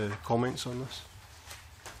colleagues' comments on this.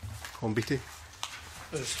 Colin Beattie.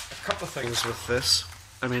 There's a couple of things with this.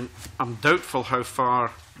 I mean, I'm doubtful how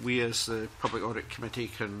far we as the Public Audit Committee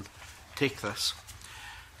can take this.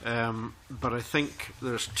 But I think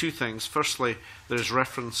there's 2 things. Firstly, there's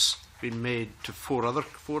reference being made to four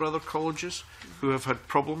other colleges who have had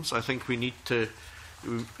problems. I think we need to,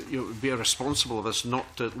 it would be irresponsible of us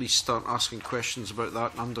not to at least start asking questions about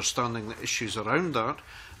that and understanding the issues around that.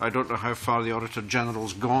 I don't know how far the Auditor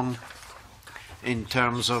General's gone in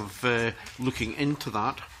terms of looking into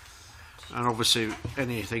that, and obviously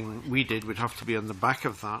anything we did would have to be on the back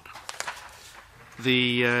of that.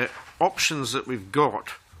 The options that we've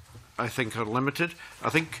got, I think, are limited. I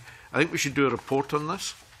think we should do a report on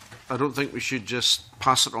this. I don't think we should just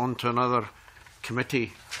pass it on to another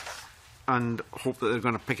committee and hope that they're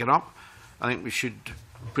going to pick it up. I think we should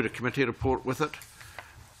put a committee report with it.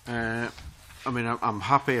 I mean, I'm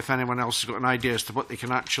happy if anyone else has got an idea as to what they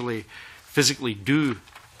can actually physically do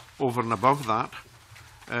over and above that.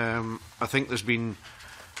 I think there's been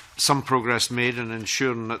some progress made in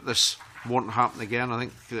ensuring that this won't happen again. I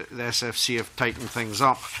think the SFC have tightened things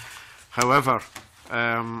up. However,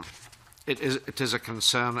 it is a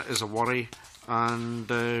concern, it is a worry, and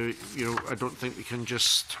I don't think we can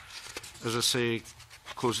just, as I say,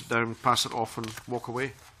 close it down, pass it off and walk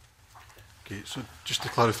away. Okay, so just to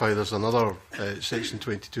clarify, there's another Section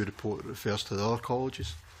 22 report that refers to the other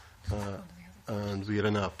colleges. And we are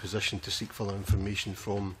in a position to seek further information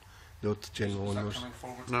from the Auditor General on those.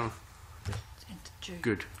 No. Yeah.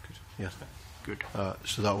 Good. Yeah. Good.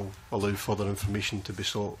 So that will allow further information to be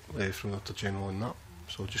sought from the Auditor General on that.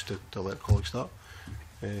 So just to let colleagues that.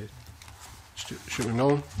 Stuart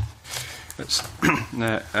McMillan.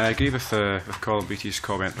 I agree with Colin Beattie's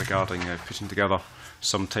comment regarding putting together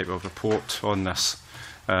some type of report on this.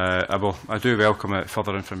 I do welcome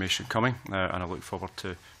further information coming, and I look forward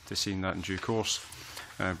to seeing that in due course.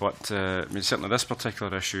 But I mean, certainly this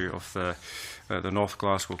particular issue of the North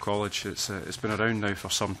Glasgow College, it's been around now for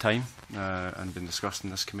some time and been discussed in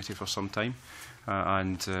this committee for some time. I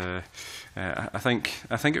think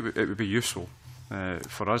it would be useful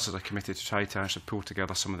for us as a committee to try to actually pull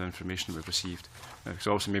together some of the information that we've received. Because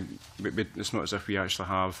obviously it's not as if we actually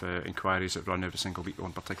have inquiries that run every single week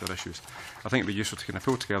on particular issues. I think it would be useful to kind of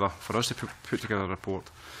pull together, for us to put together a report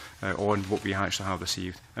on what we actually have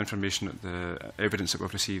received, information, the evidence that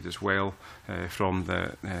we've received as well from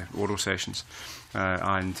the oral sessions,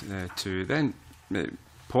 and to then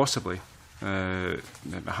possibly hand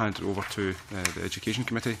it over to the Education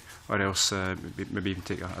Committee, or else maybe even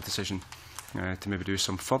take a decision to maybe do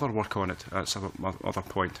some further work on it at some other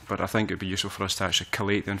point. But I think it would be useful for us to actually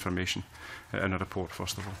collate the information in a report,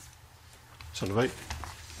 first of all. Senator White.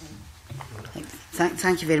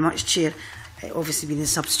 Thank you very much, Chair. Obviously, being a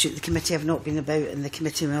substitute, the committee have not been about in the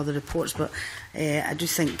committee with other reports, but I do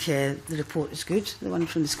think the report is good, the one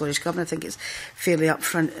from the Scottish Government. I think it's fairly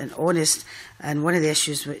upfront and honest, and one of the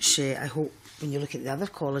issues which I hope when you look at the other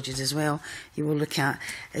colleges as well, you will look at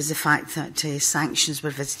is the fact that sanctions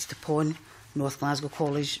were visited upon North Glasgow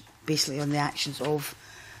College, basically on the actions of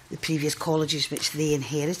the previous colleges which they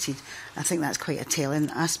inherited. I think that's quite a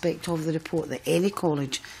telling aspect of the report, that any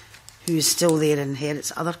college who is still there and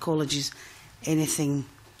inherits other colleges anything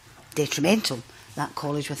detrimental, that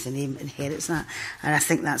college with the name inherits that. And I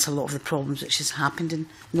think that's a lot of the problems which has happened in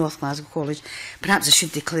North Glasgow College. Perhaps I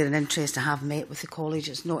should declare an interest. I have met with the college.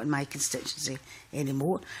 It's not in my constituency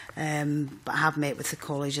anymore, but I have met with the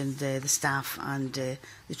college and the staff and the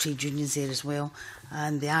trade unions there as well,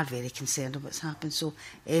 and they are very concerned about what's happened. So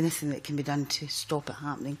anything that can be done to stop it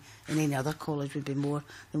happening in any other college would be more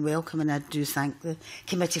than welcome, and I do thank the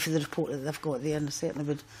committee for the report that they've got there, and I certainly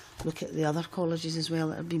would look at the other colleges as well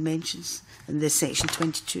that have been mentioned in the Section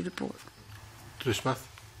 22 report. Drew Smith.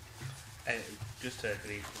 Just to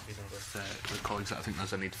agree with the colleagues that I think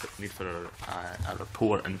there's a need for a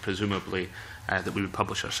report, and presumably that we would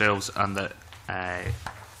publish ourselves, and that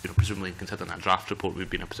presumably considering that draft report, we'd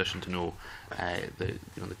be in a position to know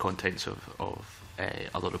the contents of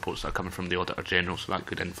other reports that are coming from the Auditor General, so that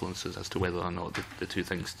could influence us as to whether or not the two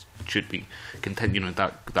things should be continuing.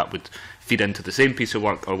 That would feed into the same piece of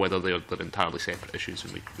work, or whether they're entirely separate issues,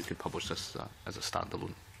 and we could publish this as a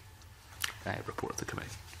standalone report of the committee.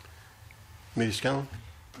 Mary Scanlon.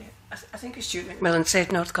 Yeah, I think as Stuart McMillan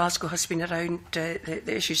said, North Glasgow has been around,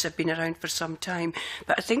 the issues have been around for some time,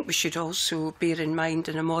 but I think we should also bear in mind,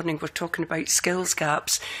 in the morning we're talking about skills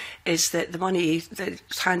gaps, is that the money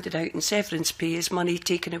that's handed out in severance pay is money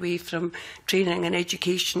taken away from training and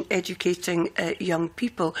educating young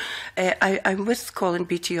people. I'm with Colin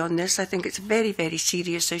Beattie on this. I think it's a very, very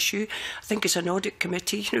serious issue. I think as an audit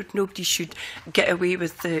committee, nobody should get away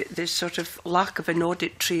with the sort of lack of an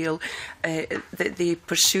audit trail that they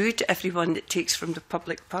pursued. Everyone that takes from the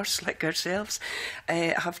public purse, like ourselves,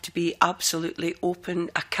 have to be absolutely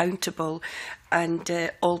open, accountable,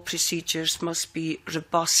 and all procedures must be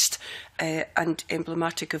robust and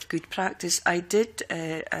emblematic of good practice. I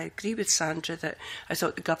agree with Sandra that I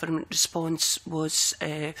thought the government response was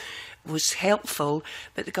helpful,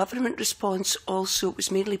 but the government response also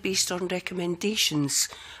was mainly based on recommendations,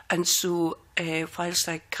 and so whilst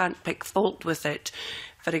I can't pick fault with it,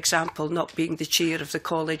 for example, not being the chair of the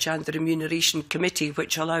college and the remuneration committee,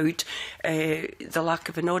 which allowed the lack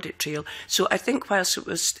of an audit trail. So I think whilst it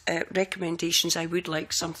was recommendations, I would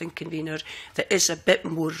like something, convener, that is a bit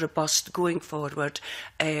more robust going forward,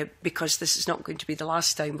 because this is not going to be the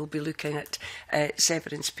last time we'll be looking at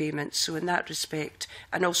severance payments. So in that respect,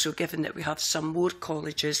 and also given that we have some more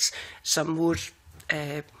colleges, some more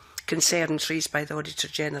concerns raised by the Auditor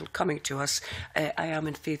General coming to us, I am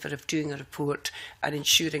in favour of doing a report and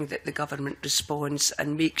ensuring that the government responds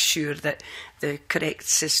and makes sure that the correct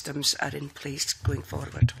systems are in place going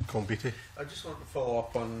forward. I just want to follow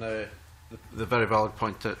up on the very valid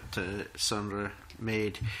point that Sandra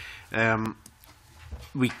made.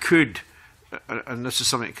 We could, and this is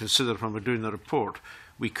something to consider when we're doing the report,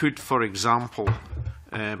 we could, for example,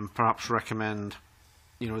 perhaps recommend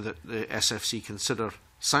that the SFC consider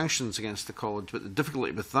sanctions against the college, but the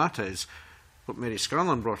difficulty with that is what Mary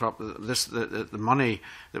Scanlon brought up, that the money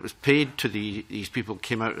that was paid to these people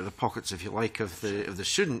came out of the pockets, if you like, of the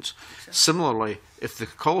students. Exactly. Similarly, if the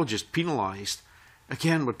college is penalised,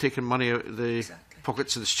 again, we're taking money out of the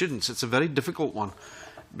pockets of the students. It's a very difficult one,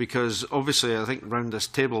 because obviously I think around this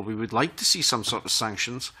table we would like to see some sort of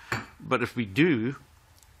sanctions, but if we do,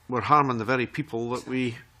 we're harming the very people that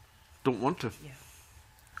we don't want to. Yeah.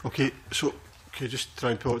 Okay, so can you just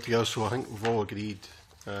try and put it together? So I think we've all agreed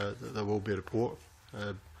that there will be a report.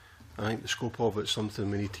 I think the scope of it is something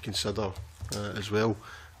we need to consider as well.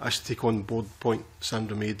 I should take on board the point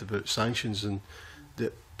Sandra made about sanctions,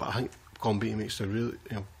 but I think Colin Beattie makes a really,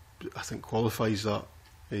 I think qualifies that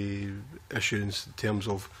issue in terms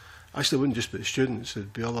of actually, it wouldn't just be the students,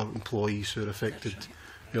 it'd be other employees who are affected,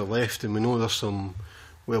 who are left. And we know there's some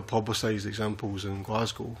well-publicised examples in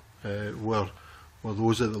Glasgow where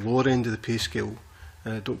those at the lower end of the pay scale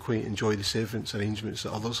don't quite enjoy the severance arrangements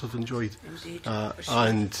that others have enjoyed.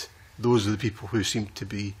 And those are the people who seem to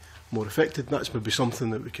be more affected. And that's maybe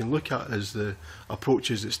something that we can look at, as the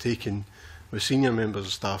approaches that's taken with senior members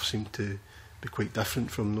of staff seem to be quite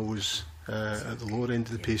different from those at the lower end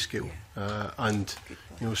of the pay scale. And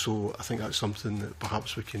so I think that's something that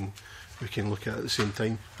perhaps we can look at the same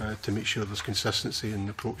time to make sure there's consistency in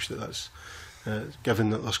the approach that's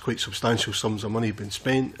given that there's quite substantial sums of money being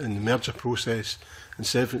spent in the merger process and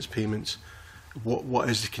severance payments. What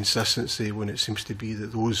is the consistency when it seems to be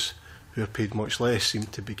that those who are paid much less seem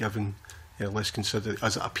to be given less consideration,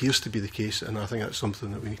 as it appears to be the case? And I think that's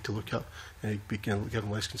something that we need to look at, be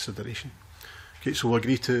given less consideration. Okay, so we'll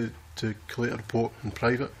agree to collate a report in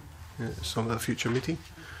private at some of a future meeting.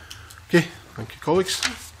 Okay, thank you, colleagues.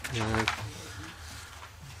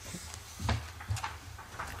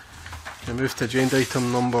 We move to agenda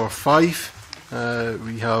item number 5.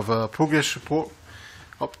 We have a progress report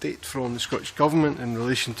update from the Scottish Government in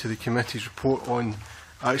relation to the committee's report on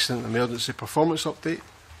accident emergency performance update.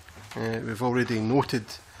 We've already noted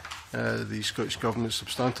the Scottish Government's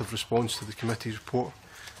substantive response to the committee's report.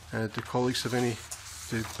 Do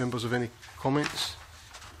members have any comments?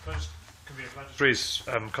 Can I just raise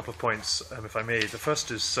a couple of points, if I may? The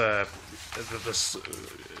first is this,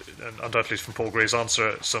 undoubtedly from Paul Gray's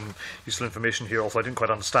answer, some useful information here, although I didn't quite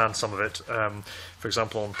understand some of it. For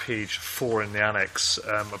example, on page 4 in the annex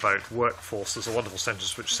about workforce, there's a wonderful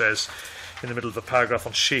sentence which says, in the middle of the paragraph,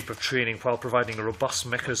 on shape of training while providing a robust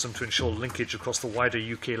mechanism to ensure linkage across the wider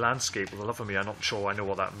UK landscape. Well, the love of me, I'm not sure I know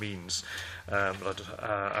what that means.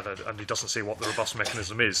 And he doesn't say what the robust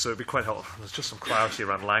mechanism is, so it would be quite helpful. There's just some clarity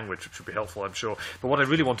around language, which would be helpful, I'm sure. But what I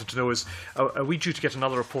really wanted to know is, are we due to get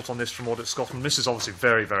another report on this from Audit Scotland? This is obviously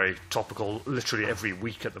very, very topical, literally every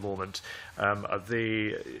week at the moment.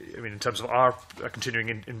 In terms of our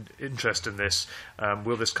continuing interest in this,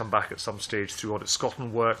 will this come back at some stage through Audit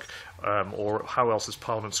Scotland work, or how else is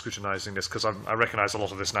Parliament scrutinising this? Because I recognise a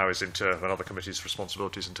lot of this now is into another committee's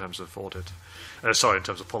responsibilities in terms of audit. In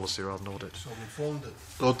terms of policy rather than audit. So I'm informed that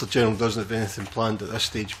the Auditor General doesn't have anything planned at this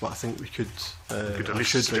stage, but I think we could at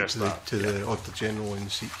least suggest that to the Auditor General and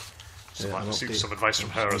seek some advice from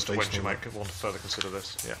her as to when she might want to further consider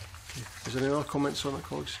this. Yeah. Okay. Is there any other comments on it,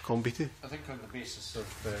 colleagues? Beattie? I think on the basis of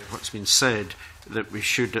what's been said, that we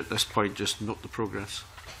should at this point just note the progress.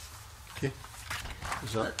 Okay.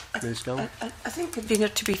 Is that Ms. Gallagher? I think, Convener,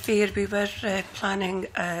 to be fair, we were planning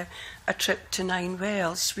a trip to 9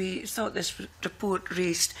 Wells. We thought this report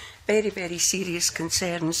raised very, very serious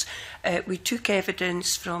concerns. We took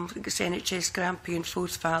evidence from NHS Grampian,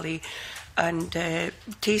 Forth Valley and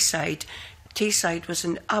Tayside. Tayside was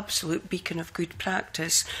an absolute beacon of good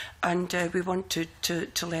practice, and we wanted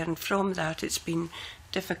to learn from that. It's been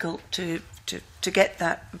difficult to get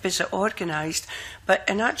that visit organised, but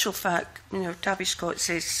in actual fact, Tavish Scott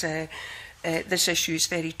says this issue is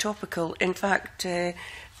very topical. In fact, the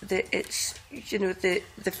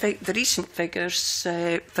recent figures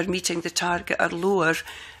for meeting the target are lower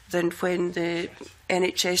than when the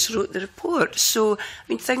NHS wrote the report. So,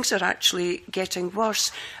 things are actually getting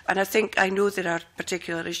worse. And I know there are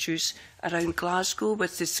particular issues around Glasgow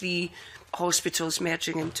with the 3 hospitals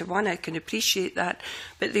merging into one. I can appreciate that.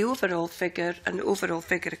 But the overall figure, and the overall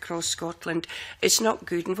figure across Scotland, is not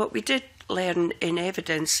good. And what we did learn in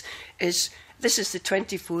evidence is this is the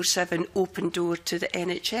 24/7 open door to the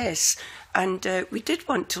NHS. And we did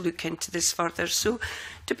want to look into this further. So,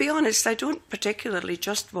 to be honest, I don't particularly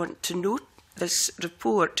just want to note this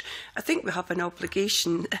report. I think we have an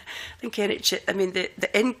obligation. I think the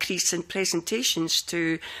increase in presentations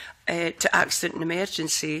to accident and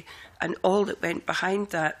emergency and all that went behind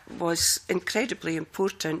that was incredibly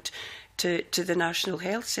important to the National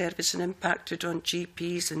Health Service and impacted on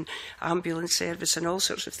GPs and ambulance service and all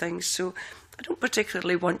sorts of things. So I don't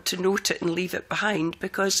particularly want to note it and leave it behind,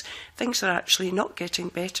 because things are actually not getting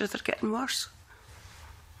better, they're getting worse.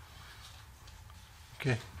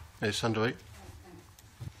 Okay, Sandra White.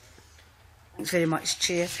 Thanks very much,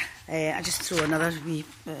 Chair. I just throw another wee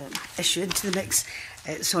issue into the mix.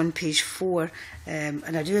 It's on page 4,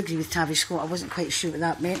 and I do agree with Tavish Scott. I wasn't quite sure what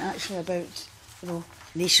that meant actually about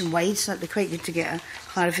nationwide, so it'd be quite good to get a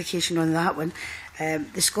clarification on that one.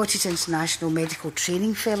 The Scottish International Medical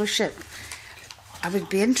Training Fellowship. I would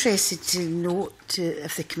be interested to note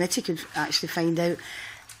if the committee could actually find out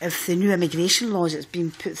if the new immigration laws that's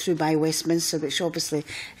been put through by Westminster, which obviously,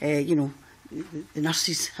 the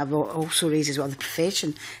nurses have also raised, as well, the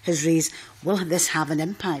profession has raised, will this have an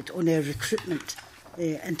impact on our recruitment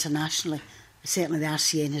internationally? Certainly the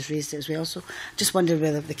RCN has raised it as well. So just wondered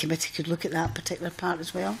whether the committee could look at that particular part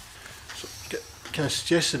as well. So, can I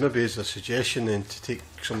suggest that maybe as a suggestion then to take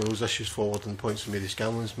some of those issues forward and points that Mary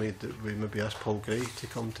Scanlon's made, that we maybe ask Paul Gray to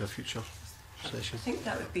come to a future session? I think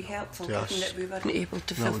that would be helpful, to given that we weren't able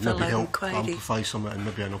to that would fulfil maybe our help inquiry. amplify some of it and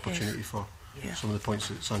maybe an opportunity for Yeah. some of the points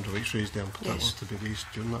that Sandra White's raised there in particular to be raised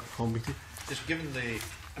during that full meeting. Just given the,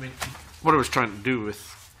 I mean, what I was trying to do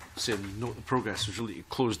with saying note the progress was really to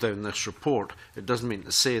close down this report. It doesn't mean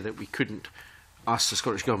to say that we couldn't ask the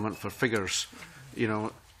Scottish Government for figures, you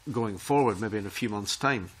know, going forward, maybe in a few months'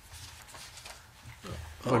 time.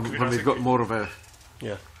 When we've got more of a...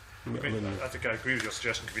 Yeah. I think I agree with your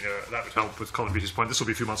suggestion, Convener. That would help with Colin Beattie's point. This will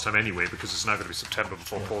be a few months' time anyway, because it's now going to be September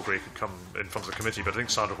before Paul Gray can come in front of the committee. But I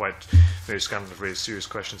think Sandra White, Mary Scanlon have raised serious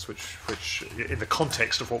questions, which, in the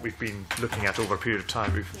context of what we've been looking at over a period of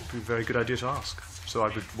time, would be a very good idea to ask. So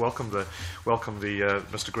I would welcome the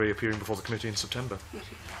Mr. Gray appearing before the committee in September.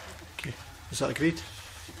 Okay, is that agreed?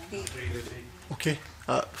 Okay.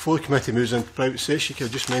 Before the committee moves into private session, can I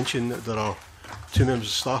just mention that there are 2 members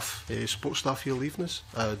of staff, support staff here leaving us.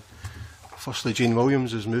 Firstly, Jane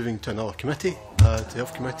Williams is moving to another committee, to the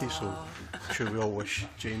Health Committee, so I'm sure we all wish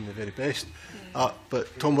Jane the very best.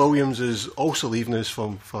 But Tom Williams is also leaving us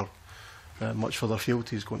for much further afield.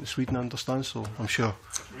 He's going to Sweden, I understand, so I'm sure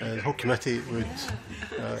the whole committee would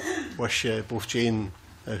wish both Jane,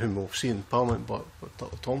 whom we'll see in Parliament, but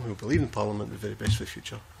Tom, who will be leaving Parliament, the very best for the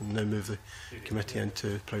future. And now move the committee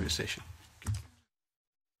into private session.